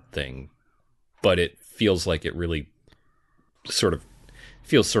a bad thing, but it feels like it really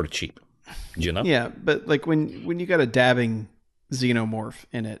feels sort of cheap, Yeah, but like when you got a dabbing xenomorph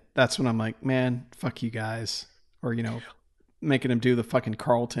in it, that's when I'm like, man, fuck you guys, or making him do the fucking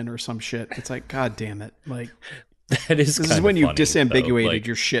Carlton or some shit. It's like, god damn it, like this is when you've disambiguated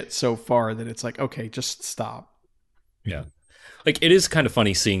your shit so far that it's like, okay, just stop. Yeah, like it is kind of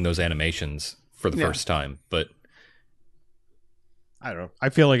funny seeing those animations for the first time, but I don't know. I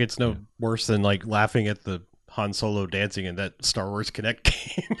feel like it's no worse than like laughing at the Han Solo dancing in that Star Wars Kinect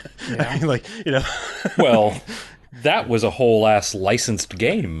game. I mean, like, well, that was a whole ass licensed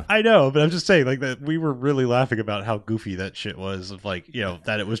game. I know, but I'm just saying, like, that we were really laughing about how goofy that shit was. Of like,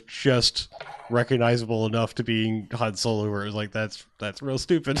 that it was just recognizable enough to being Han Solo, where it was like, that's real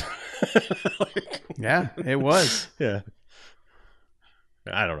stupid. Yeah, it was. Yeah,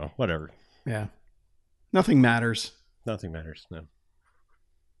 I don't know. Whatever. Yeah, nothing matters. Nothing matters. No.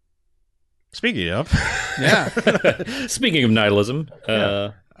 Speaking of, speaking of nihilism,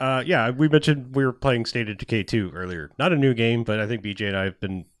 we mentioned we were playing State of Decay 2 earlier. Not a new game, but I think BJ and I have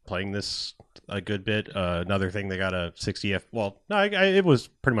been playing this a good bit. Another thing, they got a 60 F. Well, no, it was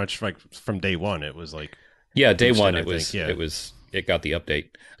pretty much like from day one. It was like day one. It got the update.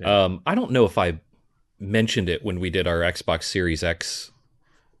 Yeah. I don't know if I mentioned it when we did our Xbox Series X,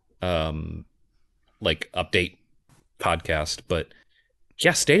 like update podcast, but.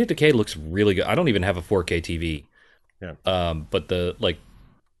 Yeah, State of Decay looks really good. I don't even have a 4K TV. Yeah. But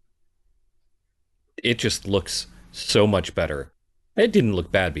it just looks so much better. It didn't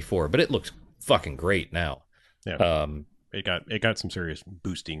look bad before, but it looks fucking great now. Yeah. it got some serious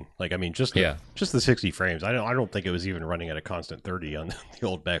boosting. Like, I mean, just Yeah. just the 60 frames. I don't think it was even running at a constant 30 on the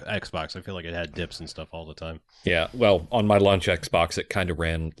old Xbox. I feel like it had dips and stuff all the time. Yeah, well, on my launch Xbox, it kind of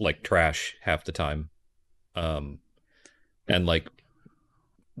ran like trash half the time. And like,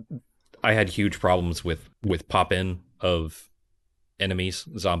 I had huge problems with pop-in of enemies,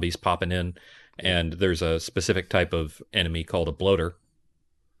 zombies popping in. And there's a specific type of enemy called a bloater.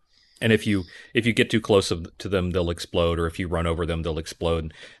 And if you get too close to them, they'll explode, or if you run over them, they'll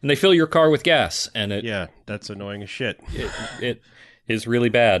explode, and they fill your car with gas. And yeah, that's annoying as shit. It is really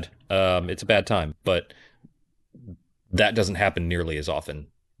bad. It's a bad time, but that doesn't happen nearly as often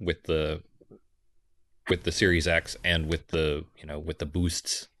with the Series X and with the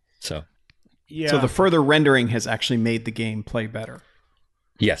boosts. So yeah, So the further rendering has actually made the game play better.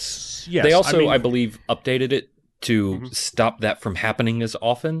 yes. Yes, They also, I mean- I believe, updated it to stop that from happening as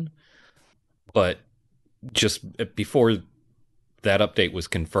often. But just before that update was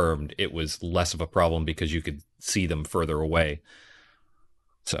confirmed, it was less of a problem because you could see them further away.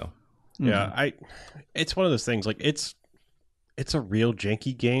 So yeah, it's one of those things. Like, it's a real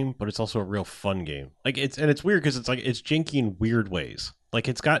janky game, but it's also a real fun game. Like, it's weird because it's like it's janky in weird ways. Like,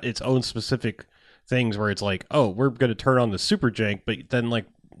 it's got its own specific things where it's like, oh, we're going to turn on the super jank, but then like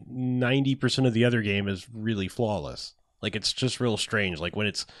 90% of the other game is really flawless. Like, it's just real strange. Like, when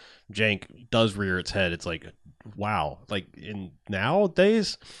it's jank does rear its head, it's like, wow. Like, in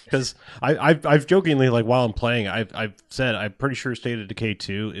nowadays, because I've jokingly, like, while I'm playing, I've said I'm pretty sure State of Decay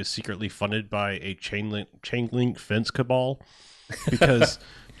 2 is secretly funded by a chain link fence cabal, because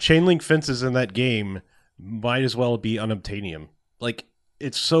chain link fences in that game might as well be unobtainium. Like,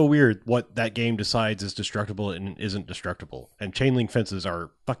 it's so weird what that game decides is destructible and isn't destructible. And chain link fences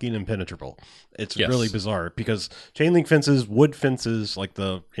are fucking impenetrable. It's really bizarre because chain link fences, wood fences, like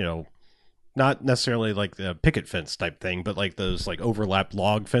the, not necessarily like the picket fence type thing, but like those like overlapped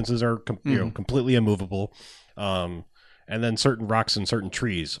log fences are completely immovable. And then certain rocks and certain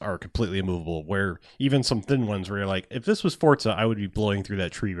trees are completely immovable, where even some thin ones where you're like, if this was Forza, I would be blowing through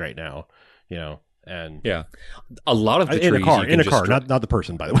that tree right now, And yeah, a lot of the in trees a car, not the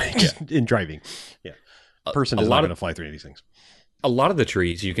person, by the way, just in driving. Yeah, person is not going to fly through any of these things. A lot of the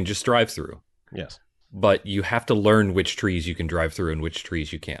trees you can just drive through. Yes, but you have to learn which trees you can drive through and which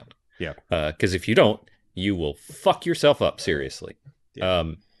trees you can't. Yeah, because if you don't, you will fuck yourself up seriously. Yeah.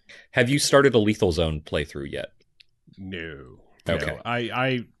 Have you started a Lethal Zone playthrough yet? No. Okay. No.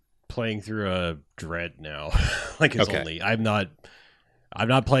 I playing through a Dread now. Like, it's only I'm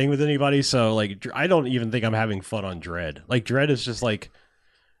not playing with anybody, so like I don't even think I'm having fun on Dread. Like, Dread is just like,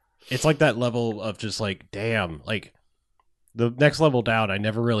 it's like that level of just like, damn, like the next level down, I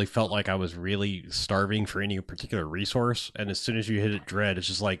never really felt like I was really starving for any particular resource. And as soon as you hit it, Dread, it's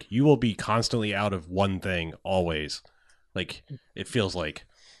just like you will be constantly out of one thing always. Like, it feels like.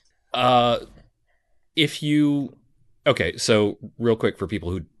 Okay, so real quick for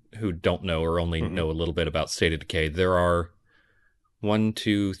people who don't know or only know a little bit about State of Decay, there are 1,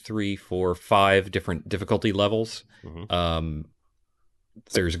 2, 3, 4, 5 different difficulty levels.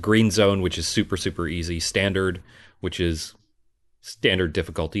 There's Green Zone, which is super, super easy. Standard, which is standard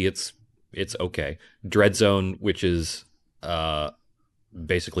difficulty. It's okay. Dread Zone, which is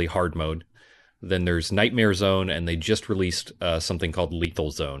basically hard mode. Then there's Nightmare Zone, and they just released something called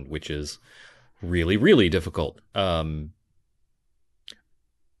Lethal Zone, which is really, really difficult.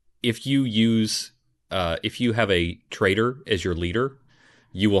 If you have a trader as your leader,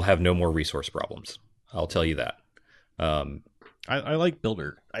 you will have no more resource problems. I'll tell you that. I like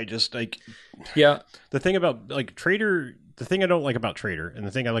Builder. I just like, yeah. The thing about like Trader, the thing I don't like about Trader, and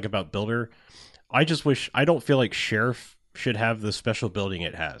the thing I like about Builder, I don't feel like Sheriff should have the special building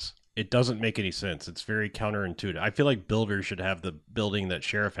it has. It doesn't make any sense. It's very counterintuitive. I feel like Builder should have the building that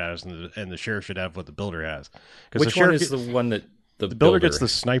Sheriff has, and the Sheriff should have what the Builder has. Which one is the one that the Builder gets the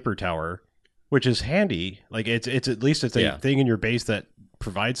sniper tower, which is handy. Like, it's at least it's a thing in your base that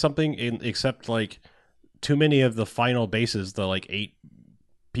provides something. Except like too many of the final bases, the like 8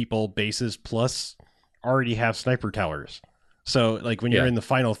 people bases plus, already have sniper towers. So like when you're in the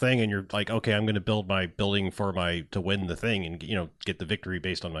final thing and you're like, okay, I'm going to build my building to win the thing and get the victory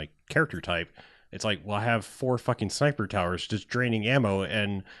based on my character type. It's like, well, I have 4 fucking sniper towers just draining ammo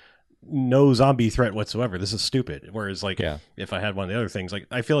and no zombie threat whatsoever. This is stupid. Whereas like if I had one of the other things, like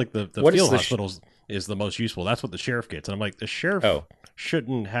I feel like the field hospitals is the most useful. That's what the Sheriff gets. And I'm like, the Sheriff should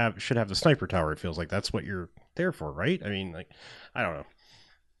have the sniper tower. It feels like that's what you're there for, right? I mean, like, I don't know.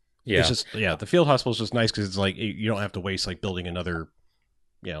 Yeah, it's just the field hospital is just nice because it's like you don't have to waste like building another,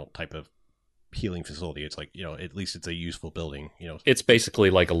 type of healing facility. It's like at least it's a useful building. It's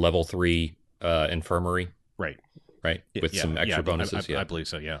basically like a level 3 infirmary, right? right? With some extra bonuses. I believe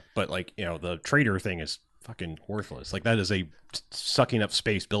so. Yeah, but like the trader thing is fucking worthless. Like that is a sucking up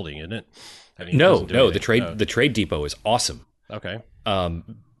space building, isn't it? I mean, no, the trade depot is awesome. Okay.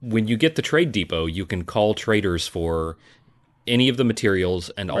 When you get the trade depot, you can call traders for any of the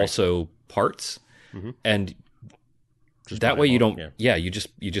materials and also parts, and just that way you don't. Yeah. You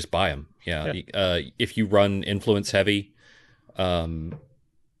just buy them. Yeah. If you run influence heavy, like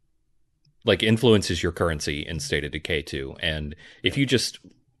influence is your currency in State of Decay 2, and if you just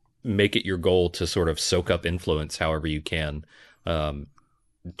make it your goal to sort of soak up influence however you can,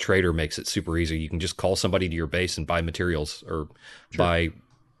 trader makes it super easy. You can just call somebody to your base and buy materials or buy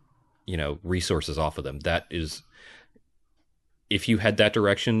resources off of them. That is, if you head that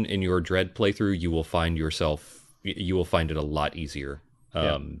direction in your Dread playthrough, you will find it a lot easier.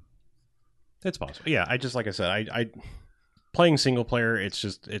 It's possible. Yeah, I just, like I said, I playing single player, it's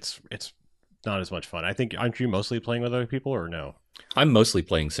not as much fun. I think, aren't you mostly playing with other people or no? I'm mostly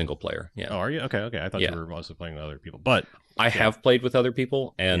playing single player. Yeah. Oh, are you? Okay. I thought you were mostly playing with other people, but I have played with other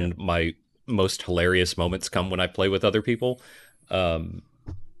people, and my most hilarious moments come when I play with other people.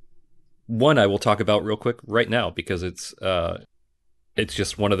 One I will talk about real quick right now because it's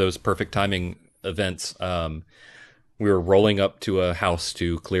just one of those perfect timing events. We were rolling up to a house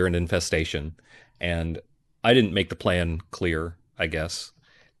to clear an infestation, and I didn't make the plan clear, I guess.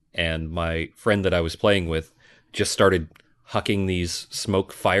 And my friend that I was playing with just started hucking these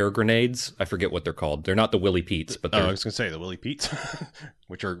smoke fire grenades. I forget what they're called. They're not the Willy Pete's, but I was going to say the Willy Pete's,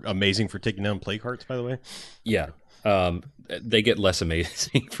 which are amazing for taking down plague hearts, by the way. Yeah. They get less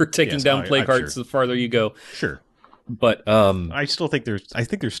amazing for taking down plague hearts the farther you go. Sure. But I think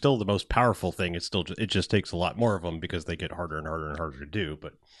there's still the most powerful thing. It just takes a lot more of them because they get harder and harder and harder to do.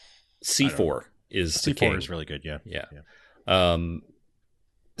 But C4 is really good. Yeah.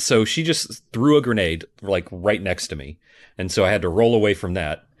 So she just threw a grenade like right next to me, and so I had to roll away from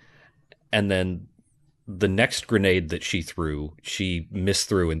that. And then the next grenade that she threw, she missed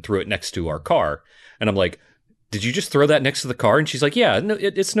through and threw it next to our car. And I'm like, "Did you just throw that next to the car?" And she's like, "Yeah, no,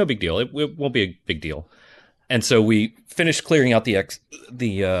 it's no big deal. It won't be a big deal." And so we finished clearing out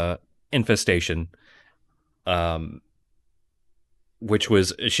the infestation, which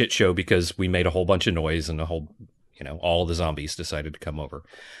was a shit show because we made a whole bunch of noise and all the zombies decided to come over.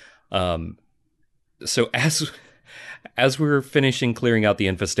 So as we were finishing clearing out the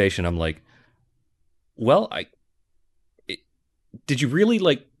infestation, I'm like, "Well, did you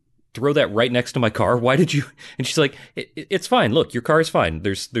really throw that right next to my car? Why did you?" And she's like, "It's fine. Look, your car is fine.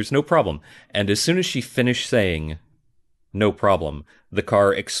 There's no problem." And as soon as she finished saying "no problem," the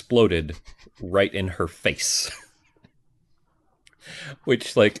car exploded right in her face.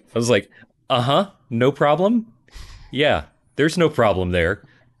 Which, I was like, no problem? Yeah, there's no problem there.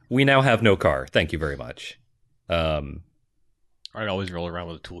 We now have no car. Thank you very much. I'd always roll around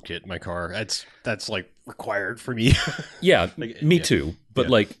with a toolkit in my car. That's required for me. Yeah, me too. But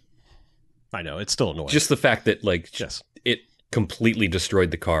I know it's still annoying. Just the fact that it completely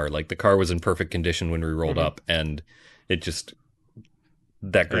destroyed the car. The car was in perfect condition when we rolled up, and it just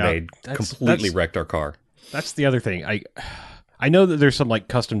that grenade completely wrecked our car. That's the other thing. I know that there's some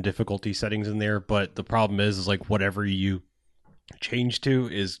custom difficulty settings in there, but the problem is whatever you change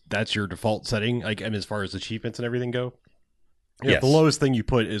to that's your default setting. And as far as achievements and everything go, the lowest thing you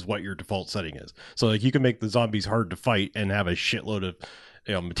put is what your default setting is. So you can make the zombies hard to fight and have a shitload of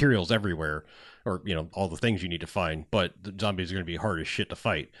materials everywhere, or all the things you need to find. But the zombies are going to be hard as shit to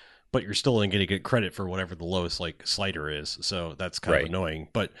fight. But you're still going to get credit for whatever the lowest slider is. So that's kind of annoying.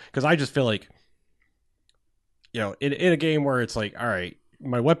 But because I just feel in a game where it's all right,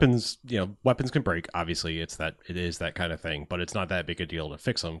 my weapons, weapons can break. Obviously, it is that kind of thing, but it's not that big a deal to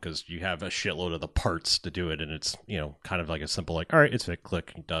fix them because you have a shitload of the parts to do it, and it's kind of a simple all right, it's fixed,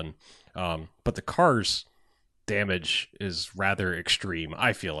 click, done. But the car's damage is rather extreme.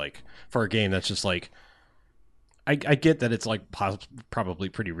 I feel for a game that's just I get that it's probably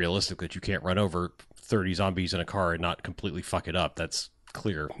pretty realistic that you can't run over 30 zombies in a car and not completely fuck it up. That's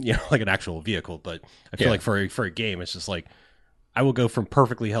clear, an actual vehicle. But I feel for a game, it's just I will go from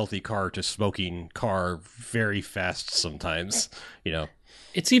perfectly healthy car to smoking car very fast sometimes.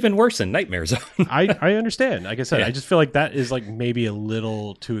 It's even worse than Nightmare Zone. I understand. Like I said, I just feel that is maybe a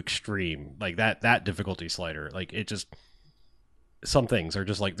little too extreme. That difficulty slider. It just, some things are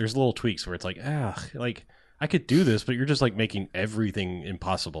just there's little tweaks where it's I could do this, but you're just making everything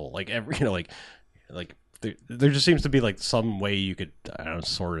impossible. There just seems to be some way you could, I don't know,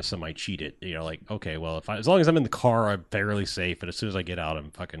 sort of semi cheat it. Okay, well, as long as I'm in the car, I'm fairly safe. But as soon as I get out, I'm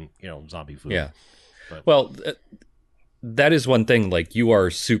fucking zombie food. Yeah. But, well, that is one thing. You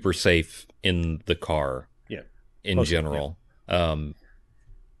are super safe in the car. Yeah. in general.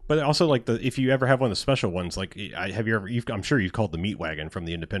 But also, like, if you ever have one of the special ones, like, I'm sure you've called the Meat Wagon from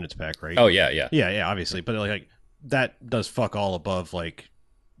the Independence Pack, right? Oh, yeah. Yeah, obviously. But, like, that does fuck all above, like,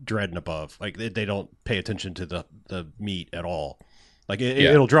 Dread and above. Like, they don't pay attention to the meat at all. Like,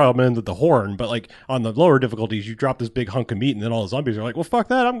 it'll draw them into the horn, but, like, on the lower difficulties, you drop this big hunk of meat, and then all the zombies are like, well, fuck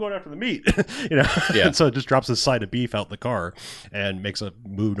that, I'm going after the meat. You know? Yeah. And so it just drops this side of beef out the car and makes a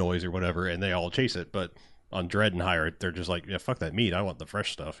moo noise or whatever, and they all chase it. But on Dread and higher, they're just like, yeah, fuck that meat, I want the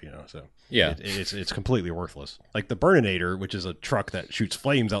fresh stuff, you know? So yeah, it's completely worthless. Like the Burninator, which is a truck that shoots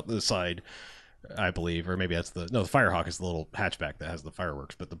flames out the side, I believe, or maybe that's the Firehawk is the little hatchback that has the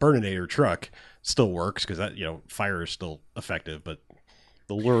fireworks, but the Burninator truck still works because that, you know, fire is still effective, but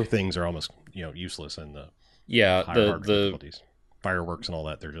the lure things are almost, you know, useless in the hard difficulties. Fireworks and all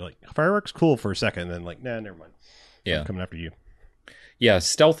that, they're just like, fireworks cool for a second, and then like, nah, never mind. Yeah, I'm coming after you. Yeah,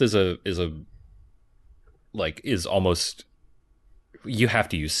 stealth is almost, you have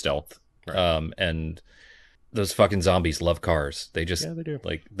to use stealth. Right. And those fucking zombies love cars. They just, they do.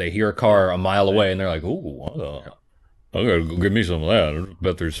 Like, they hear a car a mile away and they're like, ooh, I gotta go get me some of that. I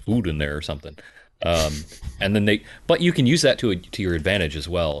bet there's food in there or something. And then but you can use that to your advantage as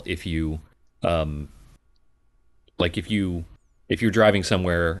well. If you, if you're driving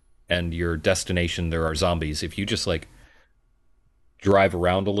somewhere and your destination, there are zombies, if you just like drive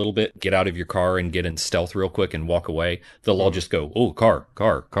around a little bit, get out of your car and get in stealth real quick and walk away, they'll all just go, oh, car,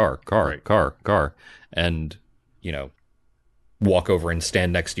 and, you know, walk over and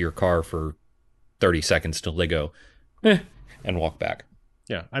stand next to your car for 30 seconds till they go, and walk back.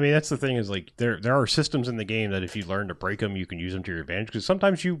 Yeah, I mean, that's the thing is, like, there are systems in the game that if you learn to break them, you can use them to your advantage, because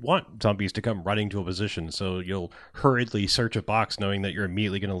sometimes you want zombies to come running to a position, so you'll hurriedly search a box knowing that you're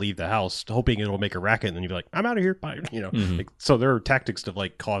immediately going to leave the house, hoping it'll make a racket, and then you'll be like, I'm out of here, bye, you know. Mm-hmm. Like, so there are tactics to,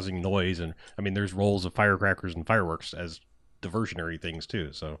 like, causing noise, and, I mean, there's rolls of firecrackers and fireworks as diversionary things,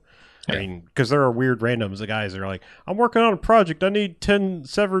 too, so... I mean, because there are weird randoms, the guys that are like, I'm working on a project, I need 10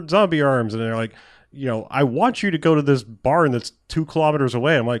 severed zombie arms, and they're like, you know, I want you to go to this barn that's 2 kilometers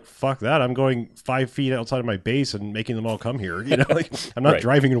away. I'm like, fuck that. I'm going 5 feet outside of my base and making them all come here. You know, like, I'm not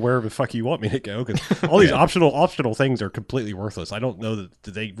driving to wherever the fuck you want me to go, because all these optional things are completely worthless. I don't know that, do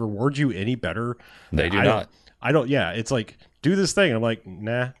they reward you any better? They do not. I don't. Yeah, it's like, do this thing. And I'm like,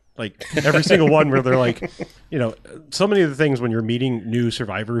 nah. Like every single one where they're like, you know, so many of the things when you're meeting new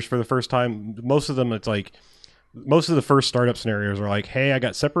survivors for the first time, most of them, it's like, most of the first startup scenarios are like, hey, I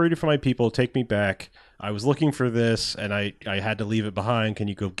got separated from my people, take me back. I was looking for this and I had to leave it behind. Can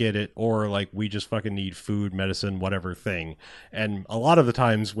you go get it? Or like, we just fucking need food, medicine, whatever thing. And a lot of the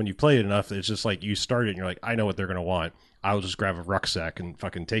times when you play it enough, it's just like you start it and you're like, I know what they're going to want. I'll just grab a rucksack and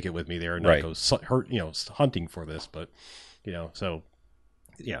fucking take it with me there and not go hunting for this. But, you know, so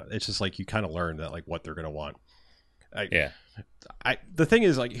yeah, it's just like you kind of learn that, like, what they're going to want. The thing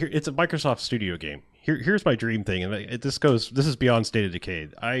is, like, here, it's a Microsoft Studio game. Here's my dream thing, and this is beyond State of Decay.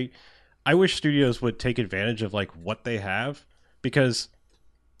 I wish studios would take advantage of, like, what they have, because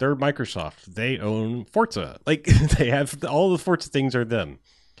they're Microsoft. They own Forza. Like, they have all the Forza things are them.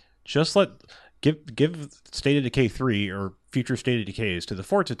 Just give State of Decay 3 or future State of Decays to the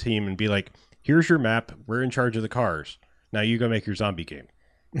Forza team and be like, here's your map. We're in charge of the cars. Now you go make your zombie game.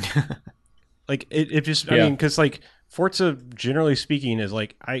 Like, it just, I mean, because, like, Forza, generally speaking, is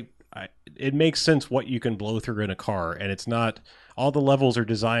like, it makes sense what you can blow through in a car, and it's not, all the levels are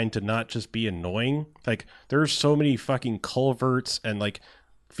designed to not just be annoying. Like, there's so many fucking culverts, and, like,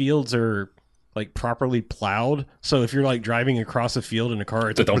 fields are, like, properly plowed, so if you're, like, driving across a field in a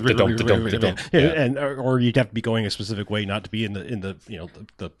car, it's or you'd have to be going a specific way not to be in the you know,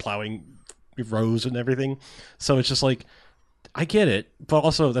 the plowing rows and everything. So it's just like, I get it, but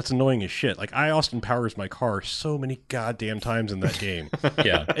also that's annoying as shit. Like, I Austin Powers my car so many goddamn times in that game.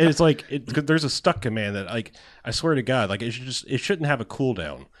 Yeah, and it's like there's a stuck command that, like, I swear to God, like, it shouldn't have a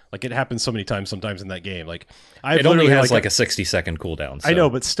cooldown. Like, it happens so many times sometimes in that game. Like, it only has like a 60-second cooldown. So. I know,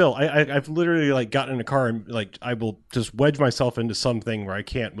 but still, I've literally, like, gotten in a car and, like, I will just wedge myself into something where I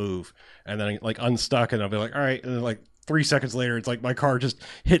can't move, and then I, like, unstuck, and I'll be like, all right, and then, like, 3 seconds later, it's like my car just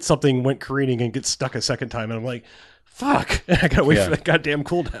hit something, went careening, and gets stuck a second time, and I'm like, fuck, I gotta wait for that goddamn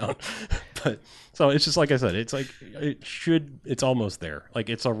cooldown. But so it's just like I said, it's like it's almost there. Like,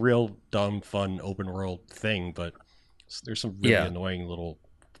 it's a real dumb, fun, open world thing, but there's some really annoying little.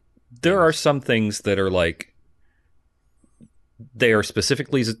 There are some things that are like, they are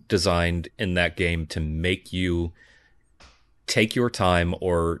specifically designed in that game to make you take your time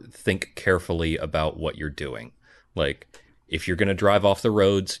or think carefully about what you're doing. Like, if you're going to drive off the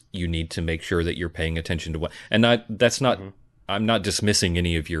roads, you need to make sure that you're paying attention to what. And that's not. I'm not dismissing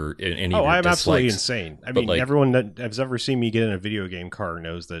any of your any. Oh, of your I'm absolutely dislikes, insane. I but, mean, like- everyone that has ever seen me get in a video game car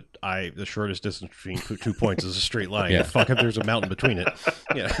knows that the shortest distance between 2 points is a straight line. Yeah. Fuck if there's a mountain between it.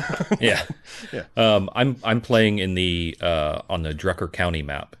 Yeah. Yeah. Yeah. I'm playing in the on the Drucker County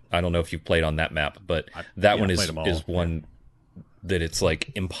map. I don't know if you've played on that map, but that one I is played them all. is one that it's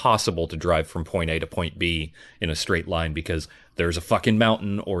like impossible to drive from point A to point B in a straight line because there's a fucking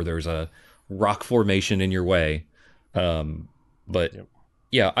mountain or there's a rock formation in your way. But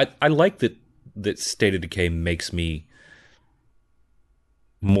yeah, I like that State of Decay makes me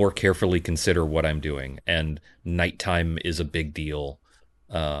more carefully consider what I'm doing, and nighttime is a big deal.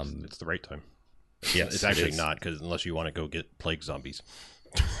 It's the right time. Yes, It's it actually is. not, because unless you want to go get plague zombies.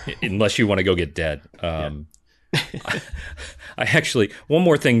 Unless you want to go get dead. I actually, one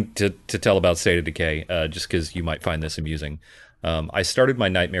more thing to tell about State of Decay, just because you might find this amusing. I started my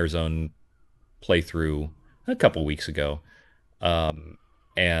Nightmare Zone playthrough a couple weeks ago,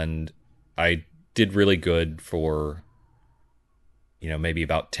 and I did really good for, maybe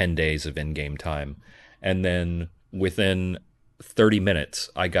about 10 days of in-game time. And then within 30 minutes,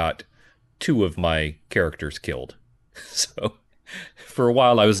 I got 2 of my characters killed. So for a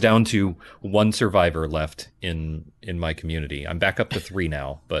while, I was down to 1 survivor left in my community. I'm back up to 3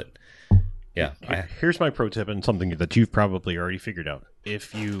 now, but yeah. Here's my pro tip, and something that you've probably already figured out.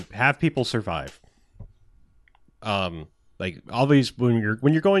 If you have people survive, like always when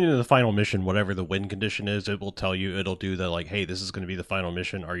you're going into the final mission, whatever the win condition is, it will tell you, it'll do the like, hey, this is going to be the final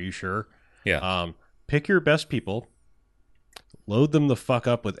mission. Are you sure? Yeah. Pick your best people, load them the fuck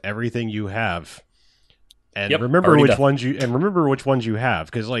up with everything you have, and Yep, remember already which done. ones you have,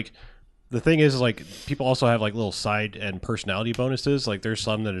 because like the thing is, like, people also have like little side and personality bonuses. Like there's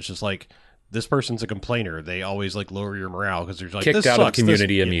some that it's just like, this person's a complainer. They always like lower your morale because there's like, Kicked this out of sucks, the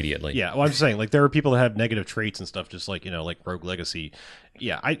community this- immediately. Yeah, well, I'm saying like there are people that have negative traits and stuff, just like like Rogue Legacy.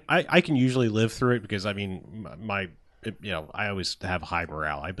 Yeah, I can usually live through it because I mean I always have high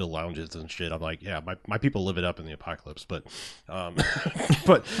morale. I build lounges and shit. I'm like, yeah, my people live it up in the apocalypse. But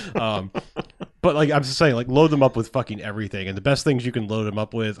but like I'm just saying, like load them up with fucking everything. And the best things you can load them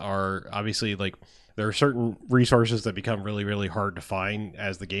up with are obviously like, there are certain resources that become really, really hard to find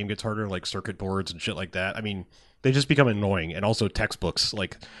as the game gets harder, like circuit boards and shit like that. I mean, they just become annoying. And also textbooks.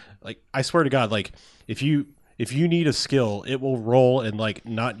 Like I swear to God, like if you need a skill, it will roll and like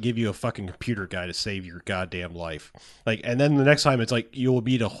not give you a fucking computer guy to save your goddamn life. Like, and then the next time it's like you will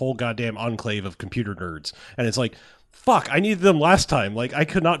meet a whole goddamn enclave of computer nerds, and it's like, fuck, I needed them last time. Like, I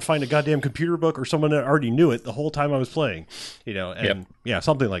could not find a goddamn computer book or someone that already knew it the whole time I was playing. And yeah,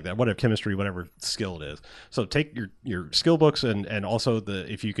 something like that. Whatever chemistry, whatever skill it is. So take your skill books and also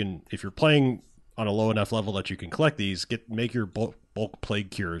if you're playing on a low enough level that you can collect these, make your bulk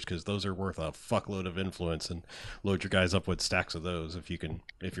plague cures, because those are worth a fuckload of influence, and load your guys up with stacks of those if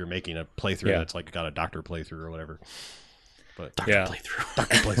you're making a playthrough that's like got a doctor playthrough or whatever. But Doctor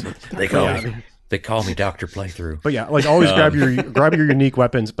playthrough. They call me Dr. Playthrough. But yeah, like always grab your unique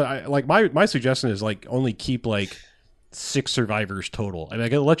weapons. But my suggestion is like only keep like 6 survivors total. I mean, I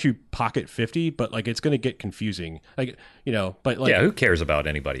can let you pocket 50, but like it's going to get confusing. Like, but like, Yeah, who cares about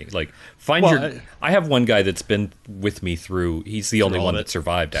anybody? Like, I have one guy that's been with me through. He's the only all one of that it.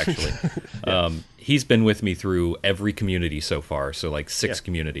 survived, actually. He's been with me through every community so far. So like 6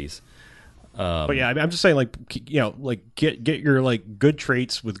 communities. But yeah, I mean, I'm just saying, like, like get your like good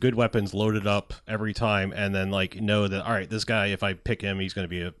traits with good weapons loaded up every time, and then like know that, all right, this guy, if I pick him, he's going to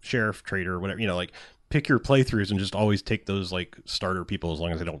be a sheriff, trader, or whatever. Like pick your playthroughs and just always take those like starter people as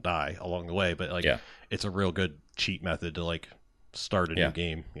long as they don't die along the way. But like, it's a real good cheat method to like start a new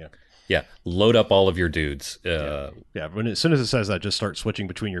game. Yeah. Yeah, load up all of your dudes. Yeah, as soon as it says that, just start switching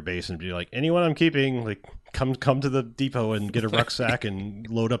between your base and be like, anyone I'm keeping, like come to the depot and get a rucksack and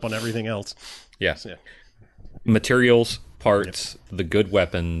load up on everything else. Yeah. So, Materials, parts, the good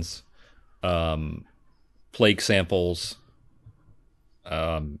weapons, plague samples,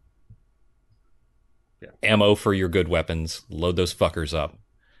 ammo for your good weapons. Load those fuckers up.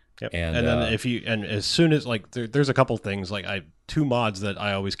 Yep. And then as soon as like there's a couple things, like 2 mods that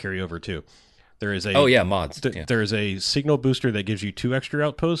I always carry over too. There is a mods. There is a signal booster that gives you 2 extra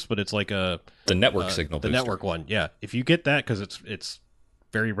outposts, but it's like the network signal the booster. network one. Yeah, if you get that, because it's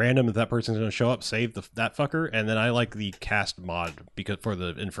very random if that person's going to show up, save that fucker. And then I like the cast mod because for the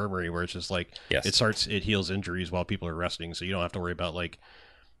infirmary, where it's just like it heals injuries while people are resting, so you don't have to worry about like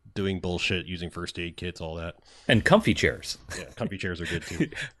doing bullshit using first aid kits, all that. And comfy chairs. Yeah, comfy chairs are good too.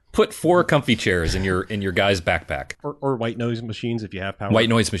 Put 4 comfy chairs in your guy's backpack. Or white noise machines if you have power. White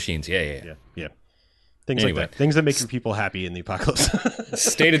noise machines. Yeah. Things Anyway. like that. Things that make your people happy in the apocalypse.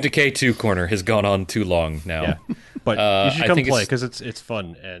 State of Decay 2 corner has gone on too long now. But you should I come think play it's- because it's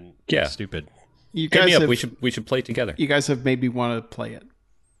fun and Yeah. stupid. You Hit me guys up. have, We should play together. you guys have made me want to play it.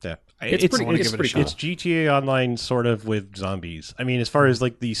 Yeah, It's pretty- I wanna it's give it a pretty shot. It's GTA Online sort of with zombies. I mean, as far as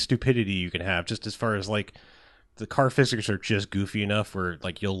like the stupidity you can have, just as far as like the car physics are just goofy enough where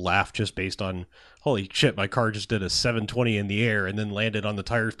like you'll laugh just based on holy shit, my car just did a 720 in the air and then landed on the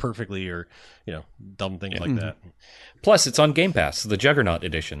tires perfectly, or dumb things like that. Plus, it's on Game Pass, the Juggernaut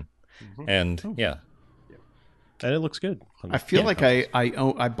edition, and yeah, And it looks good. I feel like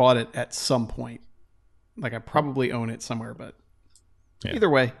I bought it at some point. Like I probably own it somewhere, but either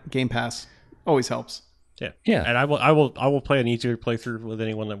way, Game Pass always helps. Yeah. And I will play an easier playthrough with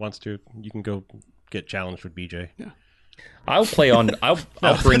anyone that wants to. You can go get challenged with BJ. Yeah. I'll play on. I'll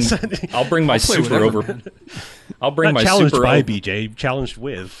bring my I'll play super whatever, over. I'll bring Not my challenged super by over. BJ, challenged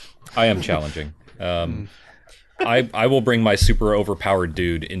with. I am challenging. I will bring my super overpowered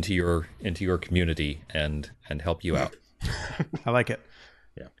dude into your community and help you out. I like it.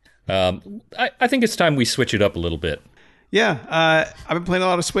 I think it's time we switch it up a little bit. Yeah, I've been playing a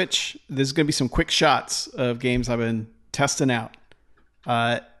lot of Switch. There's going to be some quick shots of games I've been testing out.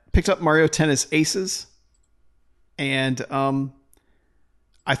 Picked up Mario Tennis Aces, and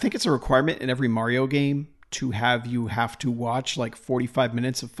I think it's a requirement in every Mario game to have to watch like 45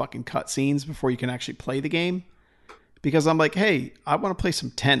 minutes of fucking cutscenes before you can actually play the game. Because I'm like, hey, I want to play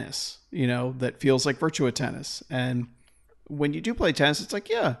some tennis, that feels like Virtua Tennis. And when you do play tennis, it's like,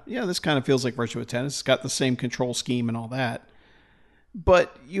 yeah, this kind of feels like Virtua Tennis. It's got the same control scheme and all that.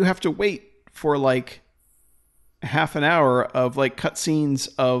 But you have to wait for like half an hour of like cutscenes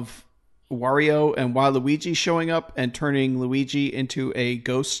of Wario and Waluigi showing up and turning Luigi into a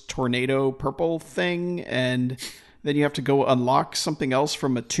ghost tornado purple thing. And then you have to go unlock something else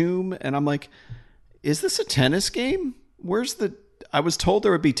from a tomb. And I'm like, is this a tennis game? I was told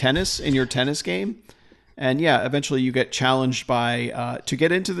there would be tennis in your tennis game. And yeah, eventually you get challenged by, to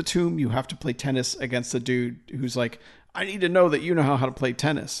get into the tomb, you have to play tennis against a dude who's like, I need to know that you know how to play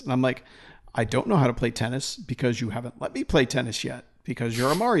tennis. And I'm like, I don't know how to play tennis because you haven't let me play tennis yet, because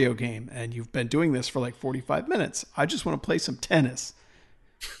you're a Mario game and you've been doing this for like 45 minutes. I just want to play some tennis.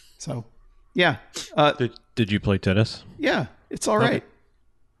 So yeah. Did you play tennis? Yeah, it's all right.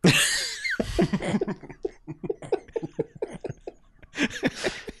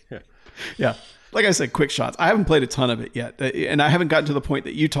 Yeah. Like I said, quick shots. I haven't played a ton of it yet. And I haven't gotten to the point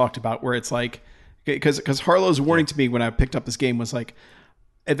that you talked about where it's like, because Harlow's warning to me when I picked up this game was like,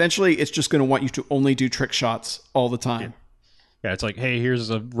 eventually it's just going to want you to only do trick shots all the time. Yeah, it's like, hey, here's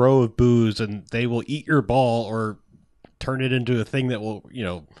a row of boos and they will eat your ball or turn it into a thing that will,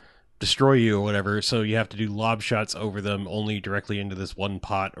 destroy you or whatever. So you have to do lob shots over them only directly into this one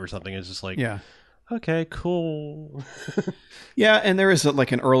pot or something. It's just like, Yeah. Okay, cool. Yeah, and there is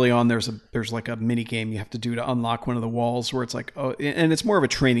like an early on, there's like a mini game you have to do to unlock one of the walls where it's like, oh, and it's more of a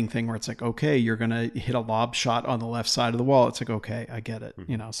training thing where it's like, okay, you're gonna hit a lob shot on the left side of the wall. It's like, okay, I get it,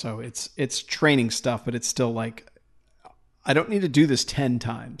 So it's training stuff, but it's still like, I don't need to do this 10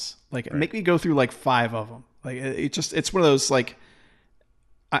 times. Like, make me go through like 5 of them. Like, it's one of those like,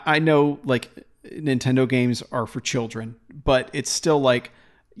 I know like Nintendo games are for children, but it's still like,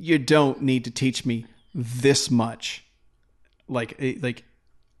 you don't need to teach me this much. Like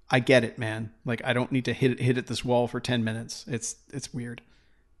I get it, man. Like, I don't need to hit at this wall for 10 minutes. It's weird.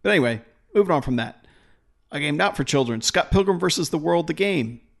 But anyway, moving on from that. A game not for children. Scott Pilgrim versus the World, the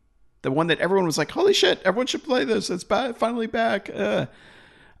game. The one that everyone was like, holy shit, everyone should play this. It's finally back. That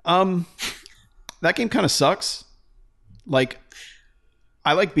game kind of sucks. Like,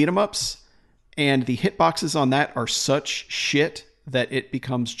 I like beat 'em ups, and the hitboxes on that are such shit that it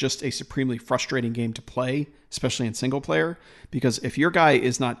becomes just a supremely frustrating game to play, especially in single player, because if your guy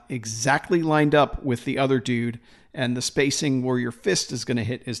is not exactly lined up with the other dude and the spacing where your fist is going to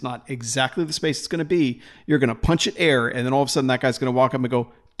hit is not exactly the space it's going to be, you're going to punch it air, and then all of a sudden that guy's going to walk up and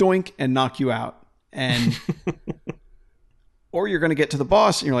go doink and knock you out. And or you're going to get to the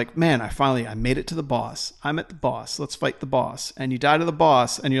boss and you're like, man, I made it to the boss. I'm at the boss. Let's fight the boss. And you die to the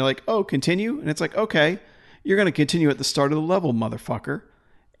boss and you're like, oh, continue? And it's like, okay, you're going to continue at the start of the level, motherfucker.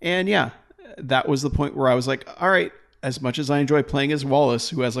 And yeah, that was the point where I was like, all right, as much as I enjoy playing as Wallace,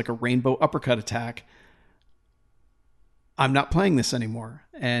 who has like a rainbow uppercut attack, I'm not playing this anymore.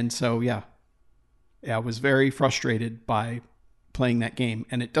 And so, yeah, I was very frustrated by playing that game.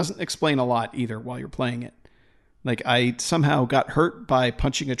 And it doesn't explain a lot either while you're playing it. Like, I somehow got hurt by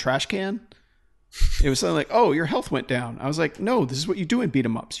punching a trash can. It was something like, oh, your health went down. I was like, no, this is what you do in beat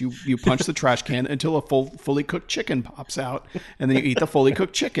 'em ups. You punch the trash can until a fully cooked chicken pops out, and then you eat the fully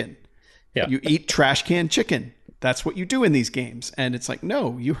cooked chicken. Yeah. You eat trash can chicken. That's what you do in these games. And it's like,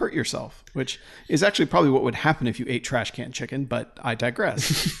 no, you hurt yourself, which is actually probably what would happen if you ate trash can chicken, but I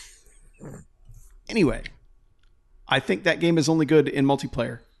digress. Anyway, I think that game is only good in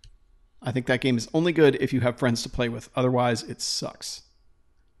multiplayer. I think that game is only good if you have friends to play with. Otherwise, it sucks.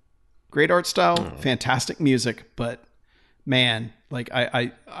 Great art style, fantastic music, but man, like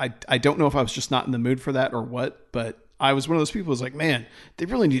I don't know if I was just not in the mood for that or what, but I was one of those people who was like, man, they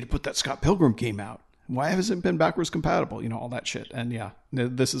really need to put that Scott Pilgrim game out. Why hasn't it been backwards compatible? You know, all that shit. And yeah,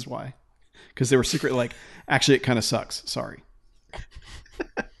 this is why. Because they were secretly like, actually, it kind of sucks. Sorry.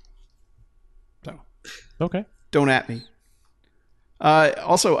 So. Okay. Don't at me.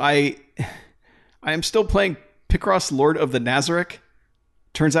 Also, I am still playing Picross Lord of the Nazarick.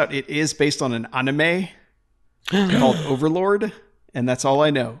 Turns out it is based on an anime called Overlord, and that's all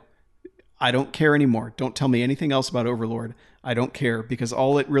I know. I don't care anymore. Don't tell me anything else about Overlord. I don't care, because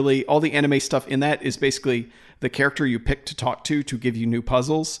all the anime stuff in that is basically the character you pick to talk to give you new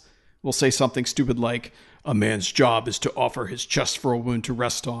puzzles will say something stupid like, a man's job is to offer his chest for a wound to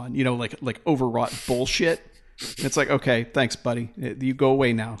rest on. You know, like overwrought bullshit. It's like, okay, thanks, buddy. You go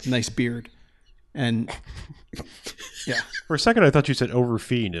away now. Nice beard. And yeah. For a second, I thought you said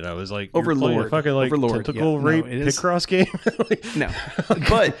Overfiend, and I was like, Overlord. A fucking like Overlord. tentacle rape Picross game. No,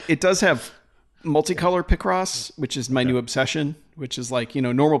 but it does have multicolor Picross, which is my new obsession. Which is like, you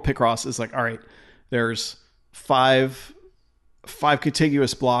know, normal Picross is like, all right, there's five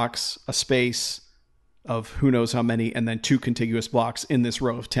contiguous blocks, a space of who knows how many, and then 2 contiguous blocks in this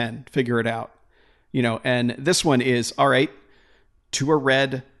row of 10. Figure it out. You know, and this one is, all right, 2 are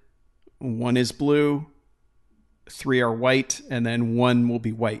red, 1 is blue, 3 are white, and then 1 will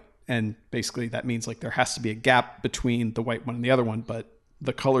be white. And basically that means like there has to be a gap between the white one and the other one, but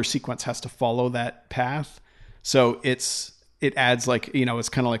the color sequence has to follow that path. So it adds like, you know, it's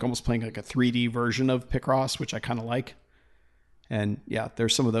kind of like almost playing like a 3D version of Picross, which I kind of like. And yeah,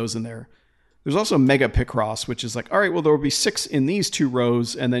 there's some of those in there. There's also Mega Picross, which is like, all right, well, there will be 6 in these 2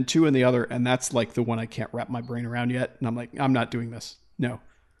 rows and then 2 in the other. And that's like the one I can't wrap my brain around yet. And I'm like, I'm not doing this. No.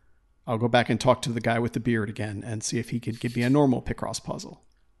 I'll go back and talk to the guy with the beard again and see if he could give me a normal Picross puzzle.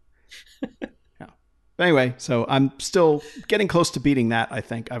 Yeah. But anyway, so I'm still getting close to beating that, I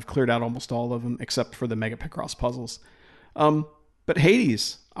think. I've cleared out almost all of them except for the Mega Picross puzzles. But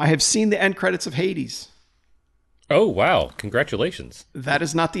Hades, I have seen the end credits of Hades. Oh, wow. Congratulations. That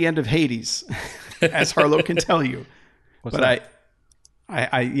is not the end of Hades, as Harlow can tell you. What's that?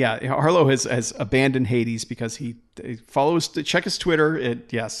 Harlow has abandoned Hades because he follows, check his Twitter.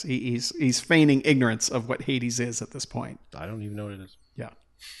 He's feigning ignorance of what Hades is at this point. I don't even know what it is. Yeah.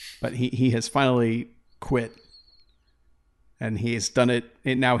 But he has finally quit. And he has done it.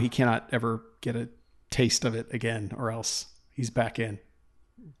 And now he cannot ever get a taste of it again, or else he's back in.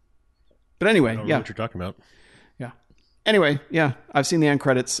 But anyway, I don't know what you're talking about. Yeah. Anyway, yeah, I've seen the end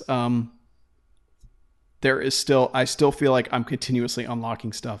credits. I still feel like I'm continuously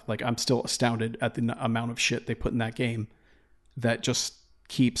unlocking stuff. Like I'm still astounded at the amount of shit they put in that game that just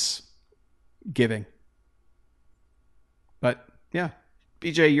keeps giving. But yeah,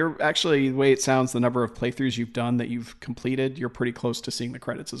 BJ, you're actually, the way it sounds, the number of playthroughs you've done that you've completed, you're pretty close to seeing the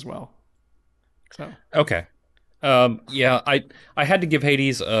credits as well. So okay. Yeah, I had to give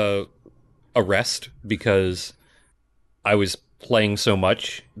Hades a rest because I was playing so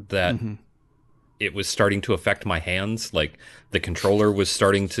much that it was starting to affect my hands. Like the controller was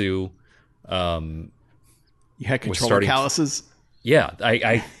starting to. You had controller calluses? Yeah,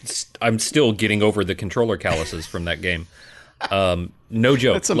 I'm still getting over the controller calluses from that game. No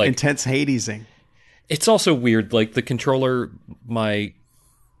joke. That's some intense Hadesing. It's also weird. Like the controller I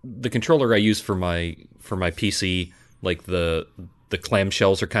use for my PC, like the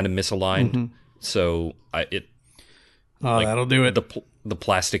clamshells are kind of misaligned. So that'll do it. The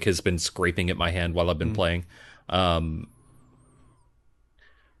plastic has been scraping at my hand while I've been playing. I'm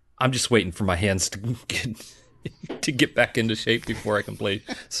just waiting for my hands to get back into shape before I can play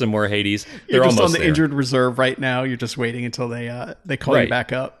some more Hades. You're just on the there. injured reserve right now. You're just waiting until they call you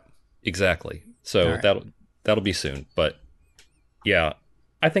back up. Exactly. So right. that'll be soon. But yeah,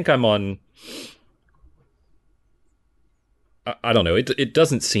 I think I'm on. I don't know. It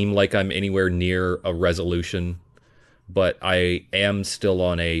doesn't seem like I'm anywhere near a resolution, but I am still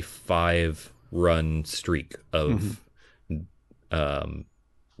on a 5-run streak of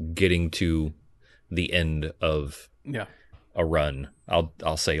getting to the end of a run.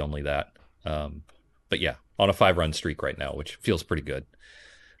 I'll say only that. But yeah, on a 5-run streak right now, which feels pretty good.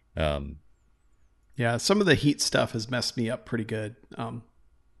 Yeah, some of the heat stuff has messed me up pretty good.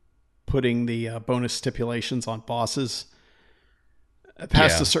 Putting the bonus stipulations on bosses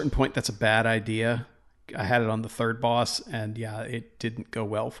past a certain point, that's a bad idea I had it on the third boss, and yeah, it didn't go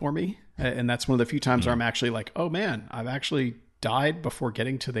well for me. And that's one of the few times where I'm actually like, oh man, I've actually died before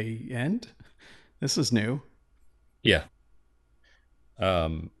getting to the end. This is new. Yeah.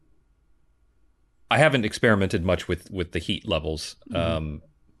 I haven't experimented much with the heat levels. I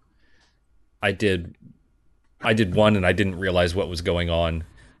did one and I didn't realize what was going on.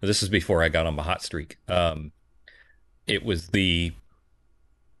 This was before I got on my hot streak. It was you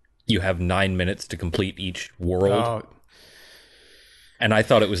have 9 minutes to complete each world. Oh. And I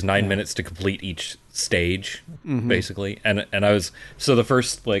thought it was 9 minutes to complete each stage, basically. And I was, so the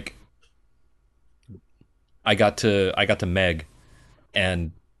first, like, I got to Meg,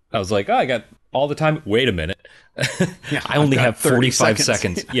 and I was like, oh, I got all the time. Wait a minute. Yeah, I only have 45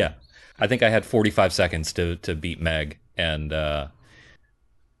 seconds. seconds. Yeah. I think I had 45 seconds to beat Meg, and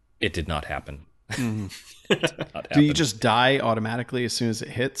it did not happen. Do you just die automatically as soon as it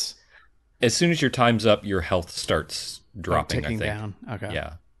hits? As soon as your time's up, your health starts dropping, ticking I think. down. Okay.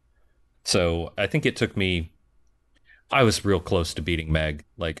 Yeah. So I think it took me, I was real close to beating Meg.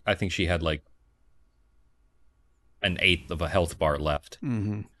 Like, I think she had like an eighth of a health bar left.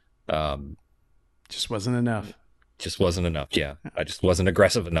 Just wasn't enough. Just wasn't enough. Yeah. I just wasn't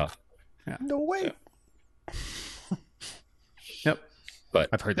aggressive enough. Yeah. No way. Yep. But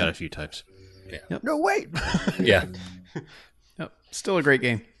I've heard that a few times. Yeah. Yep. No way. Yeah. Yep. Still a great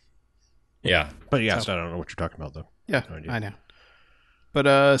game. Yeah. But yes, I don't know what you're talking about though. Yeah, No idea. I know.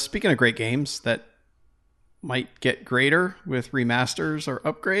 But speaking of great games that might get greater with remasters or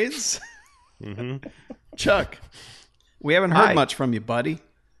upgrades, Chuck, we haven't heard Hi. much from you, buddy.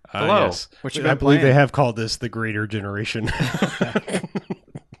 Hello. Yes. What you I been believe playing? they have called this the greater generation.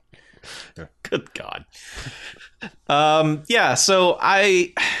 Good God. Yeah, so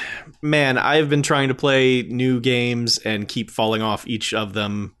I've been trying to play new games and keep falling off each of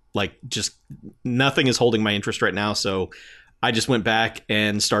them. Like, just nothing is holding my interest right now. So I just went back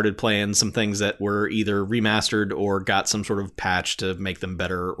and started playing some things that were either remastered or got some sort of patch to make them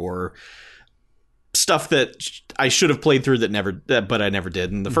better, or stuff that I should have played through but I never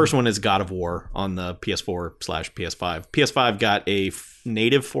did. And the first one is God of War on the PS4/PS5. PS5 got a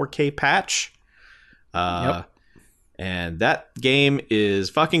native 4K patch. And that game is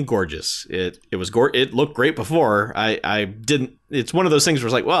fucking gorgeous. It looked great before. I didn't. It's one of those things where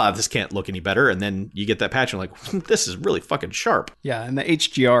it's like, well, this can't look any better. And then you get that patch and you're like, this is really fucking sharp. Yeah, and the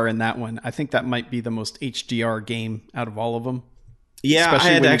HDR in that one, I think that might be the most HDR game out of all of them. Yeah, Especially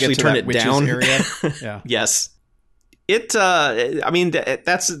I had when to you get actually to turn that it witches down. area. Yeah. Yes.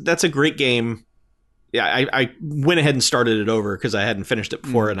 That's a great game. Yeah, I went ahead and started it over because I hadn't finished it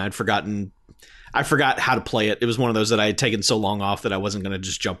before, and I forgot how to play it. It was one of those that I had taken so long off that I wasn't going to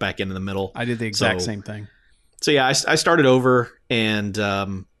just jump back in the middle. I did the exact same thing. So yeah, I started over, and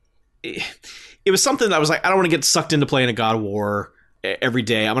it was something that I was like, I don't want to get sucked into playing a God of War every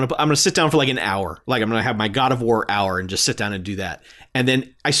day. I'm gonna sit down for like an hour. Like, I'm gonna have my God of War hour and just sit down and do that. And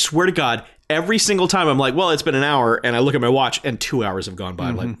then I swear to God, every single time I'm like, well, it's been an hour, and I look at my watch and 2 hours have gone by.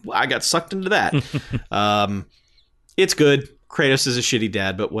 I'm like, well, I got sucked into that. It's good. Kratos is a shitty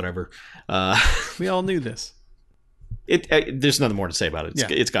dad, but whatever. We all knew this. There's nothing more to say about it.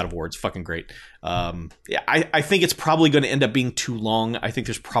 It's God of War. It's fucking great. I think it's probably going to end up being too long. I think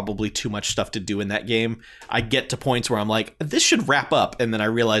there's probably too much stuff to do in that game. I get to points where I'm like, this should wrap up, and then I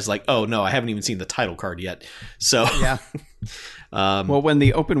realize, like, oh no, I haven't even seen the title card yet. So Yeah. Well, when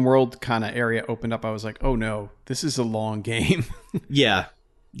the open world kind of area opened up, I was like, oh no, this is a long game. yeah.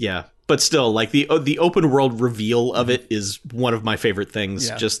 But still, like, the open world reveal of it is one of my favorite things.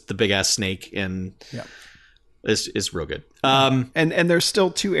 Yeah. Just the big ass snake, and Yeah. it's real good. And there's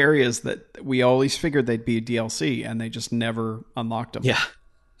still two areas that we always figured they'd be DLC, and they just never unlocked them. Yeah.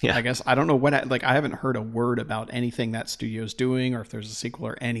 I guess I don't know what I haven't heard a word about anything that studio's doing, or if there's a sequel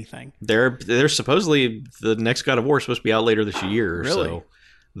or anything. They're supposedly, the next God of War is supposed to be out later this year. Really? So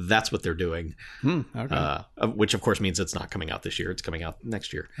that's what they're doing. Okay. Which of course means it's not coming out this year. It's coming out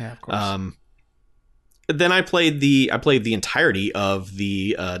next year. Yeah, of course. Then I played the entirety of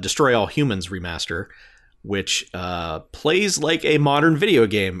the Destroy All Humans remaster, which plays like a modern video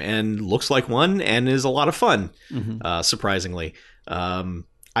game and looks like one and is a lot of fun. Surprisingly,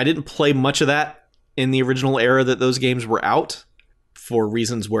 I didn't play much of that in the original era that those games were out, for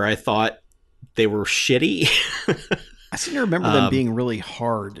reasons where I thought they were shitty. I seem to remember them being really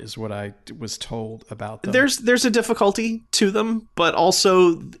hard, is what I was told about them. There's a difficulty to them, but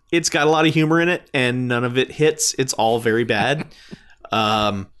also it's got a lot of humor in it, and none of it hits. It's all very bad.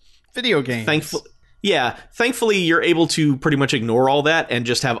 Video games. Thankfully, you're able to pretty much ignore all that and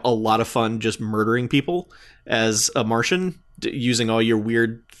just have a lot of fun just murdering people as a Martian. using all your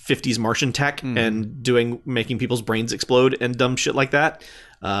weird 50s Martian tech and making people's brains explode and dumb shit like that.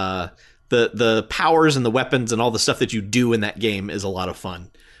 The powers and the weapons and all the stuff that you do in that game is a lot of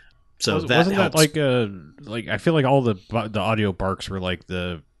fun. So wasn't helps. that like I feel like all the audio barks were like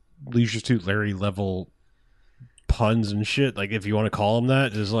the Leisure Suit Larry level puns and shit, like if you want to call them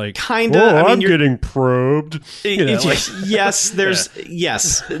that, is like kind of. I'm getting probed. Yes, there's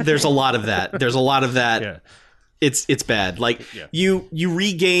a lot of that. There's a lot of that. Yeah. It's bad. Like you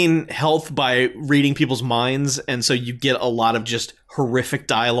regain health by reading people's minds, and so you get a lot of just horrific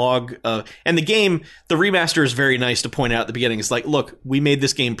dialogue. And the remaster is very nice to point out at the beginning. It's like, look, we made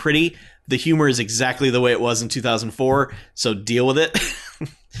this game pretty. The humor is exactly the way it was in 2004, so deal with it.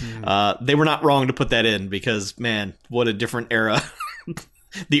 They were not wrong to put that in because, man, what a different era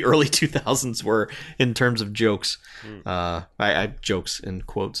the early 2000s were in terms of jokes. I jokes in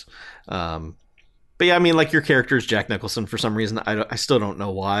quotes. But yeah, I mean, like your character is Jack Nicholson for some reason. I still don't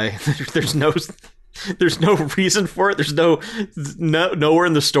know why. There's no reason for it. There's nowhere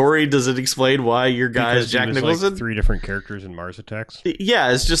in the story does it explain why your guy is Jack Nicholson. Like 3 different characters in Mars Attacks.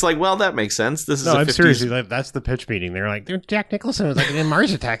 Yeah, it's just like, well, that makes sense. This is I'm seriously. That's the pitch meeting. They're like, Jack Nicholson was like in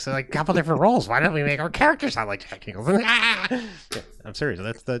Mars Attacks. They're like a couple different roles. Why don't we make our characters sound like Jack Nicholson? Yeah, I'm serious.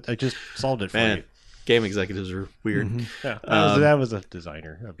 I just solved it for you. Game executives are weird. Yeah, that was a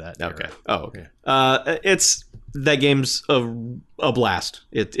designer of that. Okay. Era. Oh, okay. That game's a blast.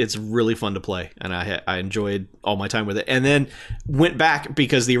 It's really fun to play, and I enjoyed all my time with it. And then went back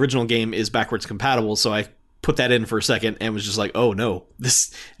because the original game is backwards compatible, so I put that in for a second and was just like, oh no,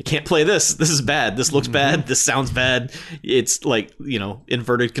 I can't play this. This is bad. This looks bad. This sounds bad. It's like,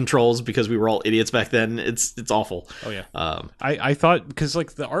 inverted controls because we were all idiots back then. It's awful. Oh yeah. I thought because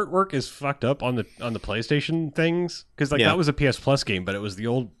like the artwork is fucked up on the PlayStation things because that was a PS Plus game, but it was the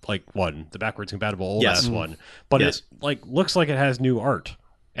old one, the backwards compatible old ass one. But it looks like it has new art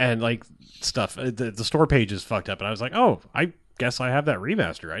and like stuff. The store page is fucked up, and I was like, oh, I guess I have that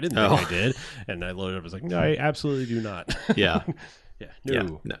remaster. I didn't think I did, and I loaded up. I was like, no, I absolutely do not. Yeah.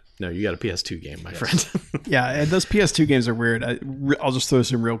 No, you got a PS2 game, my friend. Yeah, and those PS2 games are weird. I'll just throw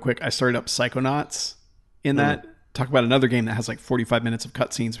this in real quick. I started up Psychonauts in that. Talk about another game that has like 45 minutes of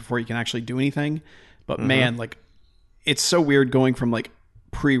cutscenes before you can actually do anything. But man, like it's so weird going from like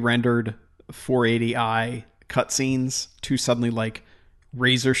pre-rendered 480i cutscenes to suddenly like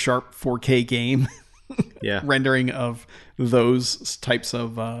razor sharp 4K game. Rendering of those types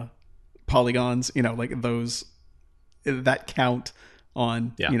of polygons, like those that count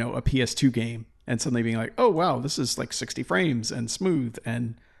on a PS2 game, and suddenly being like, oh wow, this is like 60 frames and smooth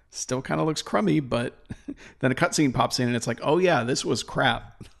and still kind of looks crummy, but then a cutscene pops in and it's like, oh yeah, this was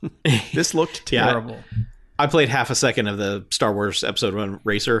crap. This looked terrible. I played half a second of the Star Wars Episode 1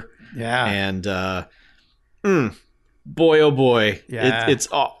 Racer. Yeah, and boy oh boy,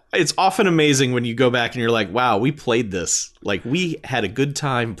 it's often amazing when you go back and you're like, wow, we played this. Like, we had a good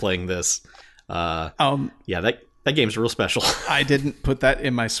time playing this. That game's real special. I didn't put that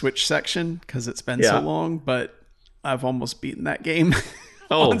in my Switch section because it's been so long, but I've almost beaten that game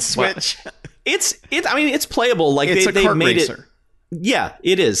on Switch. Wow. It's playable. Like it's a kart made racer. Yeah,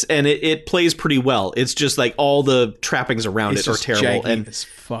 it is, and it plays pretty well. It's just like all the trappings around it are terrible, and as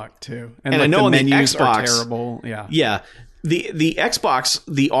fuck too. And like I know the on menus the Xbox are terrible. Yeah, yeah. The Xbox,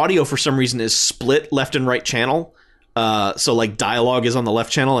 the audio for some reason is split left and right channel. So like dialogue is on the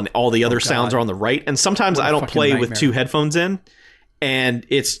left channel and all the other sounds are on the right. And sometimes I don't play with 2 headphones in, and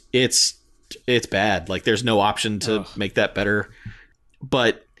it's bad. Like there's no option to make that better.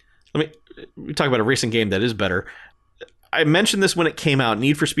 But we talk about a racing game that is better. I mentioned this when it came out,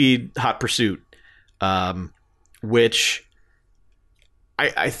 Need for Speed Hot Pursuit, which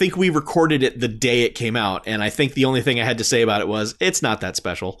I think we recorded it the day it came out, and I think the only thing I had to say about it was it's not that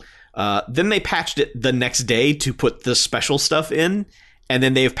special. Then they patched it the next day to put the special stuff in, and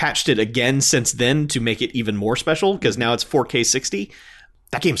then they've patched it again since then to make it even more special because now it's 4K 60.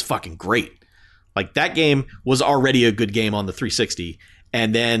 That game's fucking great. Like that game was already a good game on the 360,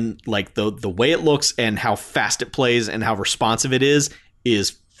 and then like the way it looks and how fast it plays and how responsive it is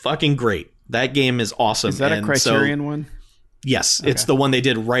fucking great. That game is awesome. Is that a Criterion one? Yes, okay. It's the one they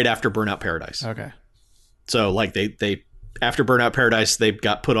did right after Burnout Paradise. Okay. So like they after Burnout Paradise, they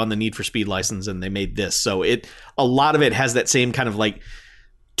got put on the Need for Speed license and they made this. So a lot of it has that same kind of like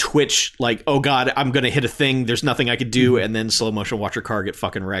twitch, like, oh God, I'm going to hit a thing. There's nothing I could do. And then slow motion watch your car get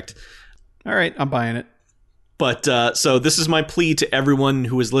fucking wrecked. All right. I'm buying it. But so this is my plea to everyone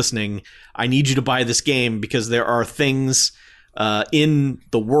who is listening. I need you to buy this game because there are things in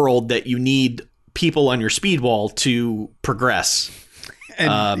the world that you need people on your speed wall to progress.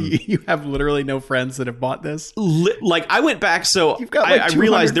 And you have literally no friends that have bought this. Like I went back, so You've got like I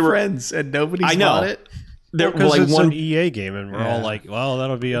realized there were friends and nobody's bought it. There because like it's one an EA game, and we're all like, "Well,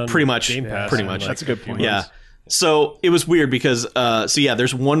 that'll be on pretty much Game Pass." pretty much. That's a good point. Yeah. So it was weird because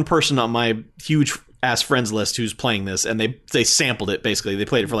there's one person on my huge ass friends list who's playing this, and they sampled it basically. They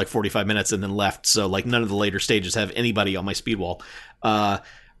played it for like 45 minutes and then left. So like none of the later stages have anybody on my speed wall.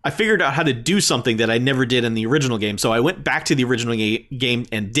 I figured out how to do something that I never did in the original game. So I went back to the original game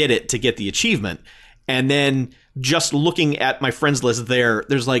and did it to get the achievement. And then just looking at my friends list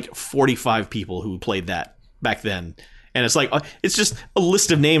there's like 45 people who played that back then. And it's like, it's just a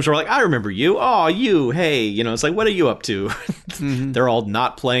list of names where like, I remember you. Oh, you. Hey, it's like, what are you up to? Mm-hmm. They're all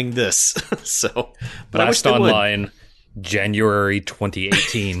not playing this. So, but Last online, January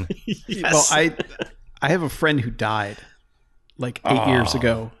 2018. Yes. Well, I have a friend who died like 8 years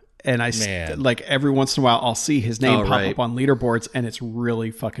ago. And like every once in a while, I'll see his name pop up on leaderboards, and it's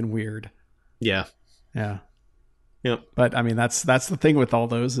really fucking weird. Yeah. Yeah. Yep. But I mean, that's the thing with all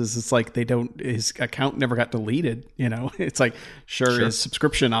those is it's like his account never got deleted. It's like, sure, his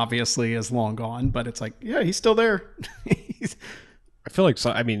subscription obviously is long gone, but it's like, yeah, he's still there. I feel like,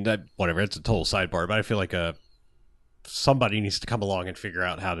 whatever, it's a total sidebar, but I feel like somebody needs to come along and figure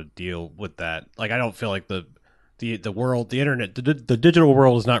out how to deal with that. Like, I don't feel like the world, the internet, the digital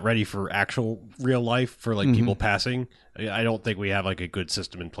world is not ready for actual real life for like people passing. I don't think we have like a good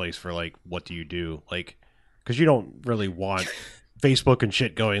system in place for like, what do you do? Like, because you don't really want Facebook and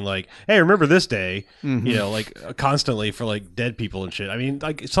shit going like, hey, remember this day, like constantly for like dead people and shit. I mean,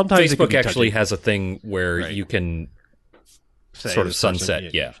 like sometimes Facebook actually has a thing where you can sort of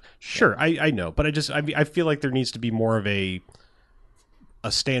sunset. Yeah. Sure. I know, but I feel like there needs to be more of a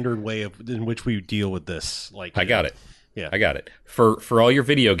standard way in which we deal with this. Like, I got it. Yeah, I got it. For all your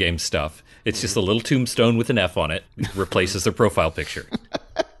video game stuff, it's just a little tombstone with an F on it, replaces their profile picture.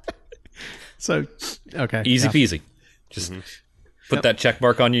 So, okay. Easy peasy. Just put that check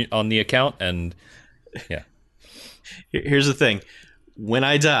mark on the account, and yeah. Here's the thing. When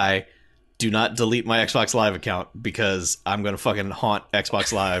I die, do not delete my Xbox Live account because I'm going to fucking haunt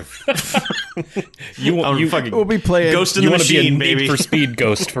Xbox Live. We'll be playing Ghost in the Machine, baby. Need for Speed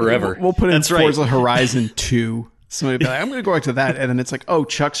Ghost forever. We'll put in Forza Horizon 2. Somebody will be like, I'm going to go back to that. And then it's like, oh,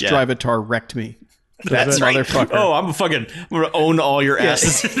 Chuck's Drivatar wrecked me. That's right. Motherfucker. Oh, I'm going to own all your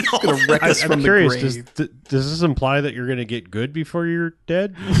asses. Going to wreck us from the grave. Does this imply that you're going to get good before you're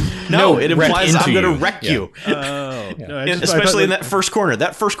dead? No, it implies I'm going to wreck you. Oh. No, especially in that first corner.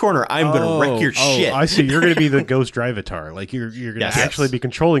 That first corner, I'm going to wreck your shit. I see. You're going to be the Ghost Drivatar. Like, you're going to actually be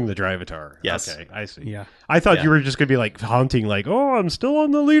controlling the Drivatar. Yes. Okay, I see. Yeah. I thought you were just going to be, like, haunting, like, oh, I'm still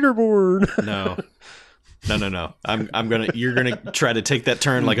on the leaderboard. No. You're gonna try to take that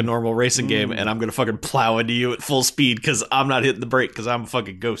turn like a normal racing game, and I'm gonna fucking plow into you at full speed because I'm not hitting the brake because I'm a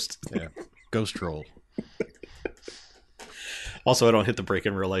fucking ghost. Yeah, ghost troll. Also, I don't hit the brake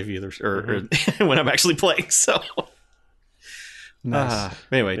in real life either, or when I'm actually playing. So, nice.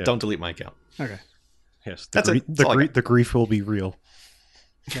 Anyway, don't delete my account. Okay. Yes, the grief will be real.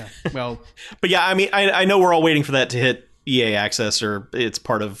 Yeah. Well, but yeah, I mean, I know we're all waiting for that to hit EA Access, or it's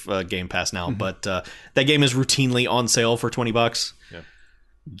part of Game Pass now, but that game is routinely on sale for $20. Yeah.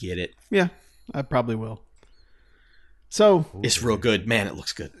 Get it. Yeah, I probably will. So it's real good. Man, it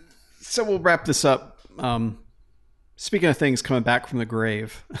looks good. So we'll wrap this up. Speaking of things coming back from the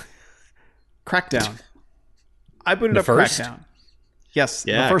grave, Crackdown. I booted up Crackdown. Yes,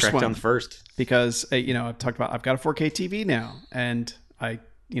 yeah, the first Crackdown one. First. Because, I've talked about, I've got a 4K TV now, and I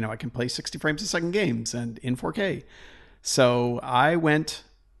can play 60 frames a second games and in 4K. So I went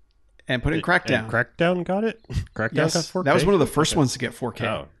and put in Crackdown. And Crackdown got it? Crackdown got 4K? That was one of the first ones to get 4K.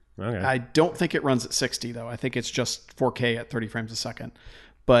 Oh, okay. I don't think it runs at 60, though. I think it's just 4K at 30 frames a second.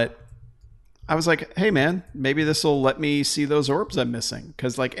 But I was like, hey, man, maybe this will let me see those orbs I'm missing.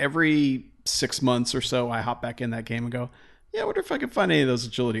 Because like every 6 months or so, I hop back in that game and go, yeah, I wonder if I can find any of those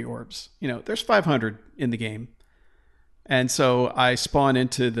agility orbs. There's 500 in the game. And so I spawn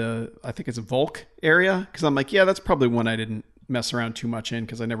into I think it's a Volk area, because I'm like, yeah, that's probably one I didn't mess around too much in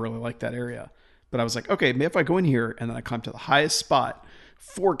because I never really liked that area. But I was like, okay, maybe if I go in here and then I climb to the highest spot,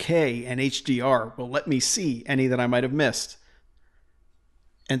 4K and HDR will let me see any that I might have missed.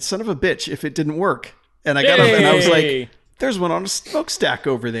 And son of a bitch, if it didn't work. And I got up and I was like, there's one on a smokestack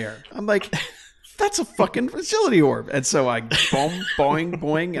over there. I'm like, that's a fucking agility orb. And so I boom, boing,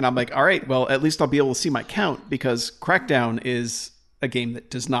 boing. And I'm like, all right, well, at least I'll be able to see my count, because Crackdown is a game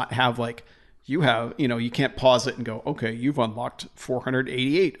that does not have like, you can't pause it and go, okay, you've unlocked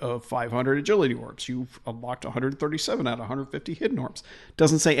 488 of 500 agility orbs. You've unlocked 137 out of 150 hidden orbs.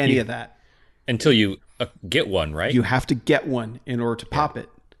 Doesn't say any of that. Until you get one, right? You have to get one in order to pop it.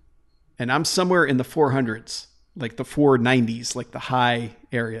 And I'm somewhere in the 400s, like the 490s, like the high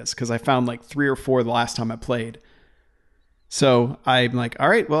areas, because I found like 3 or 4 the last time I played. So I'm like, all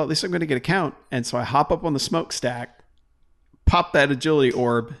right, well, at least I'm going to get a count. And so I hop up on the smokestack, pop that agility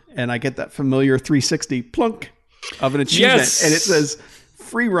orb, and I get that familiar 360 plunk of an achievement. Yes! And it says,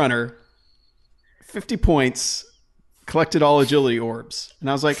 free runner, 50 points, collected all agility orbs. And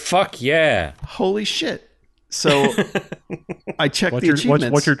I was like, fuck yeah. holy shit. So I checked What's the your,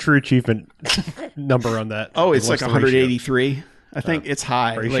 achievements. what's your true achievement number on that? Oh, it's What's like the 183. I think it's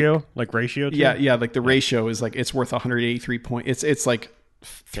high. ratio. Like ratio? Too? Yeah. Like the ratio is like it's worth 183 points. It's like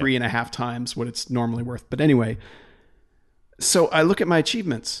 3.5 times what it's normally worth. But anyway, so I look at my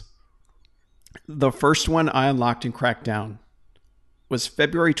achievements. The first one I unlocked in Crackdown was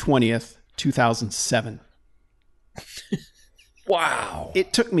February 20th, 2007. Wow.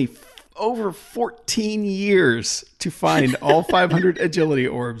 It took me over 14 years to find all 500 agility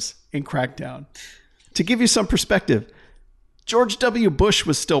orbs in Crackdown. To give you some perspective, George W. Bush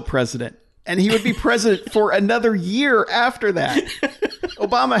was still president, and he would be president for another year after that.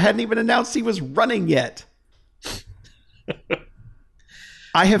 Obama hadn't even announced he was running yet.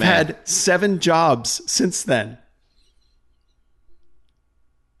 I have had 7 jobs since then.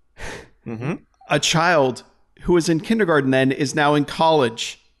 Mm-hmm. A child who was in kindergarten then is now in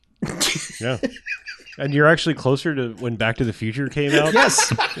college. Yeah. And you're actually closer to when Back to the Future came out Yes.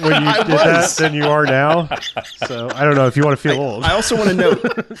 when you did that than you are now. So I don't know if you want to feel old. I also want to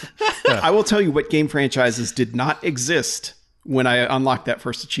note, I will tell you what game franchises did not exist when I unlocked that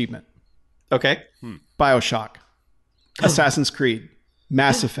first achievement. Okay. BioShock, Assassin's Creed,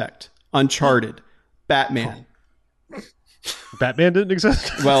 Mass Effect, Uncharted, Batman. Batman didn't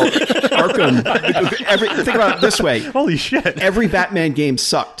exist? Well, Arkham. Think about it this way. Holy shit. Every Batman game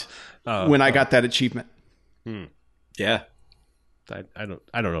sucked when I got that achievement. Yeah. I don't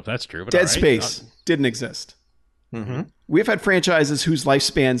know if that's true. But Dead all right. Space didn't exist. Mm-hmm. We've had franchises whose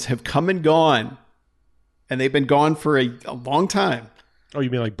lifespans have come and gone, and they've been gone for a long time. Oh, you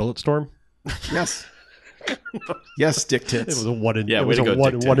mean like Bulletstorm? Yes. Yes, Dick It Tits. was a one and Yeah, it was way to a go,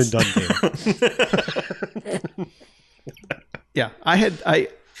 one Dick and Tits. done game. Yeah, I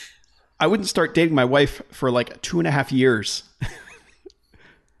wouldn't start dating my wife for like 2.5 years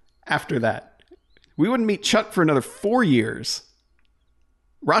after that. We wouldn't meet Chuck for another 4 years.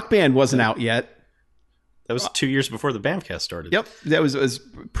 Rock Band wasn't out yet. That was 2 years before the Bamcast started. Yep, that was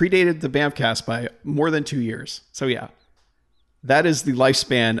predated the Bamcast by more than 2 years. So yeah, that is the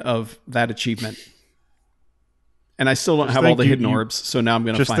lifespan of that achievement. And I still don't have all the hidden orbs, so now I'm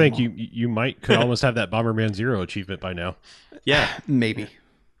going to find them all. you could almost have that Bomberman Zero achievement by now. Yeah. Maybe.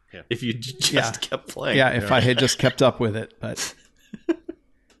 If you just kept playing. Yeah, if I had just kept up with it, but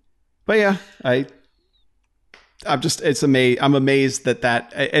yeah, I'm amazed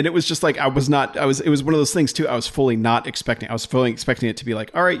that, and it was just like, it was one of those things too. I was fully expecting it to be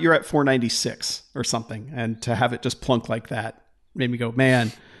like, all right, you're at 496 or something. And to have it just plunk like that made me go,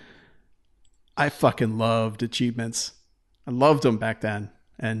 man, I fucking loved achievements. I loved them back then.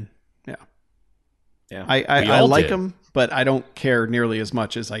 And yeah, I like them, but I don't care nearly as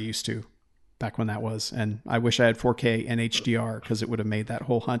much as I used to back when that was. And I wish I had 4K and HDR because it would have made that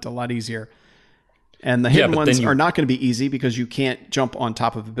whole hunt a lot easier. And the hidden ones are not going to be easy because you can't jump on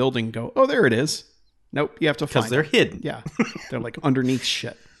top of a building and go, oh, there it is. Nope, you have to find it. Because they're hidden. Yeah, they're like underneath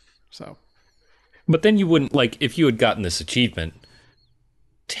shit. So, But then you wouldn't, like, if you had gotten this achievement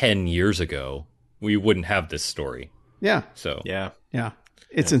 10 years ago, we wouldn't have this story. yeah, So Yeah.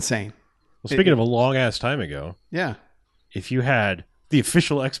 it's insane. Well, speaking of a long ass time ago, Yeah. if you had the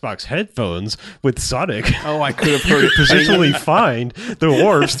official Xbox headphones with Sonic, Oh, I could have heard it positionally find the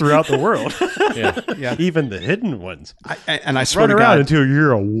orbs throughout the world, Yeah, even the hidden ones. I swear Run to around God, until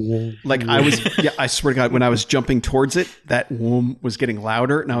you're a like I swear to God, when I was jumping towards it, that whoom was getting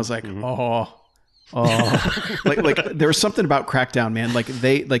louder, and I was like, oh, like there was something about Crackdown, man. Like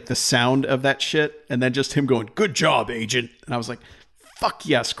the sound of that shit, and then just him going, "Good job, agent," and I was like, "Fuck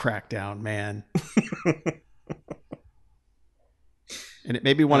yes, Crackdown, man." And it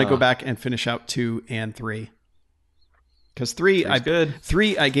made me want to go back and finish out 2 and 3. Because 3, I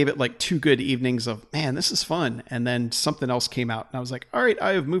gave it like 2 good evenings of, man, this is fun. And then something else came out. And I was like, all right,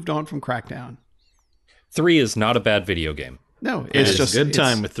 I have moved on from Crackdown. 3 is not a bad video game. No, it's just a good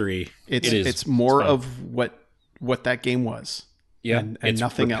time with 3. It's more of what that game was. Yeah, and it's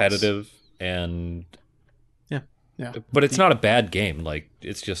nothing repetitive and Yeah. but it's not a bad game. Like,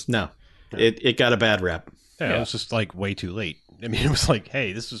 it's just No. It got a bad rap. Yeah, it was just like way too late. I mean, it was like,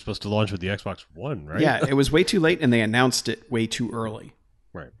 hey, this was supposed to launch with the Xbox One, right? Yeah, it was way too late, and they announced it way too early.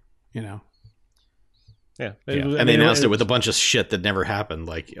 Right. You know, Yeah. And they announced it with a bunch of shit that never happened.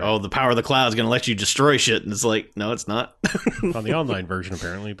 Like, oh, the power of the cloud is going to let you destroy shit. And it's like, no, it's not. on the online version,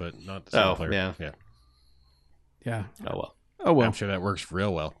 apparently, but not the single player. Yeah. Yeah. Oh, well. Oh, well. I'm sure that works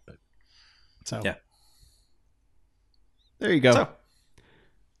real well. But. So, yeah. There you go.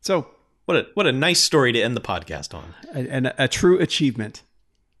 So what a nice story to end the podcast on. And a true achievement,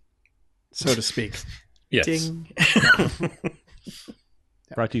 so to speak. Yes. Ding.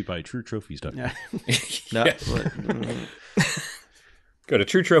 Brought to you by TrueTrophies.com. Yeah. No. Go to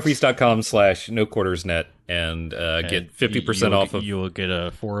truetrophies.com/noquartersnet and get 50% off of. You will get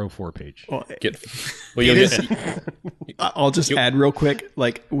a 404 page. Well, You'll I'll just add real quick.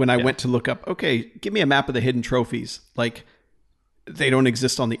 Like when I went to look up, okay, give me a map of the hidden trophies. Like they don't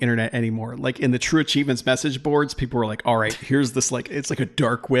exist on the internet anymore. Like in the True Achievements message boards, people were like, all right, here's this, like, it's like a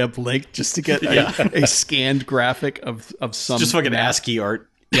dark web link just to get a scanned graphic of some Just fucking map. ASCII art.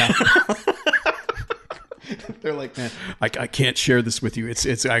 Yeah. They're like, man, I can't share this with you.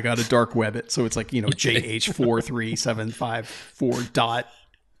 It's I got to dark web it. So it's like,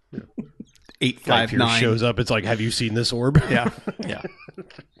 JH43754.859 shows up. It's like, have you seen this orb? Yeah. Yeah.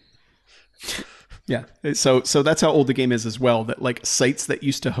 Yeah. So that's how old the game is as well. That like sites that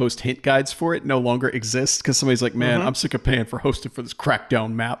used to host hint guides for it no longer exist because somebody's like, man, I'm sick of paying for hosting for this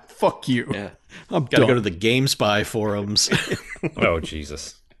Crackdown map. Fuck you. Yeah. I'm Got to done. go to the GameSpy forums. Oh,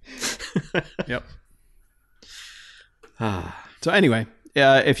 Jesus. Yep. So anyway,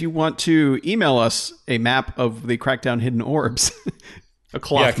 if you want to email us a map of the Crackdown hidden orbs, A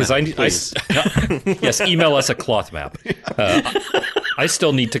cloth because map, yes, email us a cloth map. I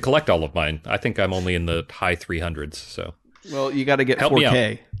still need to collect all of mine. I think I'm only in the high 300s. So, well, you got to get Help me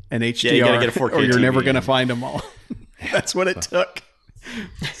 4K and HDR, you gotta get a 4K or you're TV. never going to find them all. That's what it took.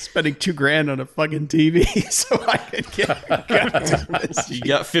 Spending $2,000 on a fucking TV so I could get. you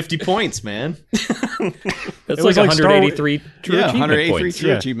got 50 points, man. that's was like like Star 183 true Yeah, achievement 183 points.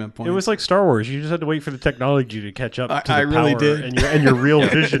 true achievement points. It was like Star Wars. You just had to wait for the technology to catch up to the I really power did. and your real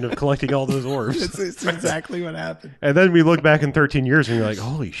vision of collecting all those orbs. It's exactly what happened. And then we look back in 13 years and you're like,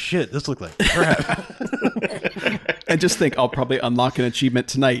 holy shit, this looked like crap. And just think, I'll probably unlock an achievement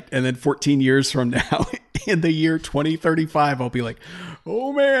tonight, and then 14 years from now, in the year 2035, I'll be like,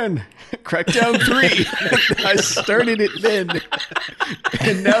 oh man, Crackdown 3. I started it then.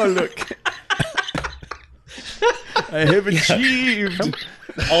 And now look. I have achieved.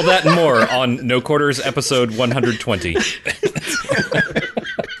 All that and more on No Quarters episode 120.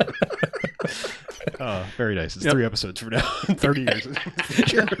 Very nice. It's 3 episodes from now in 30 years.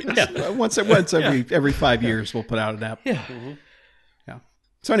 Once every 5 years, we'll put out an app. Yeah.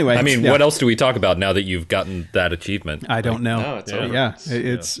 So anyway, I mean, what else do we talk about now that you've gotten that achievement? I don't know. No, it's over. Yeah,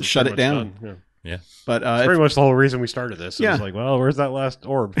 it's shut it down. Yeah. Yeah. But That's pretty much the whole reason we started this. It Yeah. was like, well, where's that last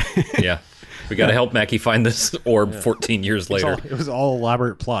orb? Yeah. We got to help Mackie find this orb 14 years later. It was all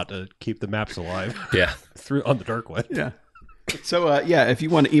elaborate plot to keep the maps alive Yeah. through on the dark web. yeah. So if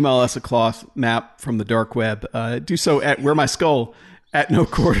you want to email us a cloth map from the dark web, do so at wheremyskull at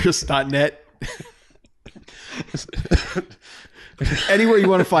noquarters.net. Anywhere you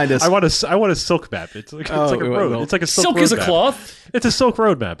want to find us. I want a silk map. It's like a road. well, It's like a silk Silk road is a map. cloth? It's a silk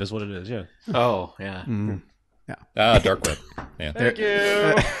road map, is what it is. Yeah. Oh, yeah. Dark web. Yeah. Thank you.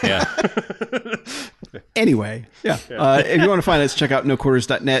 Yeah. Anyway, if you want to find us, check out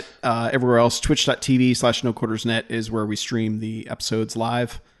noquarters.net. Everywhere else, twitch.tv/noquartersnet is where we stream the episodes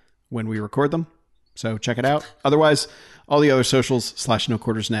live when we record them. So check it out. Otherwise, all the other socials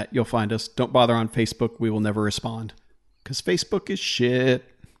 /noquartersnet, you'll find us. Don't bother on Facebook. We will never respond because Facebook is shit.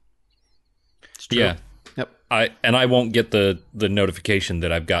 Yeah. Yep. I won't get the notification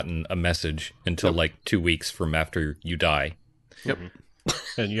that I've gotten a message until like 2 weeks from after you die. Yep.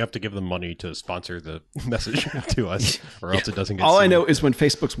 And you have to give them money to sponsor the message to us, or else it doesn't get All I seen. know is when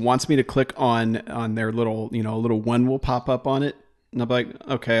Facebook wants me to click on their little, a little one will pop up on it. And I'll be like,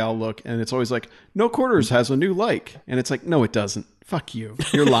 okay, I'll look. And it's always like, No Quarters has a new like. And it's like, no, it doesn't. Fuck you.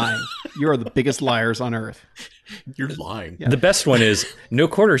 You're lying. You are the biggest liars on earth. You're lying. The best one is No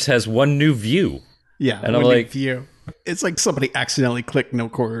Quarters has one new view. Yeah. And I'm when like- you- it's like somebody accidentally clicked No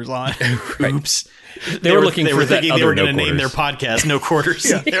Quarters on. Oops. They were looking they for were that thinking they other were going to No name their Quarters. podcast No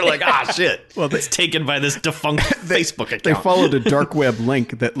Quarters. They're like, shit. Well, it's taken by this defunct Facebook account. They followed a dark web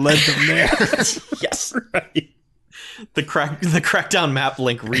link that led them there. Yes. The Crackdown map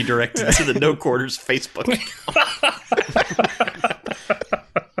link redirected to the No Quarters Facebook account.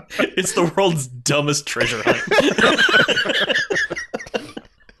 It's the world's dumbest treasure hunt.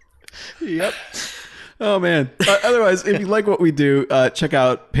 Yep. Oh man. Otherwise, if you like what we do, check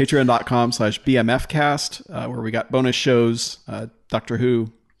out patreon.com/bmfcast, where we got bonus shows, Doctor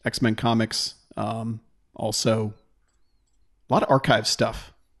Who, X-Men comics, all Also, a lot of archive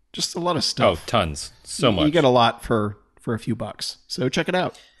stuff. Just a lot of stuff. Oh, tons. So much. You get a lot for a few bucks. So check it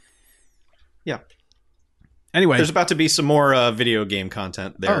out. Yeah. Anyway. There's about to be some more video game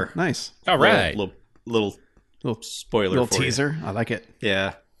content there. Oh, nice. All right. Little spoiler little for teaser. I like it. You.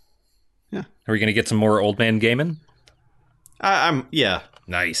 Yeah. Are we going to get some more old man gaming? Yeah.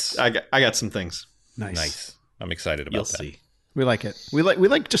 Nice. I got some things. Nice. I'm excited about You'll that. see. We like it. We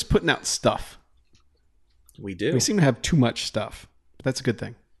like just putting out stuff. We do. We seem to have too much stuff. But that's a good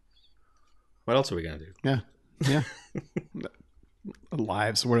thing. What else are we going to do? Yeah.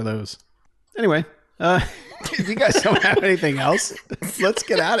 Lives. What are those? Anyway, if you guys don't have anything else, let's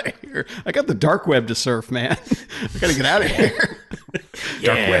get out of here. I got the dark web to surf, man. I got to get out of here.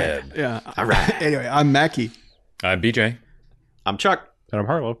 Dark web. Yeah. All right. Anyway, I'm Mackie. I'm BJ. I'm Chuck. And I'm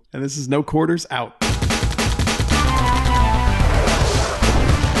Harlow. And this is No Quarters Out.